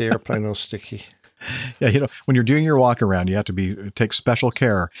makes the airplane all sticky. Yeah, when you're doing your walk around, you have to take special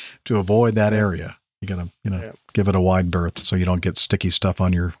care to avoid that area. You gotta give it a wide berth so you don't get sticky stuff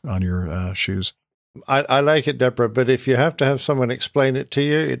on your shoes. I like it, Deborah, but if you have to have someone explain it to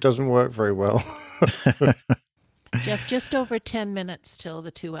you, it doesn't work very well. Jeff, just over 10 minutes till the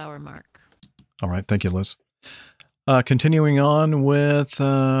 2-hour mark. All right. Thank you, Liz. Continuing on with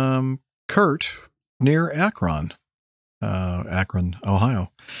Kurt near Akron,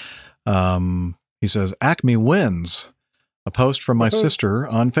 Ohio. He says, Acme wins. A post from my sister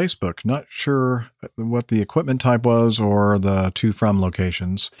on Facebook. Not sure what the equipment type was or the to from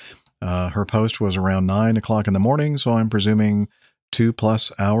locations. Her post was around 9 o'clock in the morning, so I'm presuming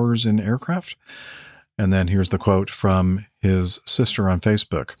 2+ hours in aircraft. And then here's the quote from his sister on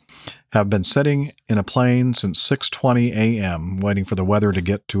Facebook. Have been sitting in a plane since 6:20 a.m., waiting for the weather to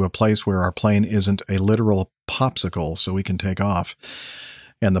get to a place where our plane isn't a literal popsicle so we can take off.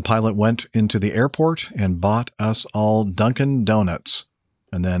 And the pilot went into the airport and bought us all Dunkin' Donuts.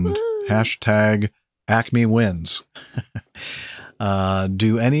 And then hashtag Acme wins.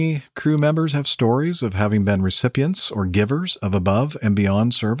 Do any crew members have stories of having been recipients or givers of above and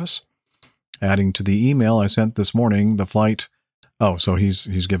beyond service? Adding to the email I sent this morning, the flight... Oh, so he's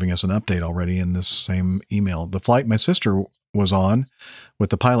giving us an update already in this same email. The flight my sister was on with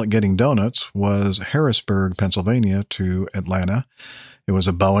the pilot getting donuts was Harrisburg, Pennsylvania to Atlanta. It was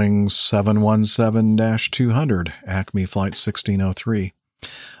a Boeing 717-200, Acme Flight 1603.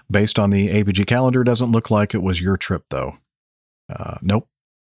 Based on the APG calendar, doesn't look like it was your trip, though. Nope.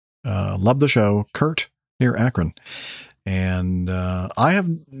 Love the show. Kurt near Akron. And I have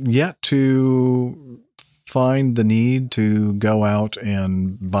yet to find the need to go out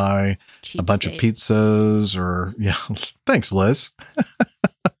and buy a bunch of pizzas or, thanks, Liz.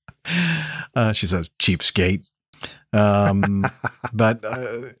 She says cheapskate. But,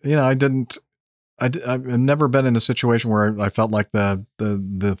 I've never been in a situation where I felt like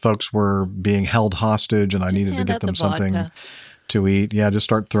the folks were being held hostage and I needed to get them something to eat. Yeah, just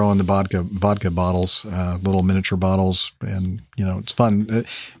start throwing the vodka bottles, little miniature bottles, and it's fun.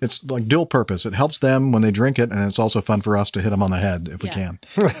 It's like dual purpose. It helps them when they drink it, and it's also fun for us to hit them on the head if we can.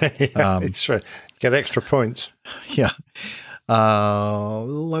 It's right. Get extra points. Yeah.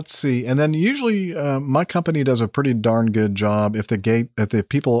 Let's see. And then usually my company does a pretty darn good job if the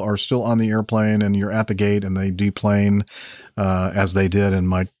people are still on the airplane and you're at the gate and they deplane, as they did in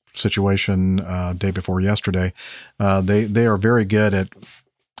my situation day before yesterday. They are very good at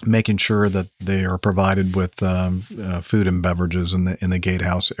making sure that they are provided with food and beverages in the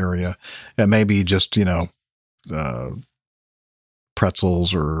gatehouse area. It may be just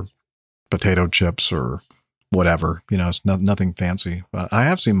pretzels or potato chips or whatever. It's nothing fancy. I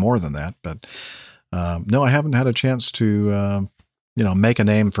have seen more than that, but no, I haven't had a chance to make a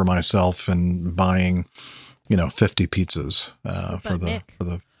name for myself and buying 50 pizzas for the.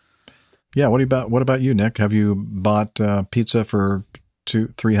 Yeah. What about you, Nick? Have you bought pizza for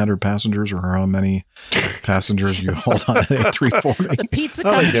 300 passengers, or how many passengers you hold on at A340? The pizza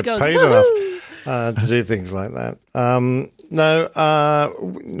company goes, paid enough to do things like that. No,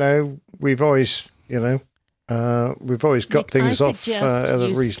 we've always, we've always got Nick, things off at a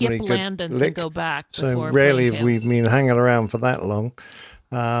reasonably skip good Landon's lick. and go back. So rarely have we been hanging around for that long.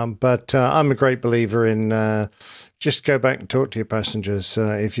 But I'm a great believer in just go back and talk to your passengers.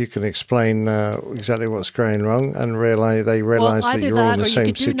 If you can explain exactly what's going wrong and they realize that you're all in the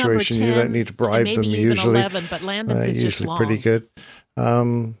same situation, 10, you don't need to bribe them usually. 11, but Landon's is usually just long. pretty good.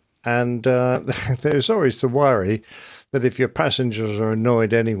 And there's always the worry that if your passengers are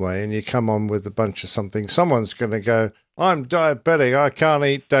annoyed anyway and you come on with a bunch of something, someone's going to go, I'm diabetic, I can't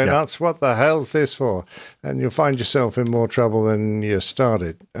eat donuts, What the hell's this for? And you'll find yourself in more trouble than you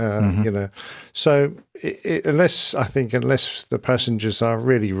started, So unless the passengers are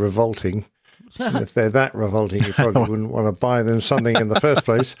really revolting, and if they're that revolting, you probably wouldn't want to buy them something in the first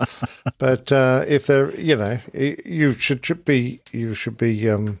place. But if they're, you should be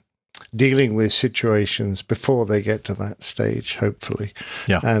dealing with situations before they get to that stage, hopefully,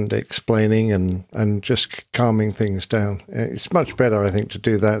 and explaining and just calming things down. It's much better, I think, to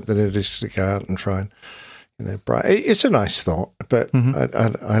do that than it is to go out and try and, it's a nice thought, but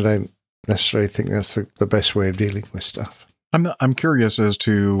I don't necessarily think that's the best way of dealing with stuff. I'm curious as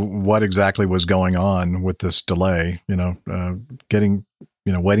to what exactly was going on with this delay,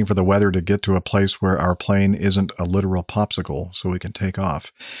 waiting for the weather to get to a place where our plane isn't a literal popsicle so we can take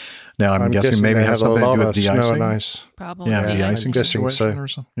off. Now, I'm guessing maybe it has something to do with de-icing. Snow and ice. Probably. Yeah, de-icing situation or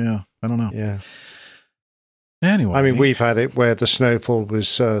something. Yeah, I don't know. Yeah. Anyway. I mean, we've had it where the snowfall was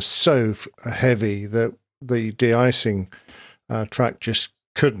so heavy that the de-icing truck just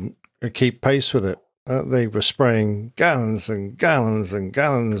couldn't keep pace with it. They were spraying gallons and gallons and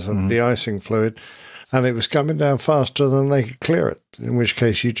gallons of de-icing fluid, and it was coming down faster than they could clear it, in which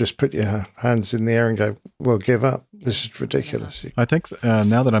case you just put your hands in the air and go, well, give up. This is ridiculous. I think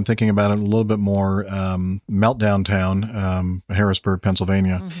now that I'm thinking about it a little bit more, Meltdown Town, Harrisburg,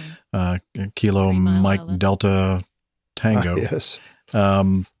 Pennsylvania, Kilo Mike Island. Delta Tango. Yes.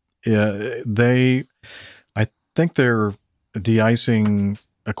 I think their de-icing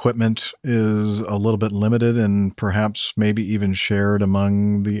equipment is a little bit limited and perhaps maybe even shared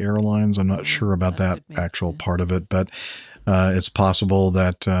among the airlines. I'm not sure about that actual part of it, but it's possible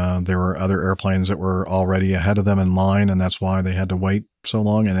that there were other airplanes that were already ahead of them in line, and that's why they had to wait so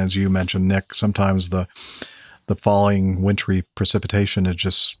long. And as you mentioned, Nick, sometimes the falling wintry precipitation is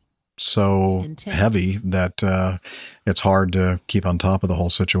just so intense, heavy that it's hard to keep on top of the whole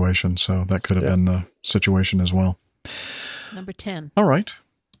situation. So that could have been the situation as well. Number 10. All right.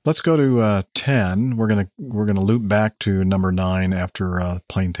 Let's go to 10. We're gonna loop back to number 9 after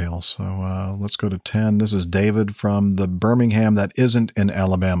Plain Tales. So let's go to 10. This is David from the Birmingham that isn't in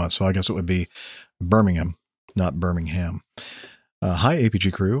Alabama. So I guess it would be Birmingham, not Birmingham. Hi,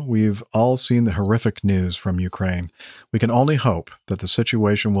 APG crew. We've all seen the horrific news from Ukraine. We can only hope that the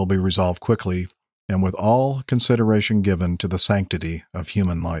situation will be resolved quickly and with all consideration given to the sanctity of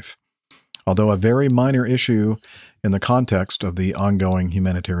human life. Although a very minor issue in the context of the ongoing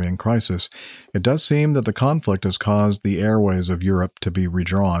humanitarian crisis, it does seem that the conflict has caused the airways of Europe to be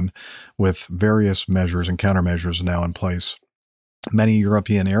redrawn, with various measures and countermeasures now in place. Many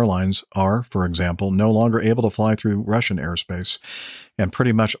European airlines are, for example, no longer able to fly through Russian airspace, and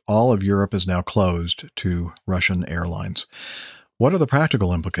pretty much all of Europe is now closed to Russian airlines. What are the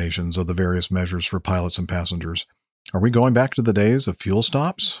practical implications of the various measures for pilots and passengers? Are we going back to the days of fuel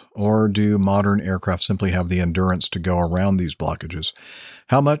stops, or do modern aircraft simply have the endurance to go around these blockages?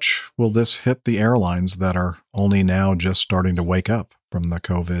 How much will this hit the airlines that are only now just starting to wake up from the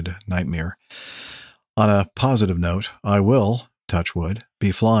COVID nightmare? On a positive note, I will, touch wood,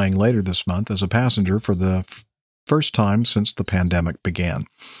 be flying later this month as a passenger for the first time since the pandemic began.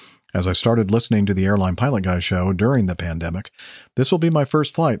 As I started listening to the Airline Pilot Guy show during the pandemic, this will be my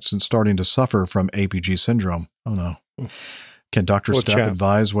first flight since starting to suffer from APG syndrome. Oh no. Can Dr. Steph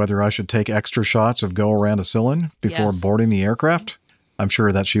advise whether I should take extra shots of go-around-a-cillin before boarding the aircraft? I'm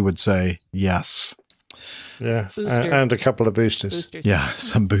sure that she would say yes. Yeah, and a couple of boosters. Yeah,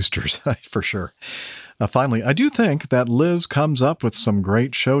 some boosters, for sure. Finally, I do think that Liz comes up with some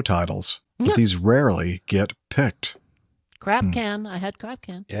great show titles, but these rarely get picked. Crap Can. I had Crap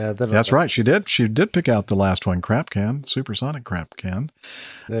Can. Yeah, that's right. She did pick out the last one, Crap Can, Supersonic Crap Can.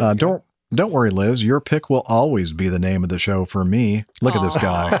 Don't worry, Liz. Your pick will always be the name of the show for me. Look at this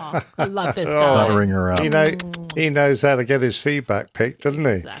guy. I love this guy. Buttering her up. He knows how to get his feedback picked, doesn't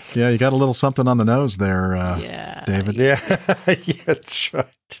he? Exactly. Yeah, you got a little something on the nose there, David. Yeah, that's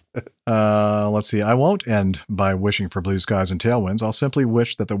right. Let's see. I won't end by wishing for blue skies and tailwinds. I'll simply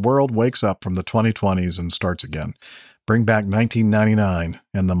wish that the world wakes up from the 2020s and starts again. Bring back 1999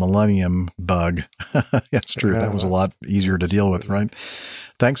 and the millennium bug. That's true. That was a lot easier to deal with, right?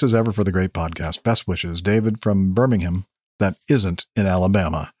 Thanks as ever for the great podcast. Best wishes, David from Birmingham, that isn't in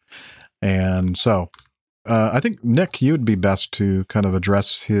Alabama. And so I think, Nick, you'd be best to kind of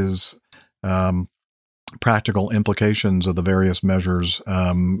address his practical implications of the various measures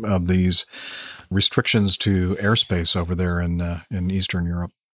of these restrictions to airspace over there in Eastern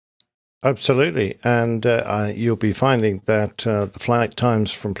Europe. Absolutely. And you'll be finding that the flight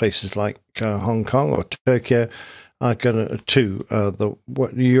times from places like Hong Kong or Turkey are going to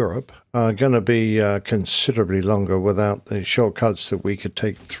Europe are going to be considerably longer without the shortcuts that we could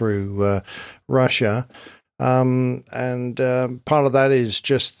take through Russia. And part of that is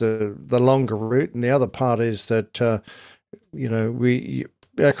just the longer route, and the other part is that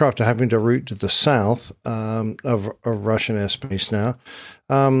aircraft are having to route to the south of Russian airspace now,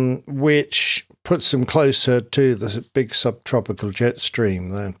 which puts them closer to the big subtropical jet stream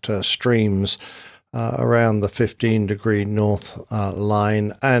that streams around the 15-degree north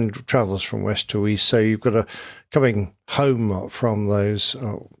line and travels from west to east. So you've got coming home from those,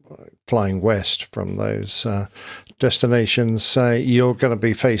 flying west from those destinations, you're going to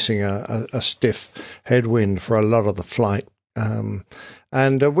be facing a stiff headwind for a lot of the flight.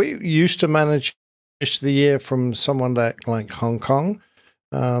 And we used to manage the year from someone like Hong Kong,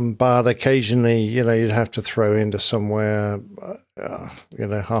 but occasionally, you'd have to throw into somewhere,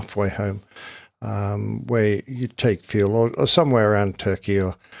 halfway home, where you take fuel, or somewhere around Turkey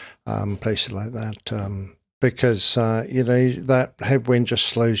or places like that, because that headwind just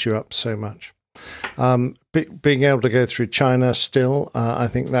slows you up so much. Being able to go through China still, I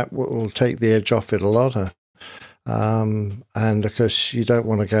think that will take the edge off it a lot. And of course, you don't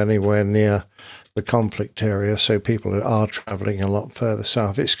want to go anywhere near the conflict area, so people are traveling a lot further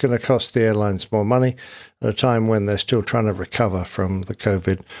south. It's going to cost the airlines more money at a time when they're still trying to recover from the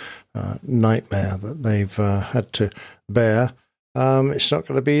COVID nightmare that they've had to bear. It's not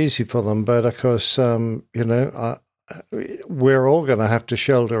going to be easy for them, but of course, we're all going to have to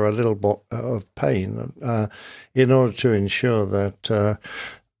shoulder a little bit of pain in order to ensure that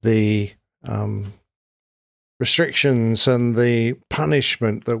the restrictions and the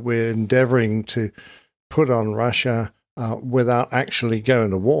punishment that we're endeavoring to put on Russia without actually going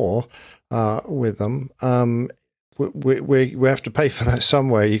to war with them, we have to pay for that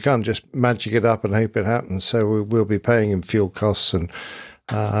somewhere. You can't just magic it up and hope it happens. So we'll be paying in fuel costs and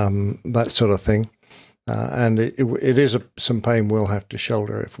that sort of thing. And it is some pain we'll have to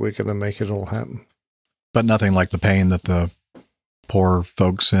shoulder if we're going to make it all happen. But nothing like the pain that the poor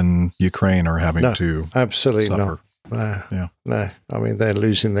folks in Ukraine are having to absolutely suffer. No. I mean, they're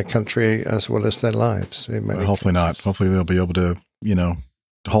losing their country as well as their lives. Hopefully not. Hopefully they'll be able to,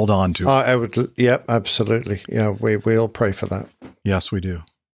 hold on to it. Yep, absolutely. Yeah, we all pray for that. Yes, we do.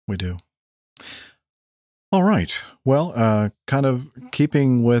 We do. All right. Well, kind of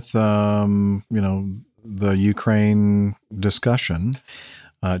keeping with, the Ukraine discussion,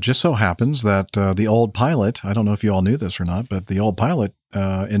 just so happens that the old pilot, I don't know if you all knew this or not, but the old pilot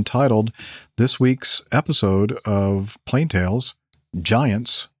entitled this week's episode of Plain Tales,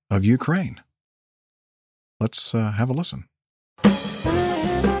 Giants of Ukraine. Let's have a listen.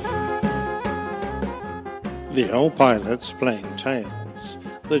 The old pilot's Plain Tales,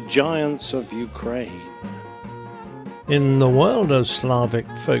 the Giants of Ukraine. In the world of Slavic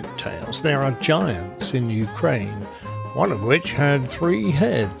folk tales, there are giants in Ukraine one of which had 3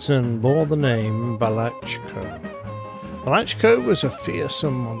 heads and bore the name Balachko. Balachko was a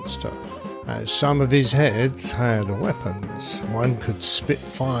fearsome monster, as some of his heads had weapons. One could spit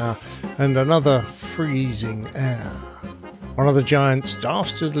fire and another freezing air. One of the giant's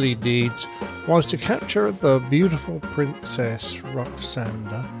dastardly deeds was to capture the beautiful Princess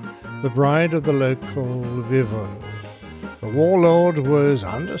Roxanda, the bride of the local Vivode. The warlord was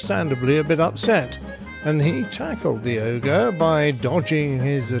understandably a bit upset, and he tackled the ogre by dodging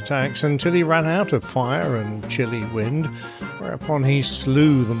his attacks until he ran out of fire and chilly wind, whereupon he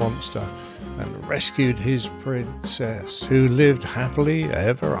slew the monster and rescued his princess, who lived happily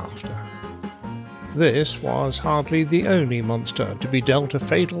ever after. This was hardly the only monster to be dealt a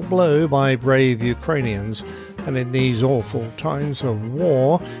fatal blow by brave Ukrainians, and in these awful times of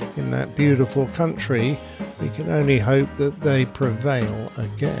war in that beautiful country, we can only hope that they prevail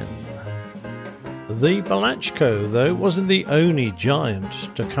again. The Balachko, though, wasn't the only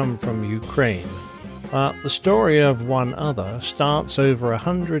giant to come from Ukraine, but the story of one other starts over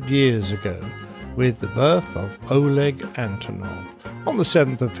 100 years ago with the birth of Oleg Antonov on the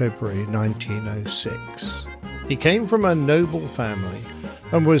 7th of February 1906. He came from a noble family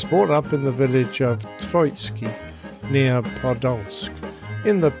and was brought up in the village of Troitsky near Podolsk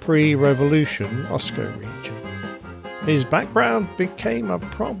in the pre-revolution Moscow region. His background became a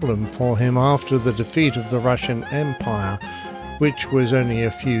problem for him after the defeat of the Russian Empire, which was only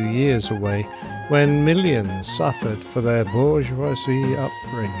a few years away, when millions suffered for their bourgeoisie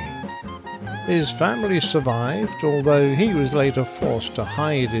upbringing. His family survived, although he was later forced to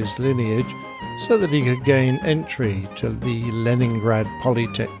hide his lineage so that he could gain entry to the Leningrad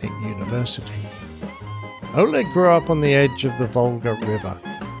Polytechnic University. Oleg grew up on the edge of the Volga River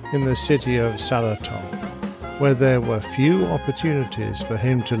in the city of Saratov, where there were few opportunities for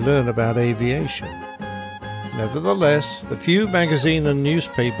him to learn about aviation. Nevertheless, the few magazine and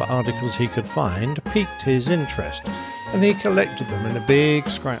newspaper articles he could find piqued his interest, and he collected them in a big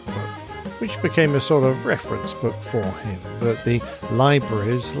scrapbook, which became a sort of reference book for him that the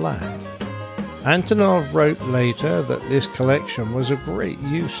libraries lacked. Antonov wrote later that this collection was of great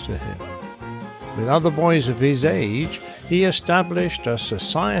use to him. With other boys of his age, he established a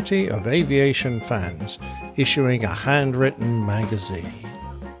society of aviation fans, issuing a handwritten magazine.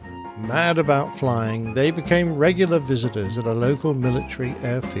 Mad about flying, they became regular visitors at a local military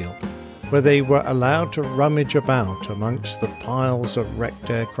airfield, where they were allowed to rummage about amongst the piles of wrecked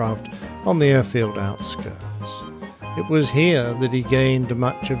aircraft on the airfield outskirts. It was here that he gained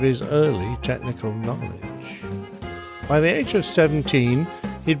much of his early technical knowledge. By the age of 17,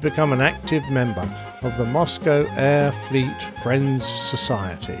 he'd become an active member of the Moscow Air Fleet Friends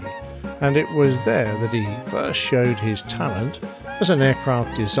Society, and it was there that he first showed his talent as an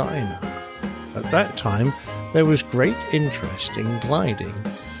aircraft designer. At that time, there was great interest in gliding,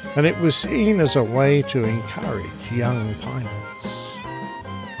 and it was seen as a way to encourage young pilots.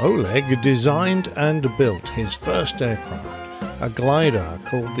 Oleg designed and built his first aircraft, a glider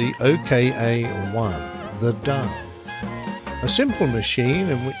called the OKA-1, the Dove. A simple machine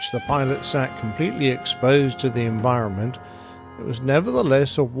in which the pilot sat completely exposed to the environment, it was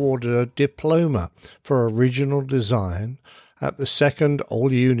nevertheless awarded a diploma for original design at the second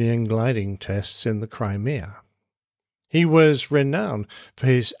All-Union gliding tests in the Crimea. He was renowned for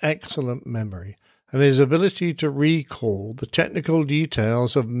his excellent memory and his ability to recall the technical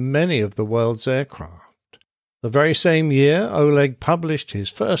details of many of the world's aircraft. The very same year, Oleg published his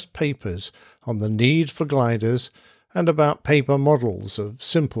first papers on the need for gliders and about paper models of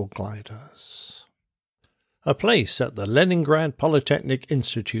simple gliders. A place at the Leningrad Polytechnic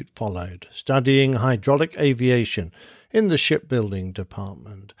Institute followed, studying hydraulic aviation in the shipbuilding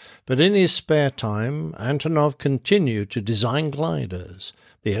department, but in his spare time, Antonov continued to design gliders,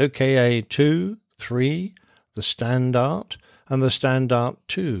 the OKA-2, 3, the Standard, and the Standard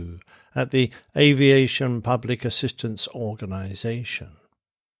 2 at the Aviation Public Assistance Organization.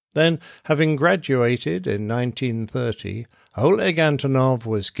 Then, having graduated in 1930, Oleg Antonov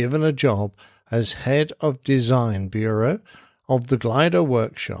was given a job as head of design bureau of the glider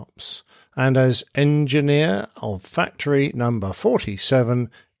workshops and as engineer of factory number 47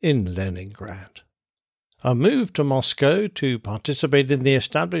 in Leningrad. A move to Moscow to participate in the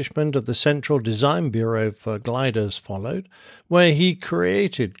establishment of the Central Design Bureau for Gliders followed, where he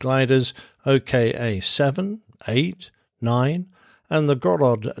created gliders OKA-7, 8, 9, and the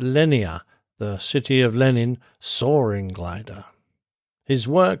Gorod Lenia, the City of Lenin soaring glider. His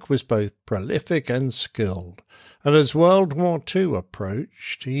work was both prolific and skilled, and as World War II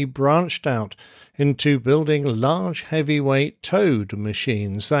approached, he branched out into building large heavyweight towed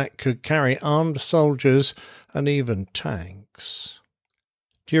machines that could carry armed soldiers and even tanks.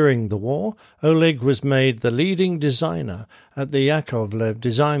 During the war, Oleg was made the leading designer at the Yakovlev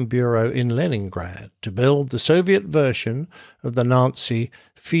Design Bureau in Leningrad to build the Soviet version of the Nazi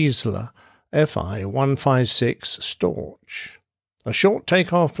Fieseler Fi-156 Storch. A short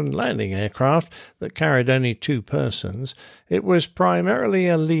takeoff and landing aircraft that carried only 2 persons, it was primarily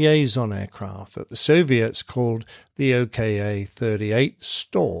a liaison aircraft that the Soviets called the OKA-38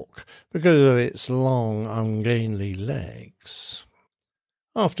 Stork because of its long, ungainly legs.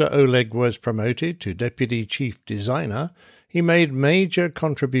 After Oleg was promoted to Deputy Chief Designer, he made major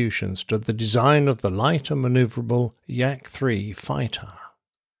contributions to the design of the light and maneuverable Yak-3 fighter.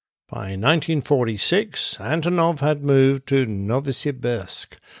 By 1946, Antonov had moved to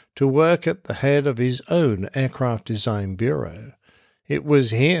Novosibirsk to work at the head of his own aircraft design bureau. It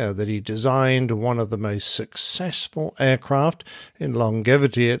was here that he designed one of the most successful aircraft, in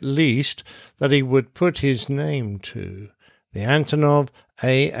longevity at least, that he would put his name to, the Antonov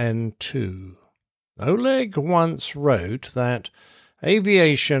AN-2. Oleg once wrote that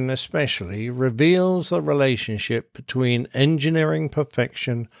aviation especially reveals the relationship between engineering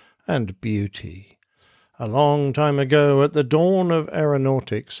perfection and beauty. A long time ago, at the dawn of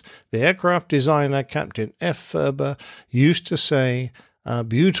aeronautics, the aircraft designer Captain F. Ferber used to say, "A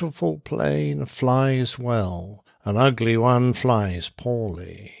beautiful plane flies well, an ugly one flies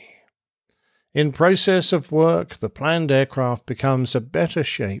poorly." In process of work, the planned aircraft becomes a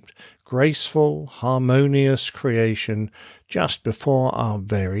better-shaped, graceful, harmonious creation just before our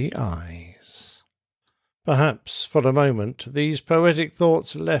very eyes. Perhaps, for a moment, these poetic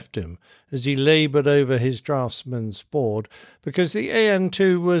thoughts left him as he laboured over his draftsman's board, because the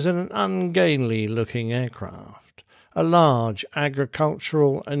AN-2 was an ungainly-looking aircraft, a large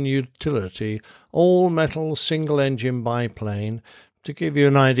agricultural and utility, all-metal single-engine biplane. To give you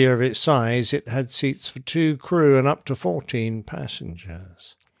an idea of its size, it had seats for 2 crew and up to 14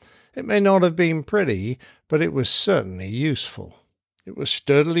 passengers. It may not have been pretty, but it was certainly useful. It was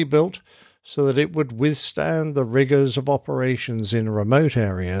sturdily built so that it would withstand the rigours of operations in remote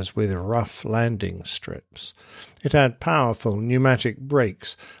areas with rough landing strips. It had powerful pneumatic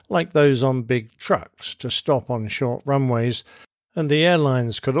brakes, like those on big trucks, to stop on short runways, and the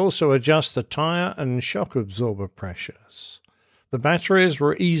airlines could also adjust the tyre and shock absorber pressures. The batteries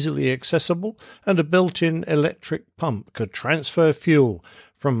were easily accessible, and a built-in electric pump could transfer fuel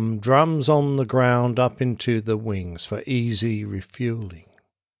from drums on the ground up into the wings for easy refuelling.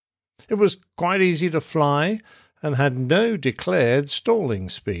 It was quite easy to fly and had no declared stalling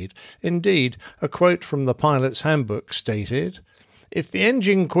speed. Indeed, a quote from the pilot's handbook stated, "If the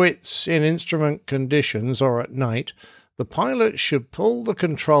engine quits in instrument conditions or at night, the pilot should pull the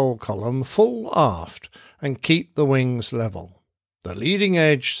control column full aft and keep the wings level. The leading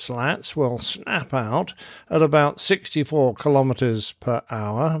edge slats will snap out at about 64 kilometers per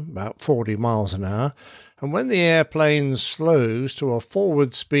hour, about 40 miles an hour, and when the airplane slows to a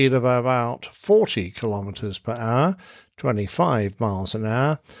forward speed of about 40 kilometers per hour, 25 miles an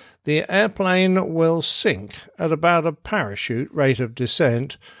hour, the airplane will sink at about a parachute rate of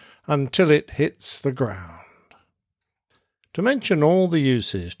descent until it hits the ground." To mention all the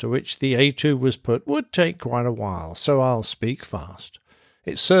uses to which the A2 was put would take quite a while, so I'll speak fast.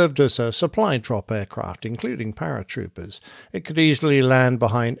 It served as a supply drop aircraft, including paratroopers. It could easily land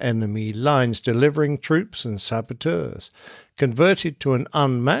behind enemy lines, delivering troops and saboteurs. Converted to an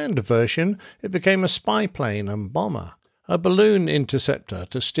unmanned version, it became a spy plane and bomber, a balloon interceptor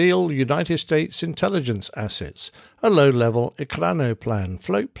to steal United States intelligence assets, a low-level Ekranoplan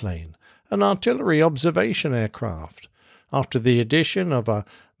float plane, an artillery observation aircraft. After the addition of a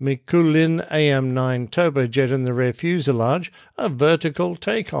Mikulin AM-9 turbojet in the rear fuselage, a vertical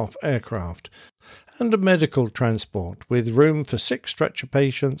takeoff aircraft, and a medical transport with room for 6 stretcher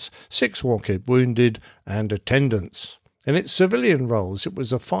patients, 6 walk-in wounded, and attendants. In its civilian roles, it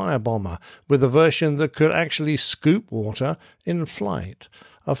was a firebomber with a version that could actually scoop water in flight,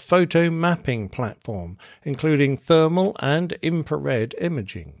 a photo mapping platform, including thermal and infrared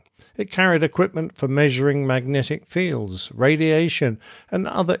imaging. It carried equipment for measuring magnetic fields, radiation, and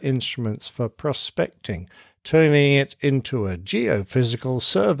other instruments for prospecting, turning it into a geophysical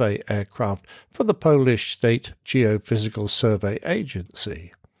survey aircraft for the Polish State Geophysical Survey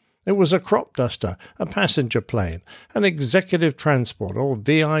Agency. It was a crop duster, a passenger plane, an executive transport or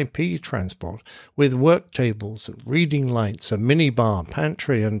VIP transport with work tables and reading lights, a minibar,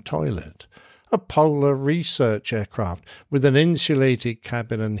 pantry and toilet. a polar research aircraft with an insulated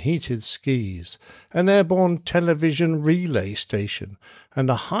cabin and heated skis, an airborne television relay station, and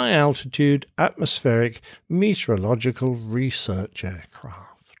a high-altitude atmospheric meteorological research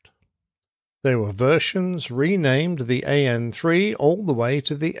aircraft. There were versions renamed the AN-3 all the way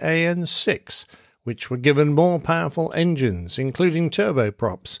to the AN-6, which were given more powerful engines, including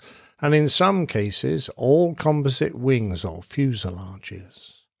turboprops, and in some cases all composite wings or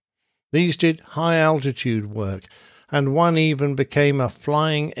fuselages. These did high-altitude work, and one even became a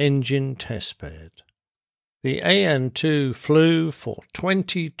flying engine testbed. The AN-2 flew for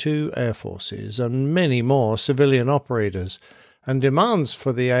 22 air forces and many more civilian operators, and demands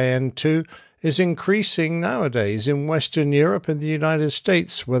for the AN-2 is increasing nowadays in Western Europe and the United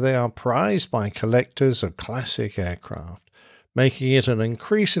States, where they are prized by collectors of classic aircraft, making it an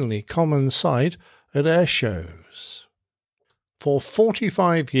increasingly common sight at air shows. For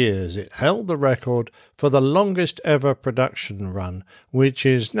 45 years it held the record for the longest ever production run, which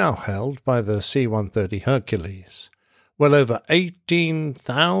is now held by the C-130 Hercules. Well over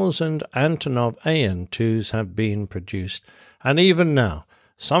 18,000 Antonov AN-2s have been produced, and even now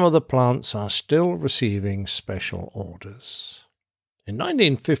some of the plants are still receiving special orders. In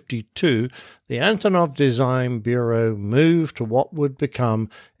 1952, the Antonov Design Bureau moved to what would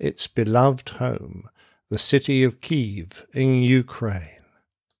become its beloved home, the city of Kyiv in Ukraine.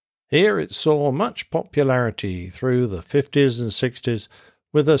 Here it saw much popularity through the 50s and 60s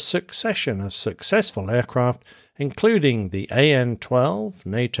with a succession of successful aircraft, including the AN-12,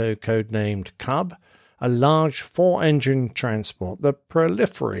 NATO codenamed Cub, a large four-engine transport that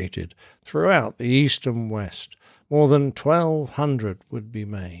proliferated throughout the east and west. More than 1,200 would be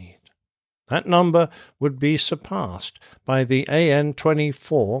made. That number would be surpassed by the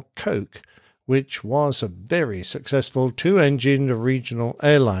AN-24 Coke, which was a very successful two-engined regional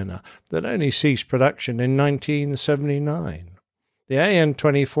airliner that only ceased production in 1979. The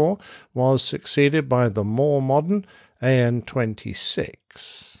AN-24 was succeeded by the more modern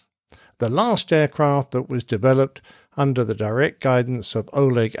AN-26. The last aircraft that was developed under the direct guidance of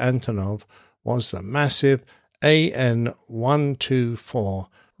Oleg Antonov was the massive AN-124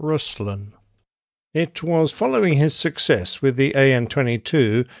 Ruslan. It was following his success with the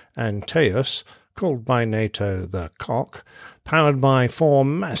AN-22 Antaeus, called by NATO the Cock, powered by four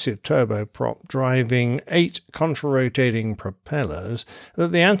massive turboprop driving 8 contra-rotating propellers,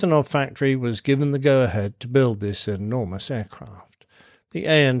 that the Antonov factory was given the go-ahead to build this enormous aircraft. The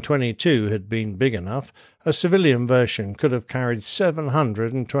AN-22 had been big enough. A civilian version could have carried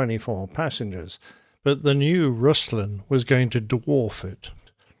 724 passengers, but the new Ruslan was going to dwarf it.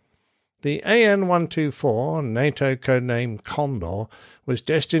 The AN-124, NATO codename Condor, was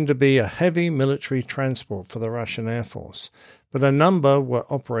destined to be a heavy military transport for the Russian Air Force, but a number were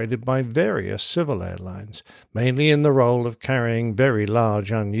operated by various civil airlines, mainly in the role of carrying very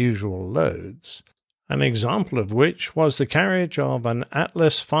large, unusual loads, an example of which was the carriage of an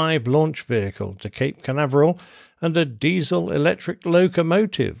Atlas V launch vehicle to Cape Canaveral and a diesel-electric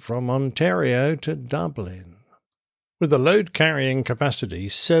locomotive from Ontario to Dublin. With a load-carrying capacity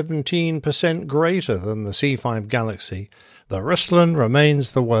 17% greater than the C-5 Galaxy, the Ruslan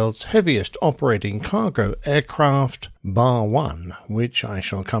remains the world's heaviest operating cargo aircraft, bar one, which I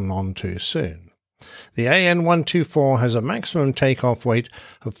shall come on to soon. The AN-124 has a maximum takeoff weight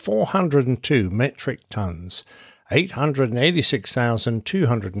of 402 metric tons,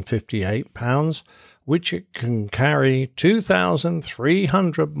 886,258 pounds, which it can carry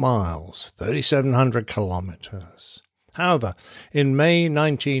 2,300 miles, 3,700 kilometers. However, in May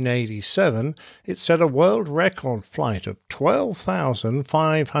 1987, it set a world record flight of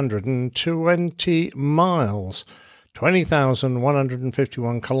 12,520 miles,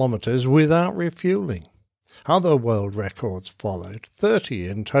 20,151 kilometers without refueling. Other world records followed, 30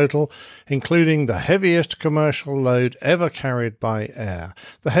 in total, including the heaviest commercial load ever carried by air,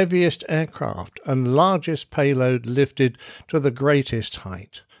 the heaviest aircraft, and largest payload lifted to the greatest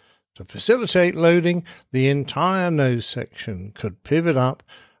height. To facilitate loading, the entire nose section could pivot up,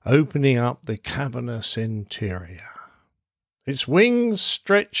 opening up the cavernous interior. Its wings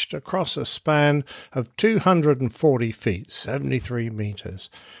stretched across a span of 240 feet, 73 meters,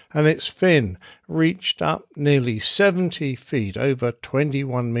 and its fin reached up nearly 70 feet, over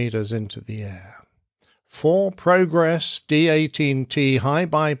 21 meters into the air. 4 Progress D-18T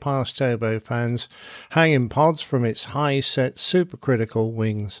high-bypass turbofans hang in pods from its high-set supercritical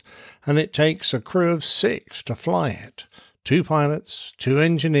wings, and it takes a crew of 6 to fly it. 2 pilots, 2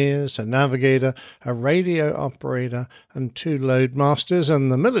 engineers, a navigator, a radio operator, and 2 loadmasters, and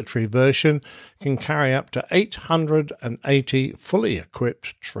the military version can carry up to 880 fully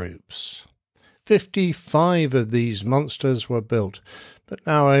equipped troops. 55 of these monsters were built, but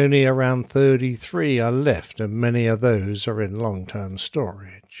now only around 33 are left, and many of those are in long-term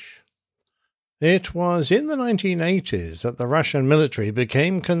storage. It was in the 1980s that the Russian military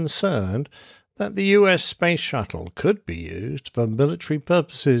became concerned that the US space shuttle could be used for military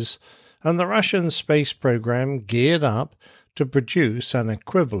purposes, and the Russian space program geared up to produce an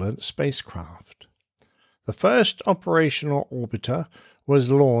equivalent spacecraft. The first operational orbiter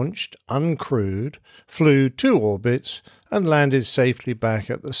was launched uncrewed, flew 2 orbits, and landed safely back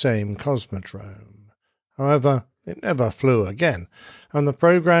at the same cosmodrome. However, it never flew again, and the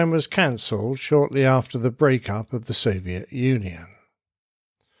program was cancelled shortly after the breakup of the Soviet Union.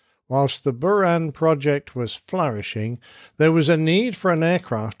 Whilst the Buran project was flourishing, there was a need for an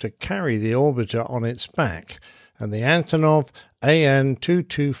aircraft to carry the orbiter on its back, and the Antonov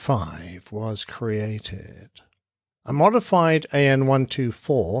AN-225 was created. A modified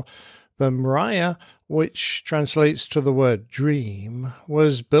AN-124, the Mriya, which translates to the word dream,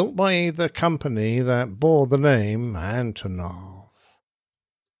 was built by the company that bore the name Antonov.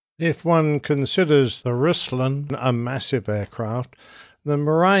 If one considers the Ruslan a massive aircraft, the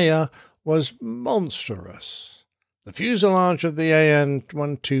Mriya was monstrous. The fuselage of the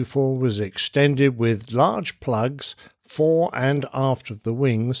AN-124 was extended with large plugs fore and aft of the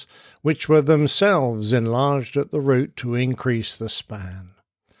wings, which were themselves enlarged at the root to increase the span.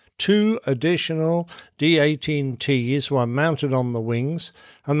 2 additional D-18Ts were mounted on the wings,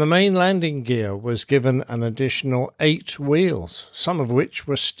 and the main landing gear was given an additional 8 wheels, some of which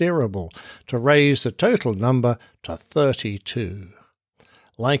were steerable, to raise the total number to 32.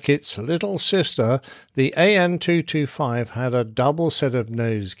 Like its little sister, the AN-225 had a double set of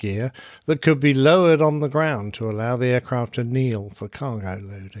nose gear that could be lowered on the ground to allow the aircraft to kneel for cargo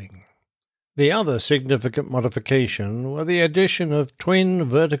loading. The other significant modification were the addition of twin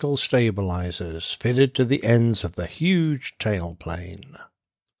vertical stabilizers fitted to the ends of the huge tailplane.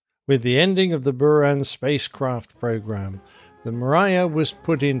 With the ending of the Buran spacecraft program, the Mriya was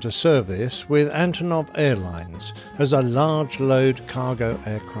put into service with Antonov Airlines as a large-load cargo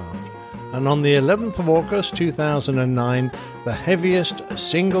aircraft, and on the 11th of August 2009, the heaviest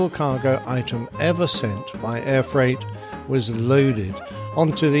single cargo item ever sent by air freight was loaded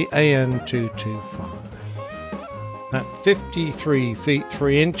onto the AN-225. At 53 feet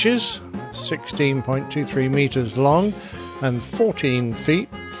 3 inches, 16.23 meters long, and 14 feet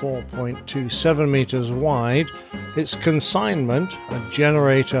 4.27 meters wide, its consignment, a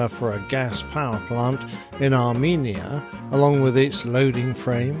generator for a gas power plant in Armenia, along with its loading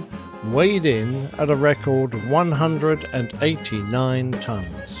frame, weighed in at a record 189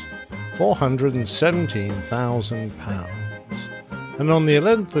 tons, 417,000 pounds. And on the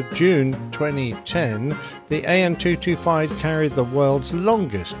 11th of June 2010, the AN-225 carried the world's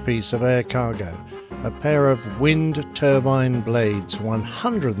longest piece of air cargo, a pair of wind turbine blades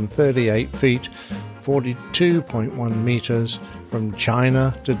 138 feet, 42.1 meters, from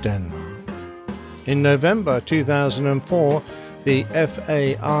China to Denmark. In November 2004, the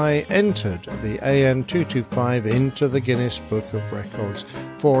FAI entered the AN-225 into the Guinness Book of Records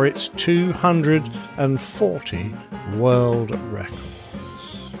for its 240 world records.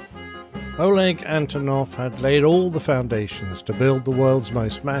 Oleg Antonov had laid all the foundations to build the world's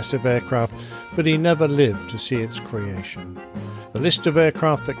most massive aircraft, but he never lived to see its creation. The list of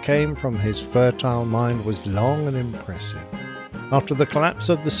aircraft that came from his fertile mind was long and impressive. After the collapse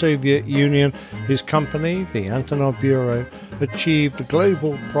of the Soviet Union, his company, the Antonov Bureau, achieved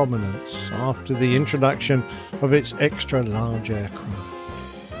global prominence after the introduction of its extra-large aircraft.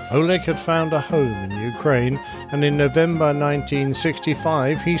 Oleg had found a home in Ukraine, and in November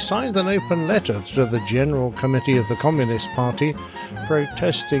 1965 he signed an open letter to the General Committee of the Communist Party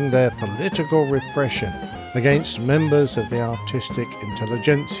protesting their political repression against members of the artistic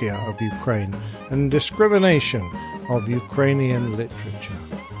intelligentsia of Ukraine and discrimination of Ukrainian literature.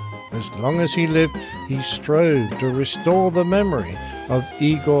 As long as he lived, he strove to restore the memory of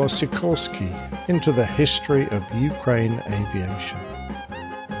Igor Sikorsky into the history of Ukraine aviation.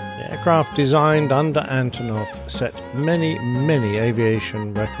 The aircraft designed under Antonov set many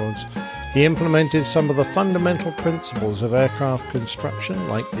aviation records. He implemented some of the fundamental principles of aircraft construction,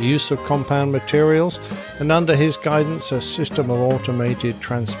 like the use of compound materials, and under his guidance a system of automated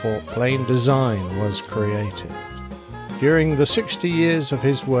transport plane design was created. During the 60 years of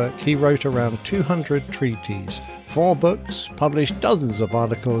his work, he wrote around 200 treatises, 4 books, published dozens of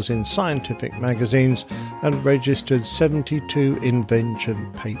articles in scientific magazines, and registered 72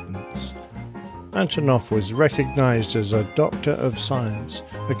 invention patents. Antonov was recognized as a Doctor of Science,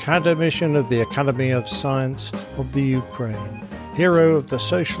 Academician of the Academy of Science of the Ukraine, hero of the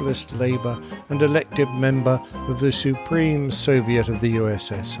Socialist Labour and elected member of the Supreme Soviet of the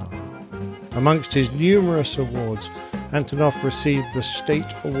USSR. Amongst his numerous awards, Antonov received the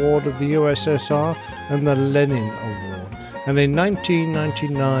State Award of the USSR and the Lenin Award, and in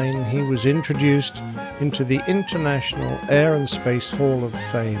 1999 he was introduced into the International Air and Space Hall of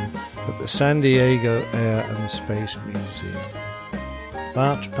Fame at the San Diego Air and Space Museum.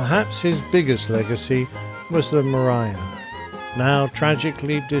 But perhaps his biggest legacy was the Mariya, now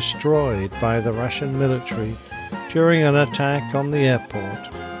tragically destroyed by the Russian military during an attack on the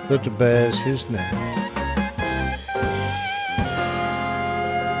airport that bears his name.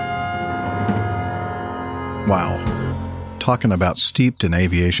 Wow. Talking about steeped in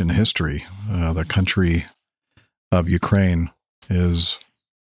aviation history, the country of Ukraine is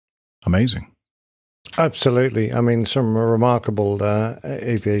amazing. Absolutely. I mean, some remarkable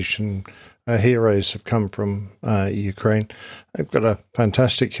aviation heroes have come from Ukraine. They've got a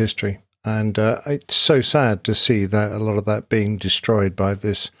fantastic history. And it's so sad to see that a lot of that being destroyed by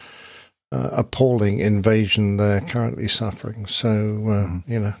this appalling invasion they're currently suffering. So,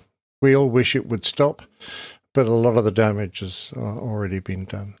 we all wish it would stop, but a lot of the damage has already been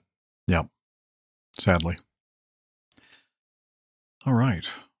done. Yeah, sadly. All right.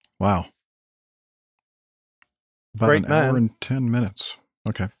 Wow. About Great an man. hour and 10 minutes.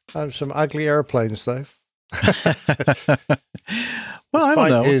 Okay. Some ugly airplanes, though. Well, I don't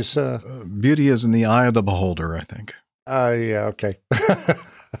know. His, beauty is in the eye of the beholder, I think. Oh, yeah, okay.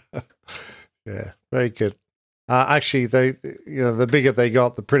 Yeah, very good. Actually, the bigger they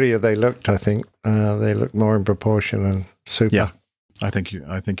got, the prettier they looked. I think they looked more in proportion and super. Yeah, I think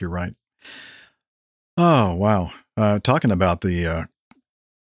you're right. Oh wow! Talking about the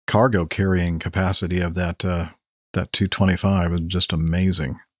cargo carrying capacity of that 225 is just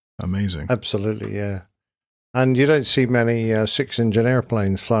amazing. Absolutely, yeah. And you don't see many 6-engine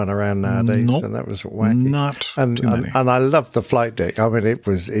airplanes flying around nowadays, Nope. and that was wacky. Not too many. And I loved the flight deck. I mean, it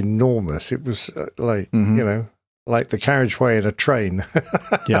was enormous. It was like the carriageway in a train.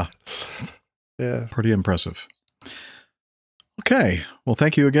 Yeah. Yeah. Pretty impressive. Okay. Well,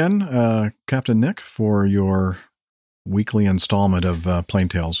 thank you again, Captain Nick, for your weekly installment of Plain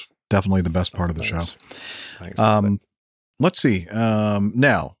Tales. Definitely the best part of the show. Thanks. Let's see.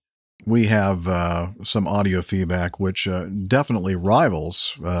 Now, we have some audio feedback, which definitely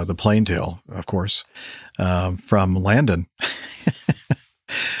rivals the Plain Tale, of course, from Landon.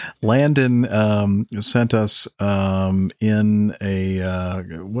 Landon sent us in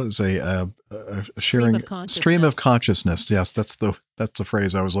a sharing stream of consciousness. Yes, that's the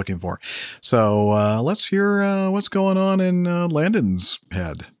phrase I was looking for. So let's hear what's going on in Landon's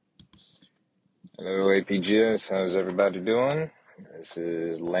head. Hello, APGS. How's everybody doing? This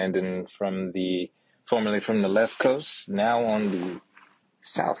is Landon formerly from the left coast, now on the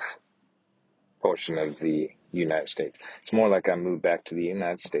south portion of the United States. It's more like I moved back to the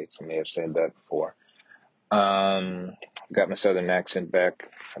United States. I may have said that before. Got my southern accent back.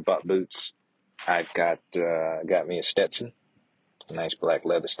 I bought boots. I got me a Stetson, a nice black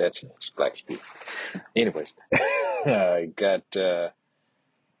leather Stetson. It's black speed. Anyways, I got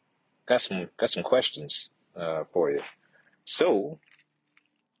some questions for you. So,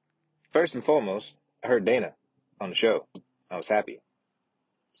 first and foremost, I heard Dana on the show. I was happy.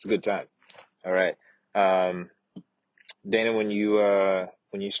 It's a good time. All right. Dana, when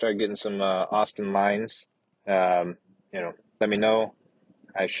you start getting some Austin lines, let me know.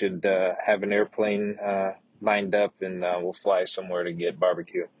 I should have an airplane lined up, and we'll fly somewhere to get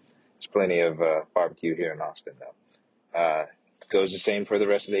barbecue. There's plenty of barbecue here in Austin, though. Goes the same for the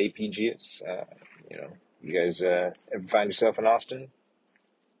rest of the APGs. You guys ever find yourself in Austin?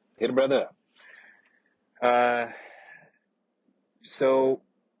 Hit a brother up. So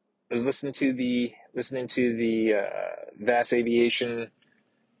I was listening to the VAS Aviation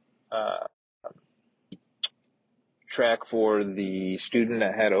track for the student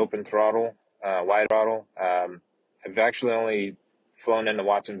that had open throttle, wide throttle. I've actually only flown into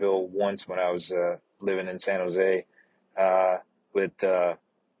Watsonville once when I was living in San Jose with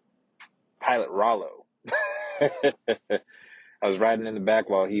Pilot Rollo. I was riding in the back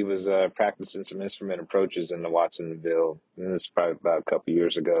while he was practicing some instrument approaches in the Watsonville. And this is probably about a couple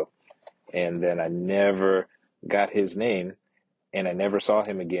years ago. And then I never got his name, and I never saw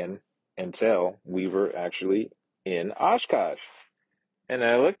him again until we were actually in Oshkosh. And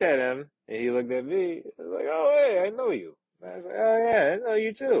I looked at him, and he looked at me. I was like, "Oh, hey, I know you." And I was like, "Oh, yeah, I know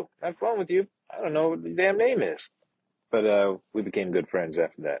you too. I've flown with you. I don't know what the damn name is." But we became good friends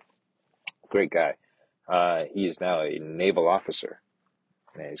after that. Great guy. He is now a naval officer.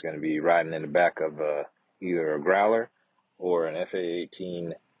 And he's going to be riding in the back of either a Growler or an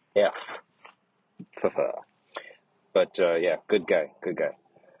FA-18F. But yeah, good guy.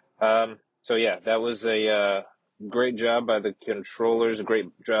 So yeah, that was a great job by the controllers, a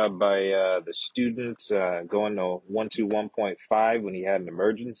great job by the student going to 121.5 when he had an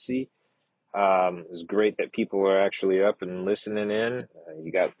emergency. It was great that people were actually up and listening in.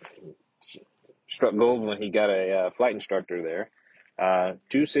 You got struck gold when he got a flight instructor there.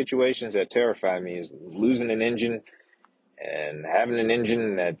 Two situations that terrify me is losing an engine and having an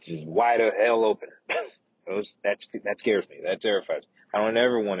engine that's just wide of hell open. That scares me. That terrifies me. I don't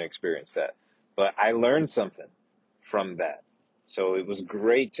ever want to experience that. But I learned something from that. So it was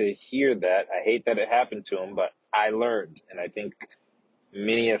great to hear that. I hate that it happened to him, but I learned. And I think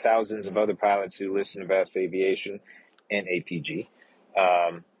many thousands of other pilots who listen to Vast Aviation and APG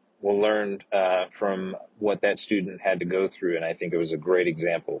will learn from what that student had to go through. And I think it was a great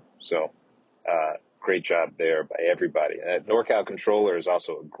example. So great job there by everybody. NorCal controller is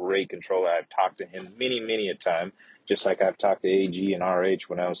also a great controller. I've talked to him many a time, just like I've talked to AG and RH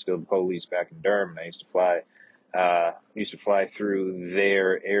when I was still the police back in Durham. I used to fly through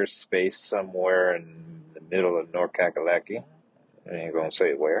their airspace somewhere in the middle of North Kakalaki. I ain't gonna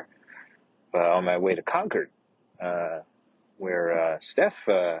say where. On my way to Concord, where Steph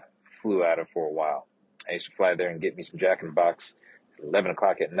flew out of for a while. I used to fly there and get me some Jack in the Box at 11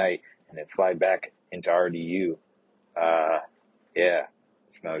 o'clock at night and then fly back into RDU. Yeah,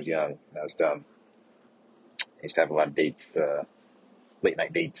 when I was young, I was dumb. I used to have a lot of dates, late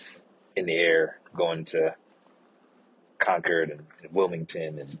night dates in the air, going to Concord and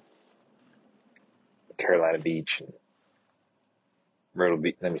Wilmington and Carolina Beach and Myrtle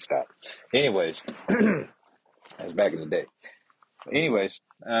Beach. Let me stop. Anyways, that was back in the day. Anyways,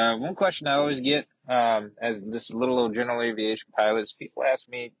 one question I always get as this little old general aviation pilots, people ask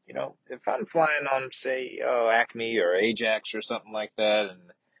me, you know, if I'm flying on, say, Acme or Ajax or something like that,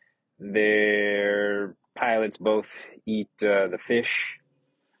 and their pilots both eat the fish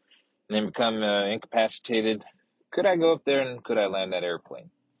and then become incapacitated, could I go up there and could I land that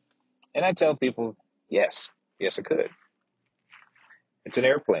airplane? And I tell people, yes, I could. It's an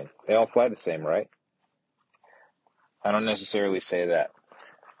airplane. They all fly the same, right? I don't necessarily say that.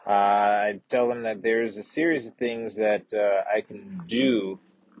 I tell them that there's a series of things that I can do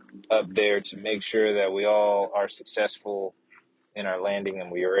up there to make sure that we all are successful in our landing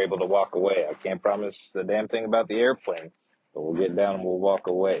and we are able to walk away. I can't promise a damn thing about the airplane, but we'll get down and we'll walk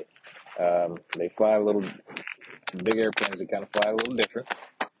away. They fly big airplanes, they kind of fly a little different.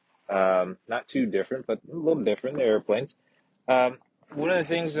 Not too different, but a little different, they're airplanes. One of the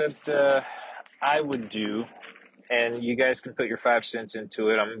things that I would do, and you guys can put your 5 cents into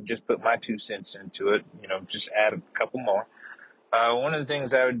it. I'm just put my 2 cents into it. You know, just add a couple more. One of the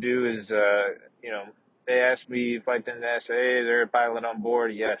things I would do is, you know, they asked me, flight attendant asked, hey, is there a pilot on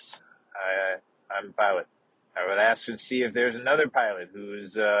board? Yes, I'm a pilot. I would ask to see if there's another pilot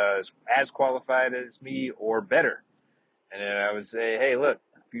who's as qualified as me or better. And then I would say, hey, look,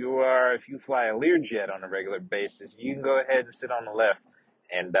 if you fly a Learjet on a regular basis, you can go ahead and sit on the left.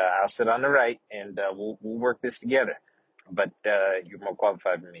 And I'll sit on the right, and we'll work this together. But you're more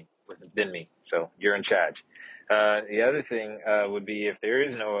qualified than me, so you're in charge. The other thing would be if there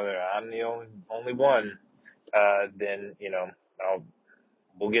is no other, I'm the only one. Then you know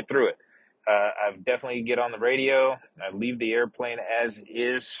we'll get through it. I definitely get on the radio. I leave the airplane as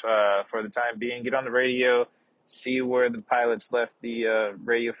is for the time being. Get on the radio, see where the pilots left the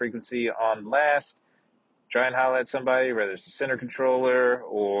radio frequency on last. Try and holler at somebody, whether it's a center controller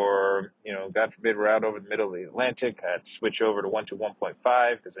or, you know, God forbid we're out over the middle of the Atlantic. I'd switch over to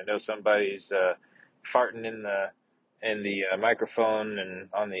 121.5 because I know somebody's farting in the microphone and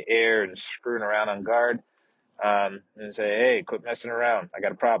on the air and screwing around on guard. And say, hey, quit messing around. I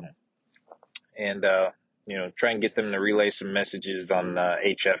got a problem. And, you know, try and get them to relay some messages on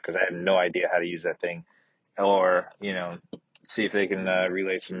HF because I had no idea how to use that thing. Or, you know, see if they can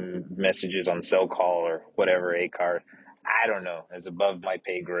relay some messages on cell call or whatever, ACAR. I don't know. It's above my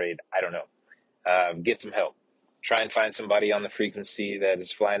pay grade. I don't know. Get some help. Try and find somebody on the frequency that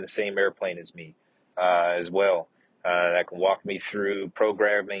is flying the same airplane as me as well. That can walk me through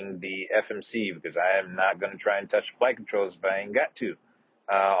programming the FMC because I am not going to try and touch flight controls if I ain't got to.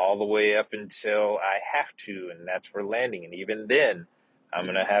 All the way up until I have to, and that's for landing. And even then, I'm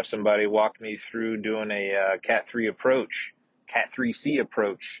going to have somebody walk me through doing a Cat 3 approach, Cat 3C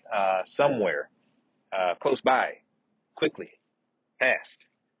approach somewhere close by, quickly, fast.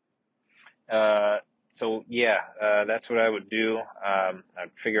 So, yeah, that's what I would do.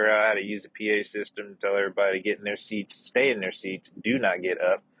 I'd figure out how to use the PA system, tell everybody to get in their seats, stay in their seats, do not get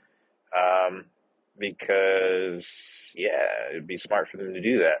up. because, yeah, it'd be smart for them to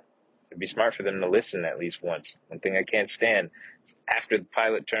do that. It'd be smart for them to listen at least once. One thing I can't stand is after the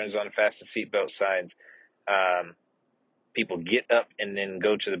pilot turns on fasten seatbelt signs, people get up and then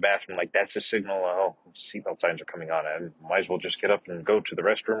go to the bathroom like that's a signal, oh, seatbelt signs are coming on. I might as well just get up and go to the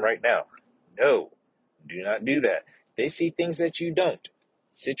restroom right now. No, do not do that. They see things that you don't.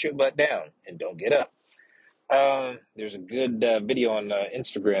 Sit your butt down and don't get up. There's a good video on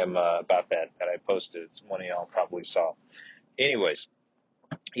Instagram about that I posted. It's one of y'all probably saw. Anyways,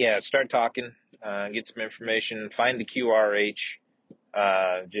 yeah, start talking, get some information, find the QRH,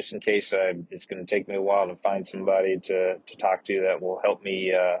 just in case it's going to take me a while to find somebody to talk to that will help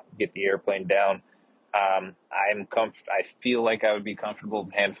me get the airplane down. I feel like I would be comfortable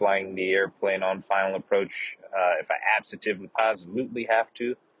hand flying the airplane on final approach if I absolutely have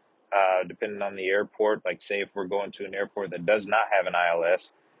to. Depending on the airport, like say if we're going to an airport that does not have an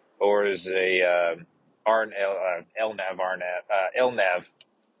ILS, or is a LNAV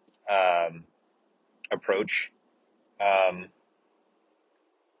approach,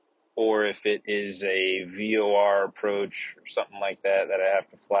 or if it is a VOR approach or something like that I have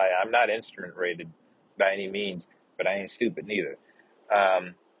to fly. I'm not instrument rated by any means, but I ain't stupid neither.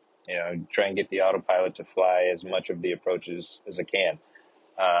 Try and get the autopilot to fly as much of the approaches as I can.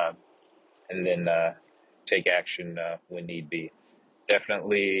 And then take action when need be.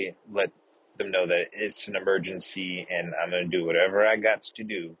 Definitely let them know that it's an emergency and I'm going to do whatever I got to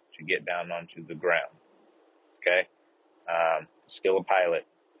do to get down onto the ground. Okay? Still a pilot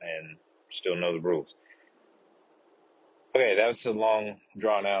and still know the rules. Okay, that was a long,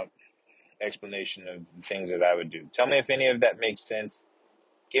 drawn-out explanation of the things that I would do. Tell me if any of that makes sense.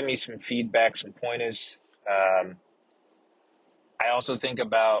 Give me some feedback, some pointers. I also think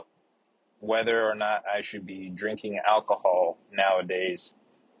about whether or not I should be drinking alcohol nowadays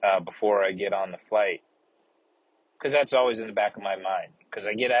before I get on the flight. Because that's always in the back of my mind. Because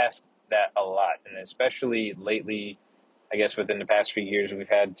I get asked that a lot. And especially lately, I guess within the past few years, we've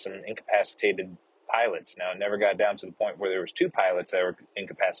had some incapacitated pilots. Now, it never got down to the point where there was two pilots that were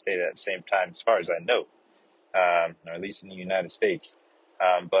incapacitated at the same time, as far as I know. Or at least in the United States.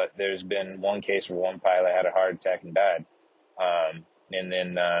 But there's been one case where one pilot had a heart attack and died. And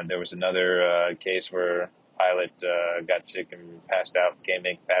then there was another case where a pilot got sick and passed out, became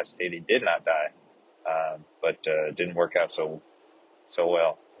incapacitated. He did not die, but it didn't work out so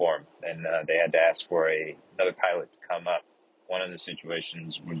well for him. And they had to ask for another pilot to come up. One of the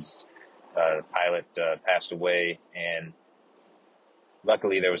situations was the pilot passed away, and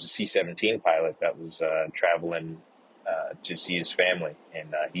luckily there was a C-17 pilot that was traveling to see his family,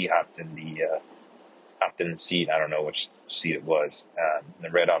 and he hopped in the seat. I don't know which seat it was.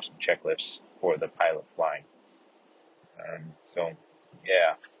 And read off some checklists for the pilot flying. So,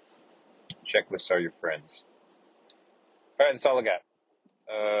 yeah. Checklists are your friends. All right, that's all I got.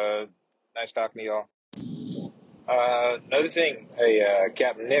 Nice talking to y'all. Another thing. Hey,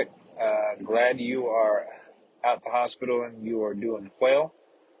 Captain Nick, glad you are out the hospital and you are doing well.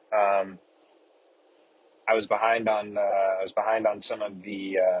 I was behind on some of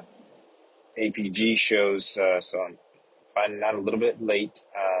the APG shows, so I'm finding out a little bit late.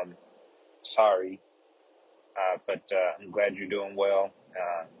 Sorry, but I'm glad you're doing well,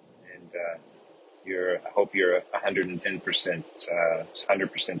 and I hope you're 110%.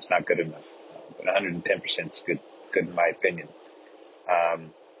 100% is not good enough, but 110% is good in my opinion.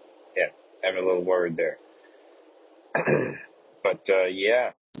 Yeah, having a little word there. But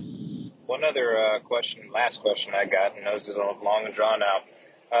yeah, one other last question I got, and this is long and drawn out.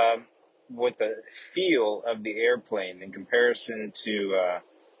 With the feel of the airplane in comparison to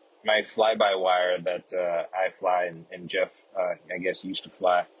my fly-by-wire that I fly and Jeff, I guess, used to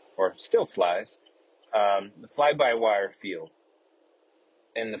fly or still flies, the fly-by-wire feel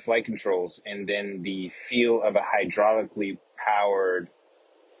and the flight controls, and then the feel of a hydraulically powered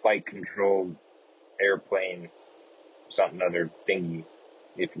flight-controlled airplane, something other thingy,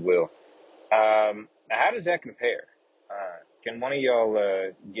 if you will. Now, how does that compare? Can one of y'all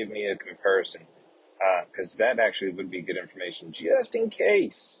give me a comparison? Because that actually would be good information, just in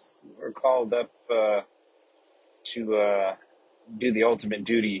case we're called up to do the ultimate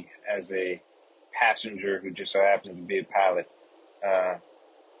duty as a passenger who just so happens to be a pilot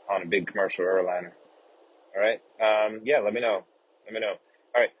on a big commercial airliner. All right? Yeah, let me know.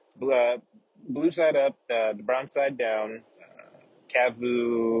 All right, blue side up, the brown side down,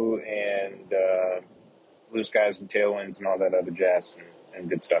 Cavu and blue skies and tailwinds and all that other jazz and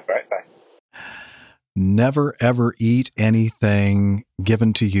good stuff. All right, bye. Never, ever eat anything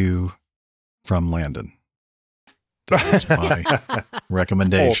given to you from Landon. That's my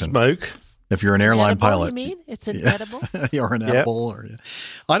recommendation. Or smoke. If you're an airline edible, pilot, you mean? It's an edible? Or an edible. Or,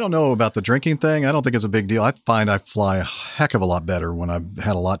 I don't know about the drinking thing. I don't think it's a big deal. I find I fly a heck of a lot better when I've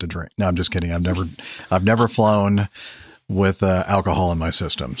had a lot to drink. No, I'm just kidding. I've never flown with alcohol in my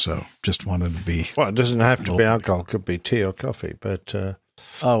system. So just wanted to be. Well, it doesn't have to be alcohol. It could be tea or coffee. But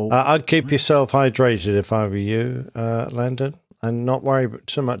I'd keep yourself hydrated if I were you, Landon, and not worry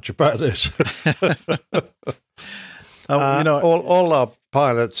so much about it. All our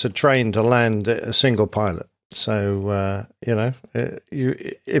pilots are trained to land a single pilot. So,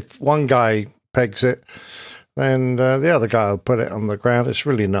 if one guy pegs it, then the other guy will put it on the ground. It's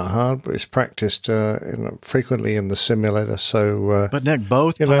really not hard, but it's practiced frequently in the simulator. So, but Nick,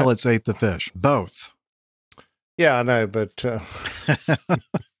 both pilots ate the fish. Both. Yeah, I know, but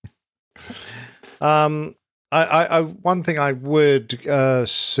one thing I would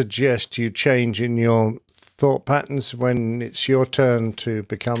suggest you change in your thought patterns when it's your turn to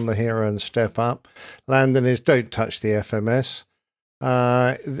become the hero and step up, Landon, is don't touch the FMS.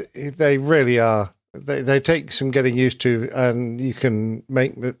 They really are. They take some getting used to, and you can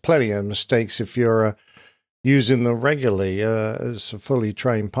make plenty of mistakes if you're using them regularly as a fully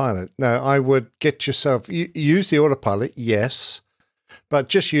trained pilot. Now, I would get yourself use the autopilot, yes, but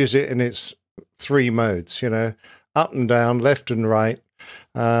just use it in its 3 modes. Up and down, left and right,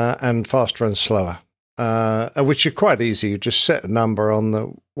 and faster and slower. Which are quite easy. You just set a number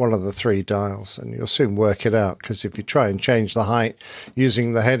on one of the 3 dials, and you'll soon work it out. Because if you try and change the height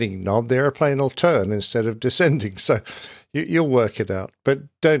using the heading knob, the airplane will turn instead of descending. So you'll work it out. But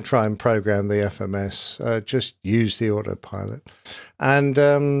don't try and program the FMS. Just use the autopilot. And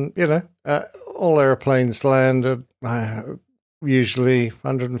all airplanes land at usually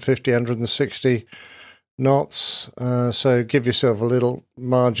 150, 160 knots. So give yourself a little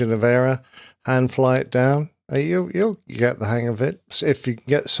margin of error. Hand fly it down. You'll get the hang of it. If you can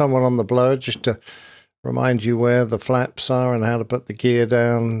get someone on the blower just to remind you where the flaps are and how to put the gear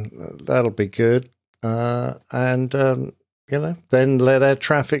down, that'll be good. Then let air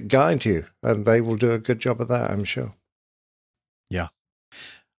traffic guide you, and they will do a good job of that, I'm sure. Yeah.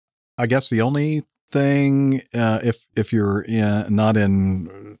 I guess the only thing, if you're not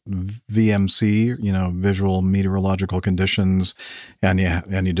in VMC, visual meteorological conditions, and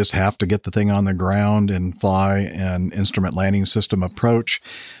you just have to get the thing on the ground and fly an instrument landing system approach,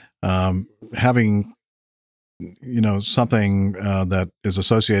 having something that is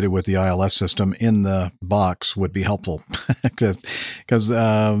associated with the ILS system in the box would be helpful, because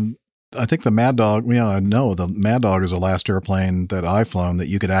I think the Mad Dog, I know the Mad Dog is the last airplane that I've flown that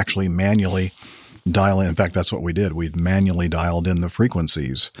you could actually manually dial in. In fact, that's what we did. We manually dialed in the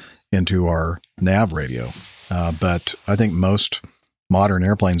frequencies into our nav radio. But I think most modern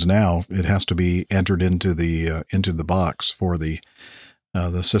airplanes now, it has to be entered into the box for the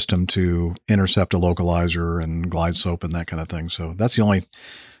system to intercept a localizer and glide slope and that kind of thing. So that's the only.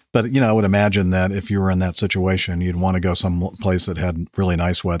 But I would imagine that if you were in that situation, you'd want to go some place that had really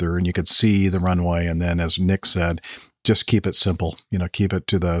nice weather and you could see the runway. And then, as Nick said, just keep it simple, keep it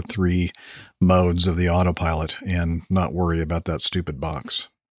to the 3 modes of the autopilot and not worry about that stupid box.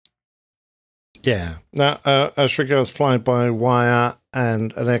 Yeah. Now, as regards fly-by-wire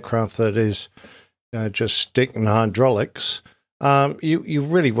and an aircraft that is just stick and hydraulics, you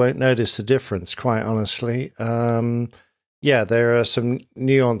really won't notice the difference, quite honestly. There are some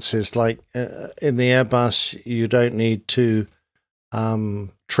nuances, like in the Airbus, you don't need to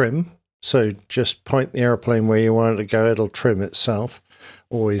trim. So just point the airplane where you want it to go, it'll trim itself,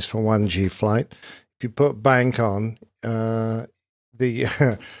 always for 1G flight. If you put bank on,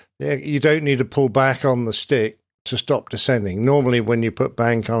 you don't need to pull back on the stick to stop descending. Normally when you put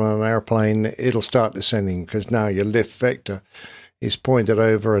bank on an airplane, it'll start descending because now your lift vector is pointed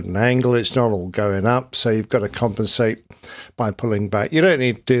over at an angle. It's not all going up, so you've got to compensate by pulling back. You don't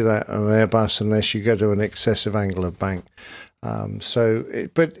need to do that on an Airbus unless you go to an excessive angle of bank.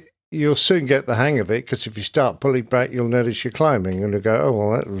 But you'll soon get the hang of it, because if you start pulling back, you'll notice you're climbing and you'll go, oh,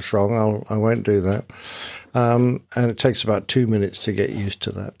 well, that was wrong. I won't do that. And it takes about 2 minutes to get used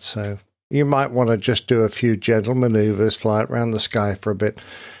to that. So you might want to just do a few gentle maneuvers, fly it around the sky for a bit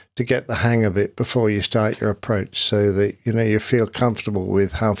to get the hang of it before you start your approach, so that, you feel comfortable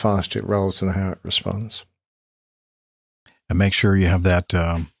with how fast it rolls and how it responds. And make sure you have that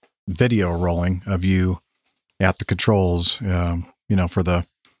video rolling of you at the controls, for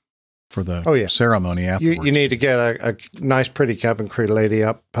the ceremony afterwards. You need to get a nice, pretty cabin crew lady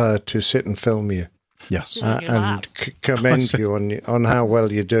up to sit and film you. Yes. And commend you on how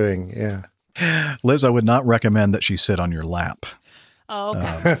well you're doing. Yeah. Liz, I would not recommend that she sit on your lap. Oh,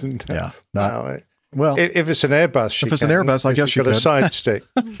 okay. Yeah. Well, if it's an Airbus, if it's an Airbus, I guess you got could. a side stick.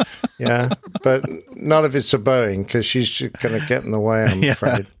 Yeah, but not if it's a Boeing, because she's just going to get in the way, I'm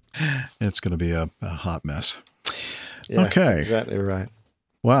afraid. It's going to be a hot mess. Yeah, okay. Exactly right.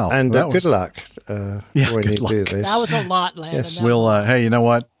 Wow. And good luck when you do this. That was a lot, Landon. Yes. We'll, hey, you know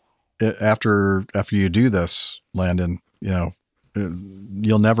what? After you do this, Landon, you'll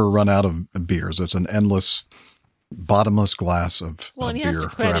never run out of beers. It's an endless, bottomless glass of beer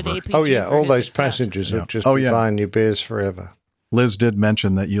forever. APG oh, yeah. All those success. passengers will just be buying you beers forever. Liz did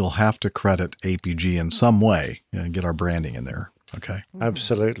mention that you'll have to credit APG in some way and get our branding in there. Okay.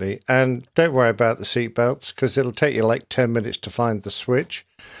 Absolutely. And don't worry about the seatbelts, because it'll take you like 10 minutes to find the switch.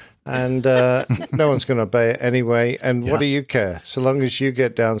 And no one's going to obey it anyway. And what do you care? So long as you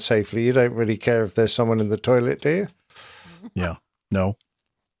get down safely, you don't really care if there's someone in the toilet, do you? Yeah. No.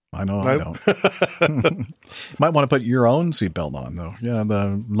 I know. Nope. I don't. Might want to put your own seatbelt on, though. Yeah,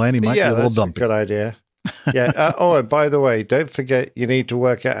 the landing might be a little dumpy. Good idea. Yeah. And by the way, don't forget you need to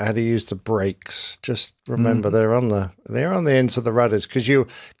work out how to use the brakes. Just remember they're on the ends of the rudders, because you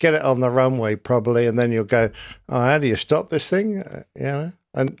get it on the runway probably, and then you'll go, oh, how do you stop this thing?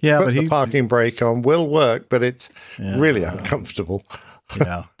 And put the parking brake on will work, but it's really uncomfortable.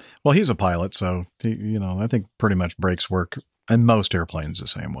 Yeah. Well, he's a pilot, so I think pretty much brakes work in most airplanes the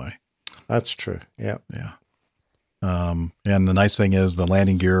same way. That's true. Yeah. Yeah. And the nice thing is the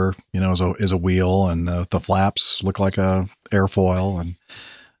landing gear, is a wheel, and the flaps look like a airfoil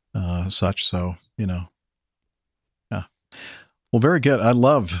and such. So, yeah. Well, very good. I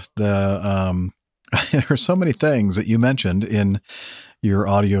love the, there are so many things that you mentioned in your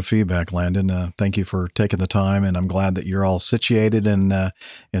audio feedback, Landon. Thank you for taking the time, and I'm glad that you're all situated in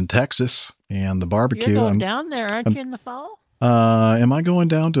Texas and the barbecue. You're going down there, aren't you, in the fall? Am I going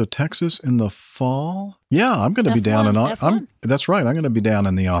down to Texas in the fall? Yeah, I'm going to be down in that's right. I'm going to be down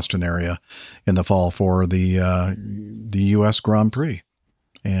in the Austin area in the fall for the U.S. Grand Prix,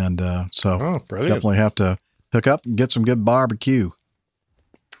 and so definitely have to hook up and get some good barbecue.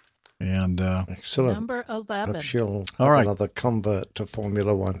 And excellent. Number 11. She'll all right. Another convert to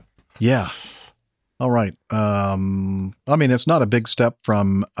Formula One. Yeah. All right. I mean, it's not a big step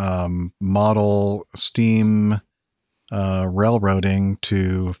from model steam railroading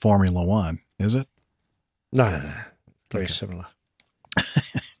to Formula One, is it? No. Very similar.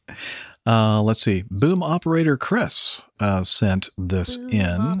 Let's see. Boom operator Chris sent this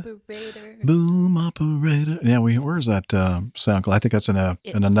in. Boom operator. Yeah, where's that sound clip? I think that's in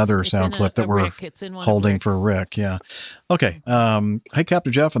another sound clip that we're holding for Rick. Yeah. Okay. Hey,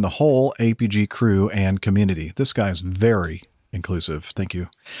 Captain Jeff and the whole APG crew and community. This guy's very inclusive. Thank you.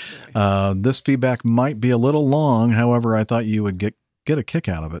 This feedback might be a little long. However, I thought you would get a kick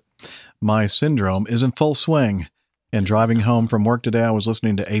out of it. My syndrome is in full swing. And driving home from work today, I was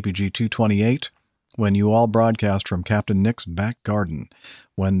listening to APG 228 when you all broadcast from Captain Nick's back garden.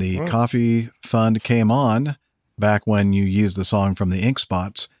 When the coffee fund came on, back when you used the song from the Ink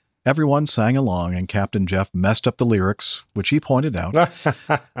Spots, everyone sang along and Captain Jeff messed up the lyrics, which he pointed out.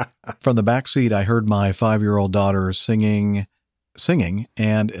 From the back seat, I heard my 5-year-old daughter singing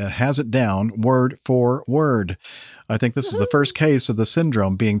and has it down word for word. I think this is the first case of the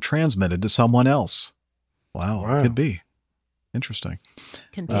syndrome being transmitted to someone else. Wow. Could be. Interesting.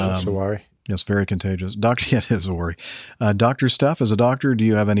 Contagious. Worry. Yes, very contagious. Doctor, it is a worry. Dr. Steph, as a doctor, do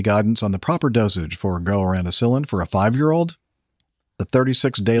you have any guidance on the proper dosage for go-around-a-cillin for a 5-year-old? The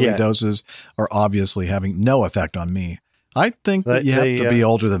 36 daily doses are obviously having no effect on me. I think that you have to be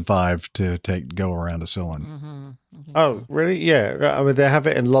older than 5 to go-around-a-cillin. Mm-hmm. Oh, really? Yeah. I mean, they have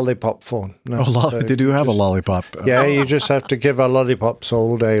it in lollipop form. No, they do have a lollipop. Yeah, you just have to give her lollipops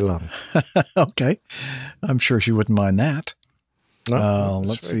all day long. Okay. I'm sure she wouldn't mind that. No,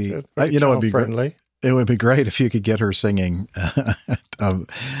 let's see. It'd be friendly. It would be great if you could get her singing the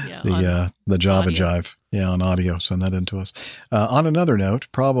Java Jive. Yeah, on audio. Send that in to us. On another note,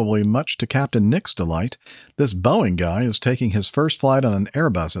 probably much to Captain Nick's delight, this Boeing guy is taking his first flight on an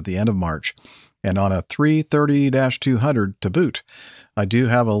Airbus at the end of March, and on a 330-200 to boot. I do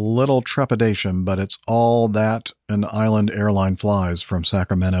have a little trepidation, but it's all that an island airline flies from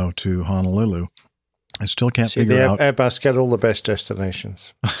Sacramento to Honolulu. I still can't figure out. Airbus get all the best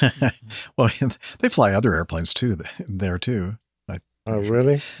destinations. Well, they fly other airplanes too there too. Oh,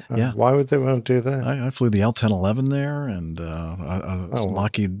 really? Yeah. Why would they want to do that? I flew the L-1011 there, and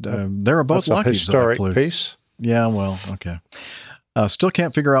Lockheed. They were both Lockheeds. Historic piece. Yeah. Well, okay. Still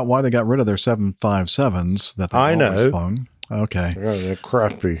can't figure out why they got rid of their 757s that they've always flown. Okay. Yeah, they're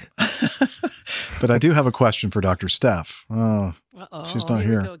crappy. But I do have a question for Dr. Steph. Oh, she's not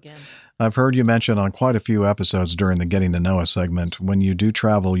here. We go again. I've heard you mention on quite a few episodes during the Getting to Know Us segment, when you do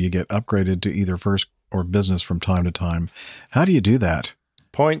travel, you get upgraded to either first or business from time to time. How do you do that?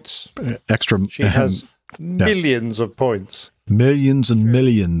 Points. Extra. She has millions of points. Millions and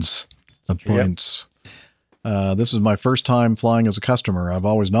millions of points. This is my first time flying as a customer. I've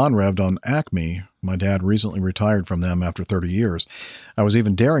always non-revved on Acme. My dad recently retired from them after 30 years. I was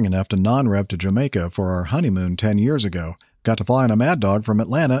even daring enough to non-rev to Jamaica for our honeymoon 10 years ago. Got to fly on a Mad Dog from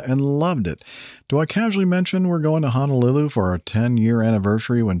Atlanta and loved it. Do I casually mention we're going to Honolulu for our 10-year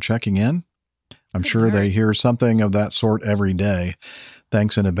anniversary when checking in? I'm sure they hear something of that sort every day.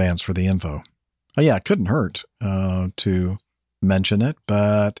 Thanks in advance for the info. Yeah, it couldn't hurt to mention it,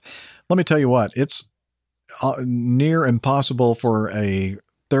 but let me tell you what, it's near impossible for a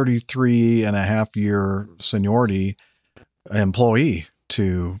 33-and-a-half-year seniority employee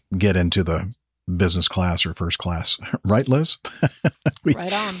to get into the business class or first class. Right, Liz?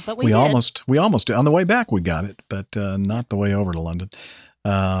 Right on. But we almost on the way back we got it, but not the way over to London.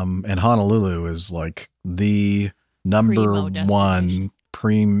 And Honolulu is like the number one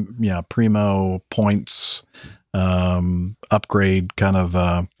primo points upgrade kind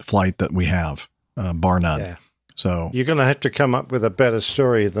of flight that we have, bar none. Yeah. So you're going to have to come up with a better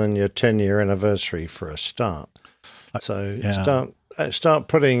story than your 10-year anniversary for a start. So start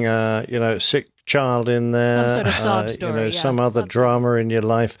putting sick child in there, some sort of sob story, some other drama in your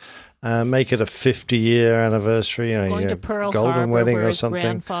life. Make it a 50-year anniversary, going to Pearl golden Harbor, wedding where or his something.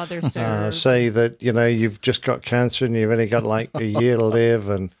 Grandfather served. Say that you've just got cancer and you've only got like a year to live,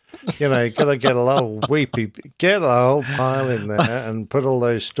 and got to get a lot of weepy. Get a whole pile in there and put all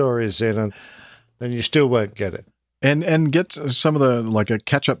those stories in, and then you still won't get it. And get some of the like a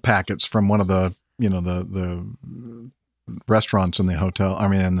ketchup packets from one of the the restaurants in the hotel. I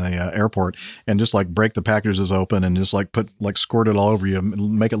mean, in the airport, and just like break the packages open and just like squirt it all over you,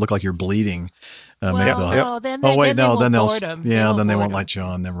 make it look like you're bleeding. Then they won't then they won't let you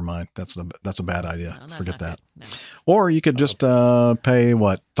on. Never mind. That's a bad idea. No, Forget that. No. Or you could just pay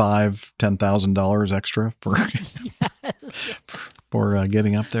 $5,000-$10,000 extra for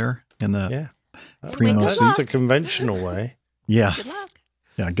getting up there in the primo seat. That's the conventional way. Yeah. Good luck.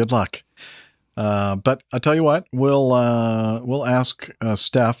 Yeah. Good luck. But I tell you what, we'll ask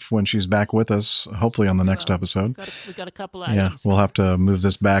Steph when she's back with us, hopefully on the next episode. We've got a couple items. Yeah, we'll have to move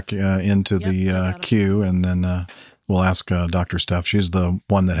this back into the queue, and then we'll ask Dr. Steph. She's the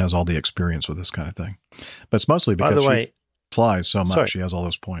one that has all the experience with this kind of thing. But it's mostly because she flies so much. She has all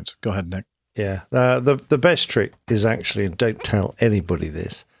those points. Go ahead, Nick. Yeah, the best trick is actually, and don't tell anybody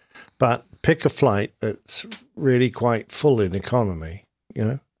this, but pick a flight that's really quite full in economy,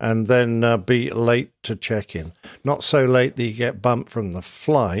 and then be late to check-in. Not so late that you get bumped from the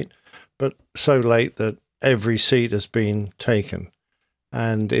flight, but so late that every seat has been taken.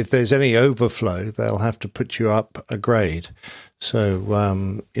 And if there's any overflow, they'll have to put you up a grade.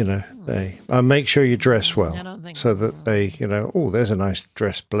 So, they make sure you dress well so that they, there's a nice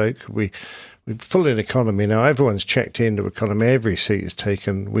dressed bloke. We're full in economy now. Everyone's checked into economy. Every seat is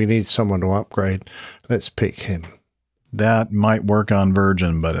taken. We need someone to upgrade. Let's pick him. That might work on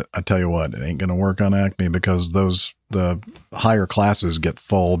Virgin, but I tell you what, it ain't going to work on Acme because the higher classes get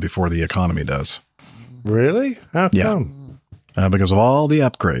full before the economy does. Really? How come? Because of all the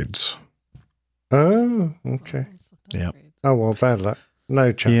upgrades. Oh, okay. Yeah. Oh, well, bad luck.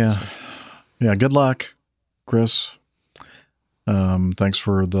 No chance. Yeah. Good luck, Chris. Thanks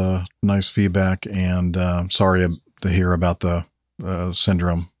for the nice feedback, and sorry to hear about the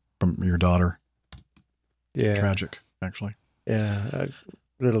syndrome from your daughter. Yeah. Tragic. Actually, yeah,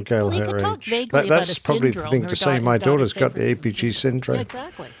 little girl her age. That's probably the thing to say. My daughter's got the APG syndrome. Yeah,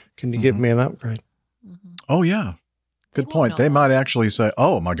 exactly. Can you give me an upgrade? Mm-hmm. Oh yeah, good point. They might actually say,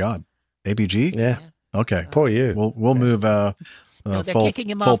 "Oh my God, APG." Yeah. Okay. Poor you. We'll move.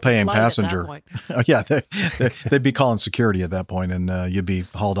 Full paying passenger. Yeah, they'd be calling security at that point, and you'd be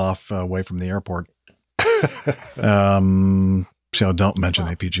hauled off away from the airport. So don't mention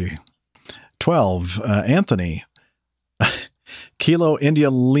APG. 12. Anthony. Kilo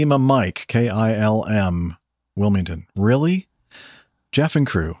India Lima Mike, KILM, Wilmington. Really? Jeff and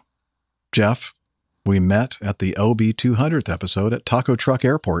crew. Jeff, we met at the OB 200th episode at Taco Truck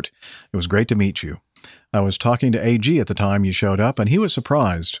Airport. It was great to meet you. I was talking to AG at the time you showed up, and he was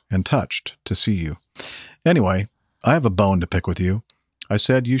surprised and touched to see you. Anyway, I have a bone to pick with you. I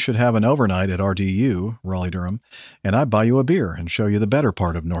said you should have an overnight at RDU, Raleigh-Durham, and I'd buy you a beer and show you the better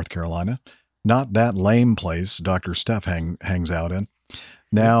part of North Carolina. Not that lame place Dr. Steph hangs out in.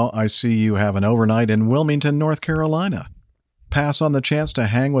 Now I see you have an overnight in Wilmington, North Carolina. pass on the chance to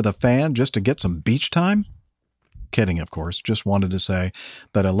hang with a fan just to get some beach time? Kidding, of course. Just wanted to say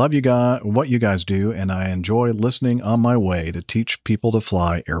that I love you guys, what you guys do, and I enjoy listening on my way to teach people to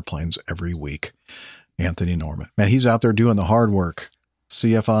fly airplanes every week. Anthony Norman. Man, he's out there doing the hard work.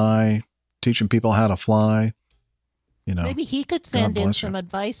 CFI, teaching people how to fly. You know, maybe he could send in some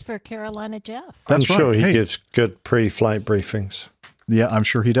advice for Carolina Jeff. I'm sure he gives good pre-flight briefings. Yeah, I'm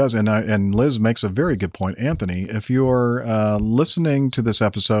sure he does. And Liz makes a very good point. Anthony, if you're listening to this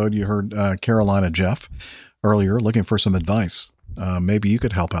episode, you heard Carolina Jeff earlier looking for some advice. Maybe you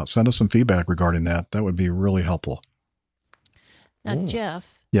could help out. Send us some feedback regarding that. That would be really helpful. Now,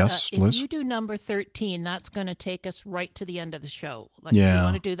 Jeff. Yes, Liz? If you do number 13, that's going to take us right to the end of the show. Like, yeah. If you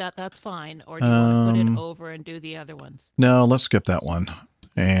want to do that, that's fine. Or do you want to put it over and do the other ones? No, let's skip that one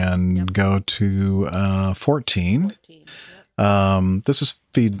and go to 14. This is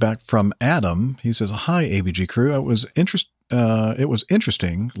feedback from Adam. He says, "Hi, ABG crew. It was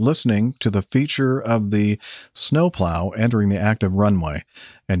interesting listening to the feature of the snowplow entering the active runway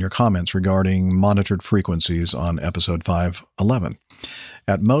and your comments regarding monitored frequencies on episode 511.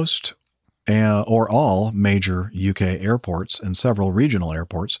 At most or all major UK airports and several regional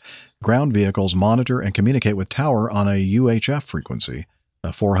airports, ground vehicles monitor and communicate with tower on a UHF frequency,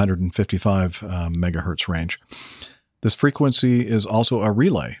 a 455 megahertz range. This frequency is also a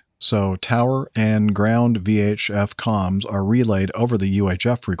relay, so tower and ground VHF comms are relayed over the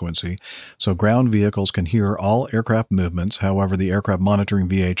UHF frequency, so ground vehicles can hear all aircraft movements. However, the aircraft monitoring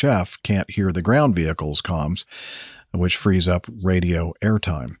VHF can't hear the ground vehicle's comms, which frees up radio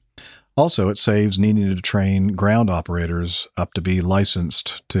airtime. Also, it saves needing to train ground operators up to be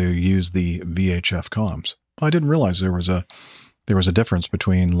licensed to use the VHF comms. I didn't realize there was a difference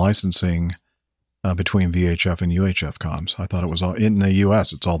between licensing between VHF and UHF comms. I thought it was all in the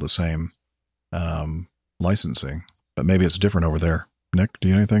U.S. It's all the same licensing, but maybe it's different over there. Nick, do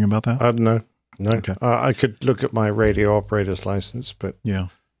you know anything about that? I don't know. No, okay. I could look at my radio operator's license, but yeah,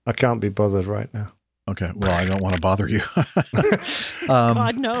 I can't be bothered right now. Okay, well, I don't want to bother you.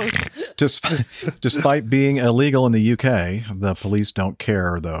 God knows. Despite being illegal in the UK, the police don't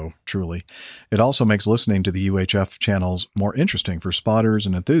care, though, truly. It also makes listening to the UHF channels more interesting for spotters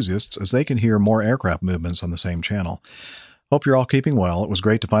and enthusiasts, as they can hear more aircraft movements on the same channel. Hope you're all keeping well. It was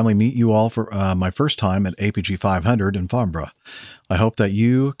great to finally meet you all for my first time at APG 500 in Farnborough. I hope that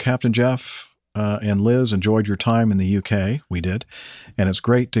you, Captain Jeff, and Liz enjoyed your time in the UK. We did. And it's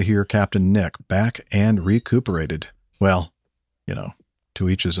great to hear Captain Nick back and recuperated. Well, you know, to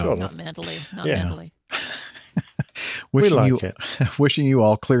each his own. Not mentally. Not mentally. Wishing you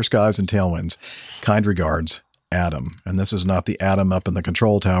all clear skies and tailwinds. Kind regards, Adam. And this is not the Adam up in the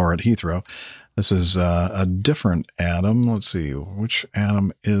control tower at Heathrow. This is a different Adam. Let's see. Which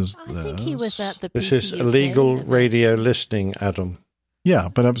Adam is this? I think he was at the This is illegal radio listening, Adam. Yeah,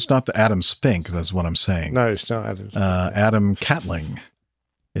 but it's not the Adam Spink. That's what I'm saying. No, it's not Adam Spink. Adam Catling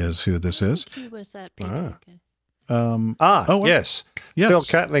is who this is. He was at Yes. Phil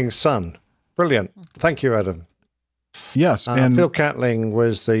Catling's son. Brilliant. Thank you, Adam. Yes. And Phil Catling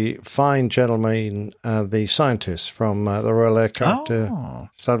was the fine gentleman, the scientist from the Royal Aircraft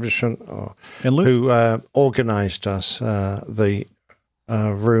Establishment, who organized us the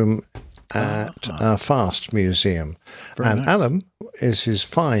room at FAST Museum. Nice. Adam is his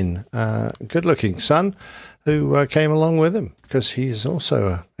fine, good-looking son who came along with him because he's also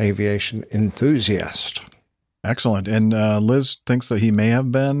an aviation enthusiast. Excellent. And Liz thinks that he may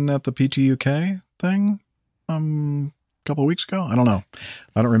have been at the PTUK thing a couple of weeks ago. I don't know.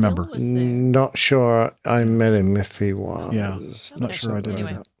 I don't remember. Not sure I met him if he was. Yeah, not sure I did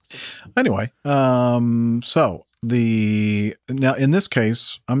either. Anyway, so now in this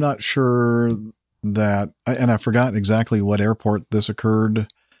case, I'm not sure that, and I forgot exactly what airport this occurred,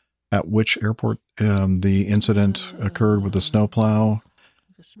 at which airport the incident occurred with the snowplow.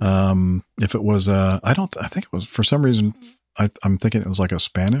 If it was, I think it was, for some reason, I'm thinking it was like a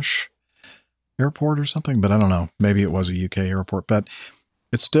Spanish airport or something, but I don't know. Maybe it was a UK airport, but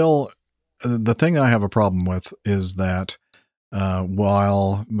it's still, the thing I have a problem with is that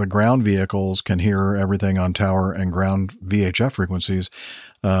while the ground vehicles can hear everything on tower and ground VHF frequencies,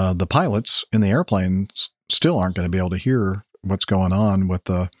 the pilots in the airplanes still aren't going to be able to hear what's going on with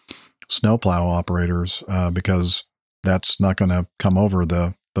the snowplow operators because that's not going to come over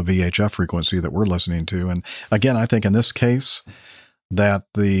the VHF frequency that we're listening to. And again, I think in this case that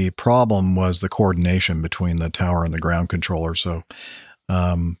the problem was the coordination between the tower and the ground controller. So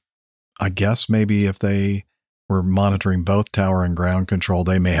I guess maybe if they were monitoring both tower and ground control,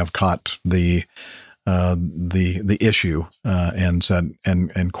 they may have caught the the issue and said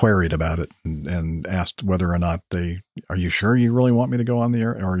and queried about it and asked whether or not are you sure you really want me to go on the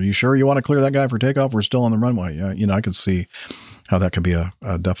air, or are you sure you want to clear that guy for takeoff? We're still on the runway. I could see how that could be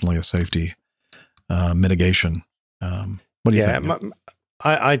definitely a safety mitigation. What do you think?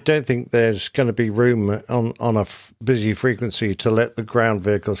 I don't think there's going to be room on a busy frequency to let the ground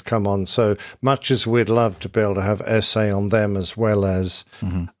vehicles come on. So much as we'd love to be able to have SA on them as well as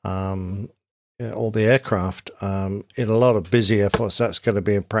all the aircraft, in a lot of busy airports, that's going to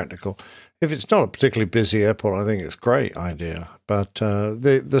be impractical. If it's not a particularly busy airport, I think it's a great idea. But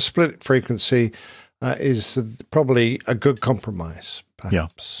the split frequency is probably a good compromise,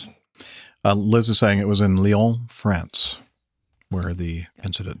 perhaps. Yeah. Liz is saying it was in Lyon, France, where the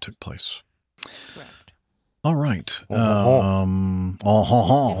incident took place. Correct. All right. 15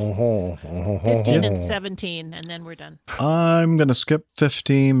 and 17, and then we're done. I'm going to skip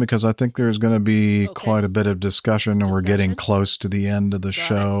 15 because I think there's going to be quite a bit of discussion, and we're getting close to the end of the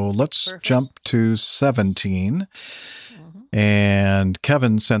show. Let's jump to 17. And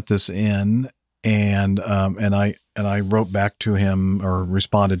Kevin sent this in, and I wrote back to him, or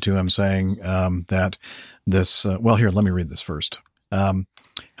responded to him, saying that this. Well, here, let me read this first.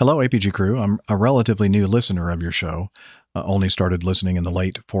 Hello, APG crew. I'm a relatively new listener of your show. Only started listening in the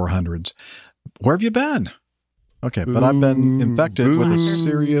late 400s. Where have you been? Okay, but I've been infected with a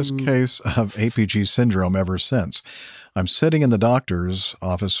serious case of APG syndrome ever since. I'm sitting in the doctor's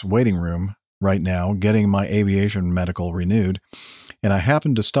office waiting room right now, getting my aviation medical renewed, and I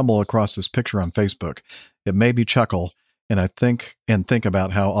happened to stumble across this picture on Facebook. It made me chuckle, and think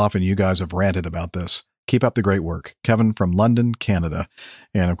about how often you guys have ranted about this. Keep up the great work. Kevin from London, Canada.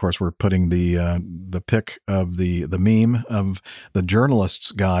 And of course, we're putting the pic of the meme of the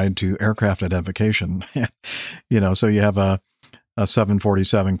journalist's guide to aircraft identification. So you have a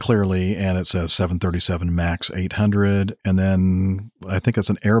 747 clearly, and it says 737 MAX 800. And then I think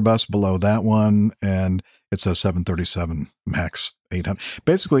it's an Airbus below that one, and it says 737 MAX 800.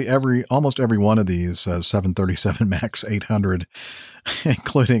 Basically, almost every one of these says 737 MAX 800,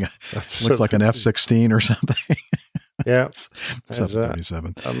 including looks like an F-16 or something. Yeah,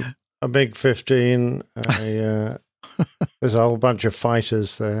 737. A MiG 15. There's a whole bunch of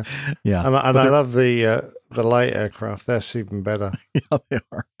fighters there. Yeah, and I love the light aircraft. That's even better. Yeah, they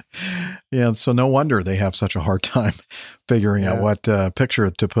are. Yeah, so no wonder they have such a hard time figuring out what picture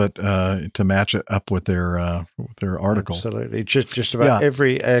to put to match it up with their article. Absolutely, just about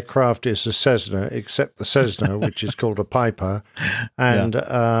every aircraft is a Cessna except the Cessna, which is called a Piper, and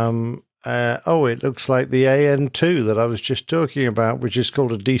it looks like the AN2 that I was just talking about, which is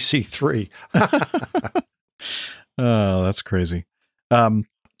called a DC-3. Oh, that's crazy.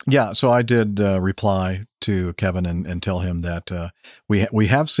 So I did reply to Kevin and tell him that we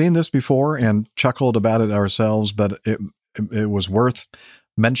have seen this before and chuckled about it ourselves, but it was worth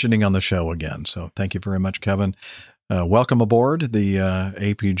mentioning on the show again. So thank you very much, Kevin. Welcome aboard the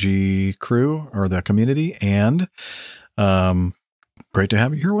APG crew, or the community, and great to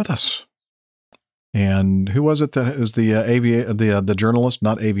have you here with us. And who was it that is the journalist,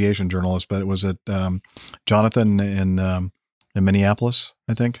 not aviation journalist, but it was Jonathan in Minneapolis,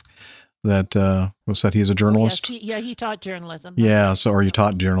 I think, that said he's a journalist. Oh, yes, he taught journalism. Yeah, or you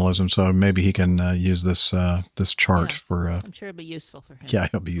taught journalism, so maybe he can use this chart for. I'm sure it'll be useful for him. Yeah,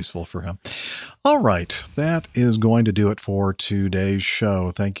 it'll be useful for him. All right, that is going to do it for today's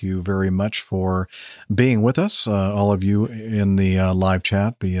show. Thank you very much for being with us, all of you in the live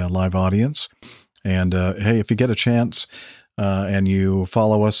chat, the live audience. And hey, if you get a chance and you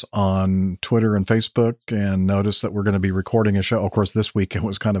follow us on Twitter and Facebook and notice that we're going to be recording a show, of course, this week it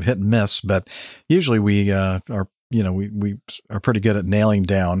was kind of hit and miss, but usually we are pretty good at nailing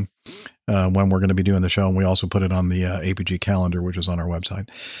down when we're going to be doing the show. And we also put it on the APG calendar, which is on our website.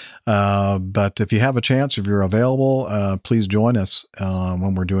 But if you have a chance, if you're available, please join us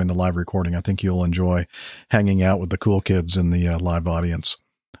when we're doing the live recording. I think you'll enjoy hanging out with the cool kids in the live audience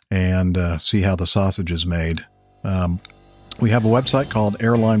and see how the sausage is made. We have a website called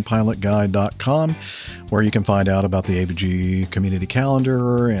airlinepilotguide.com where you can find out about the APG community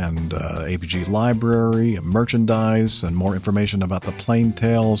calendar and APG library and merchandise and more information about the plane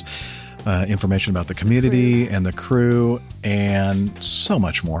tales, information about the community and the crew, and so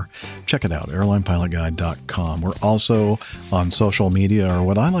much more. Check it out, airlinepilotguide.com. We're also on social media, or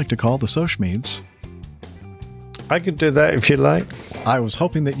what I like to call the Sochmeds. I could do that if you like. I was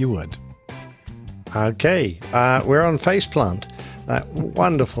hoping that you would. Okay. We're on Faceplant, that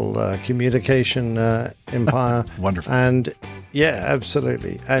wonderful communication empire. Wonderful. And Yeah,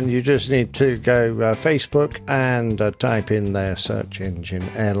 absolutely. And you just need to go Facebook and type in their search engine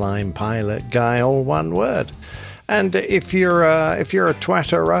Airline Pilot Guy, all one word. And if you're a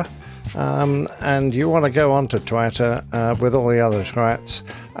twatterer and you want to go onto Twitter with all the other twats,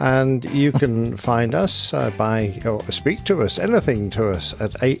 and you can find us or speak to us, anything to us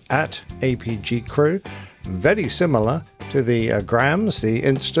at APG Crew. Very similar to the Grams, the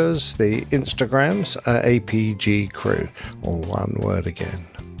Instas, the Instagrams, APG Crew, all one word again.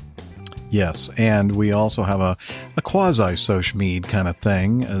 Yes, and we also have a quasi-social media kind of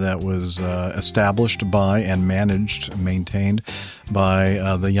thing that was established by and maintained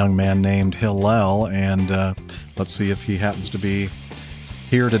by the young man named Hillel, and let's see if he happens to be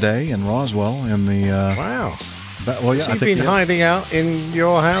here today in Roswell in the... Wow. Well, yeah, Has he been hiding out in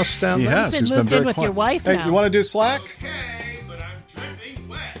your house down there? He has. He's been very with your wife Hey, now. you want to do Slack?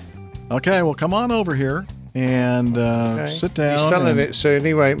 Okay, well, come on over here and sit down. He's selling it soon.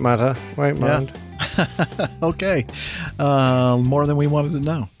 He won't matter. Won't mind. Okay. More than we wanted to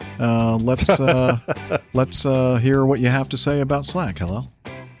know. Let's hear what you have to say about Slack. Hello.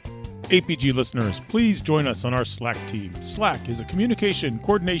 APG listeners, please join us on our Slack team. Slack is a communication,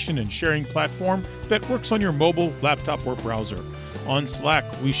 coordination, and sharing platform that works on your mobile, laptop, or browser. On Slack,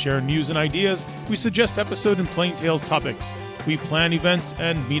 we share news and ideas, we suggest episode and Plain Tales topics, we plan events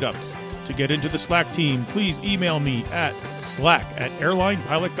and meetups. To get into the Slack team, please email me at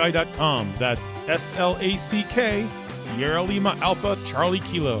slack@airlinepilotguy.com. That's SLACK, Sierra Lima Alpha Charlie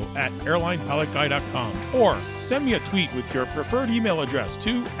Kilo @airlinepilotguy.com. Or send me a tweet with your preferred email address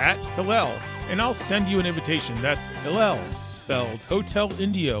to @Hillel, and I'll send you an invitation. That's Hillel, spelled Hotel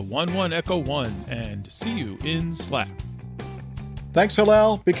India 11 Echo 1, and see you in Slack. Thanks,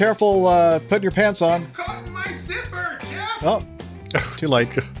 Hillel. Be careful putting your pants on. It's caught in my zipper, Jeff. Oh, too late.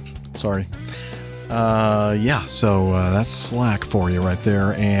 Sorry. So that's Slack for you right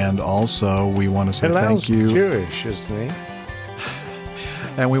there. And also, we want to say Hillel's thank you. Jewish, isn't he?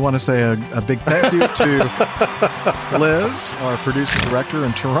 And we want to say a big thank you to Liz, our producer director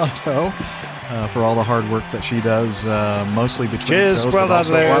in Toronto, for all the hard work that she does, mostly between Cheers, shows, well but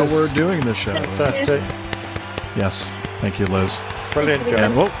also done, while Liz. we're doing the show. Fantastic. Yes, thank you, Liz. Brilliant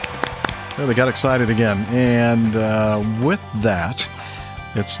job. And, they got excited again. And with that,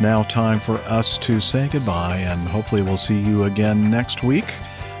 it's now time for us to say goodbye, and hopefully we'll see you again next week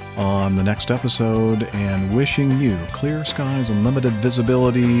on the next episode, and wishing you clear skies, unlimited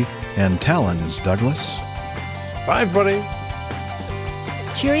visibility, and talons, Douglas. Bye, buddy.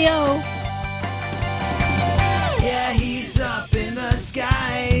 Cheerio. Yeah, he's up in the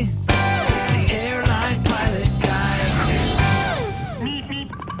sky. It's the airline pilot guy.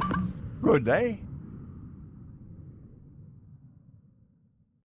 Good day.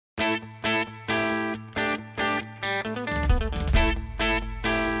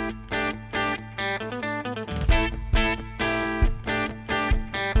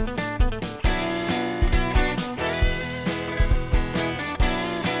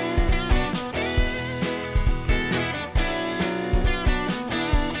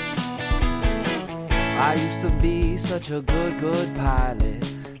 I used to be such a good pilot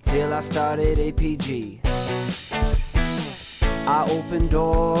till I started APG. I opened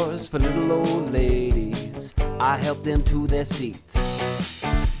doors for little old ladies. I helped them to their seats.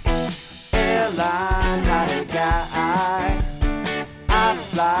 Airline pilot guy, I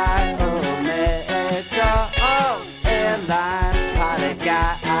fly America. Oh, airline pilot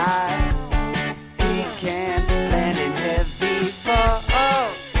guy, he can land in heavy fog.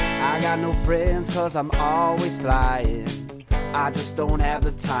 I got no friends 'cause I'm always flying. I just don't have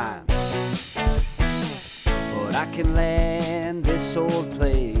the time. But I can land this old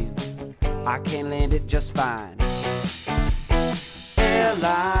plane. I can land it just fine.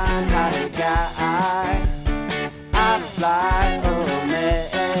 Airline pilot guy, I fly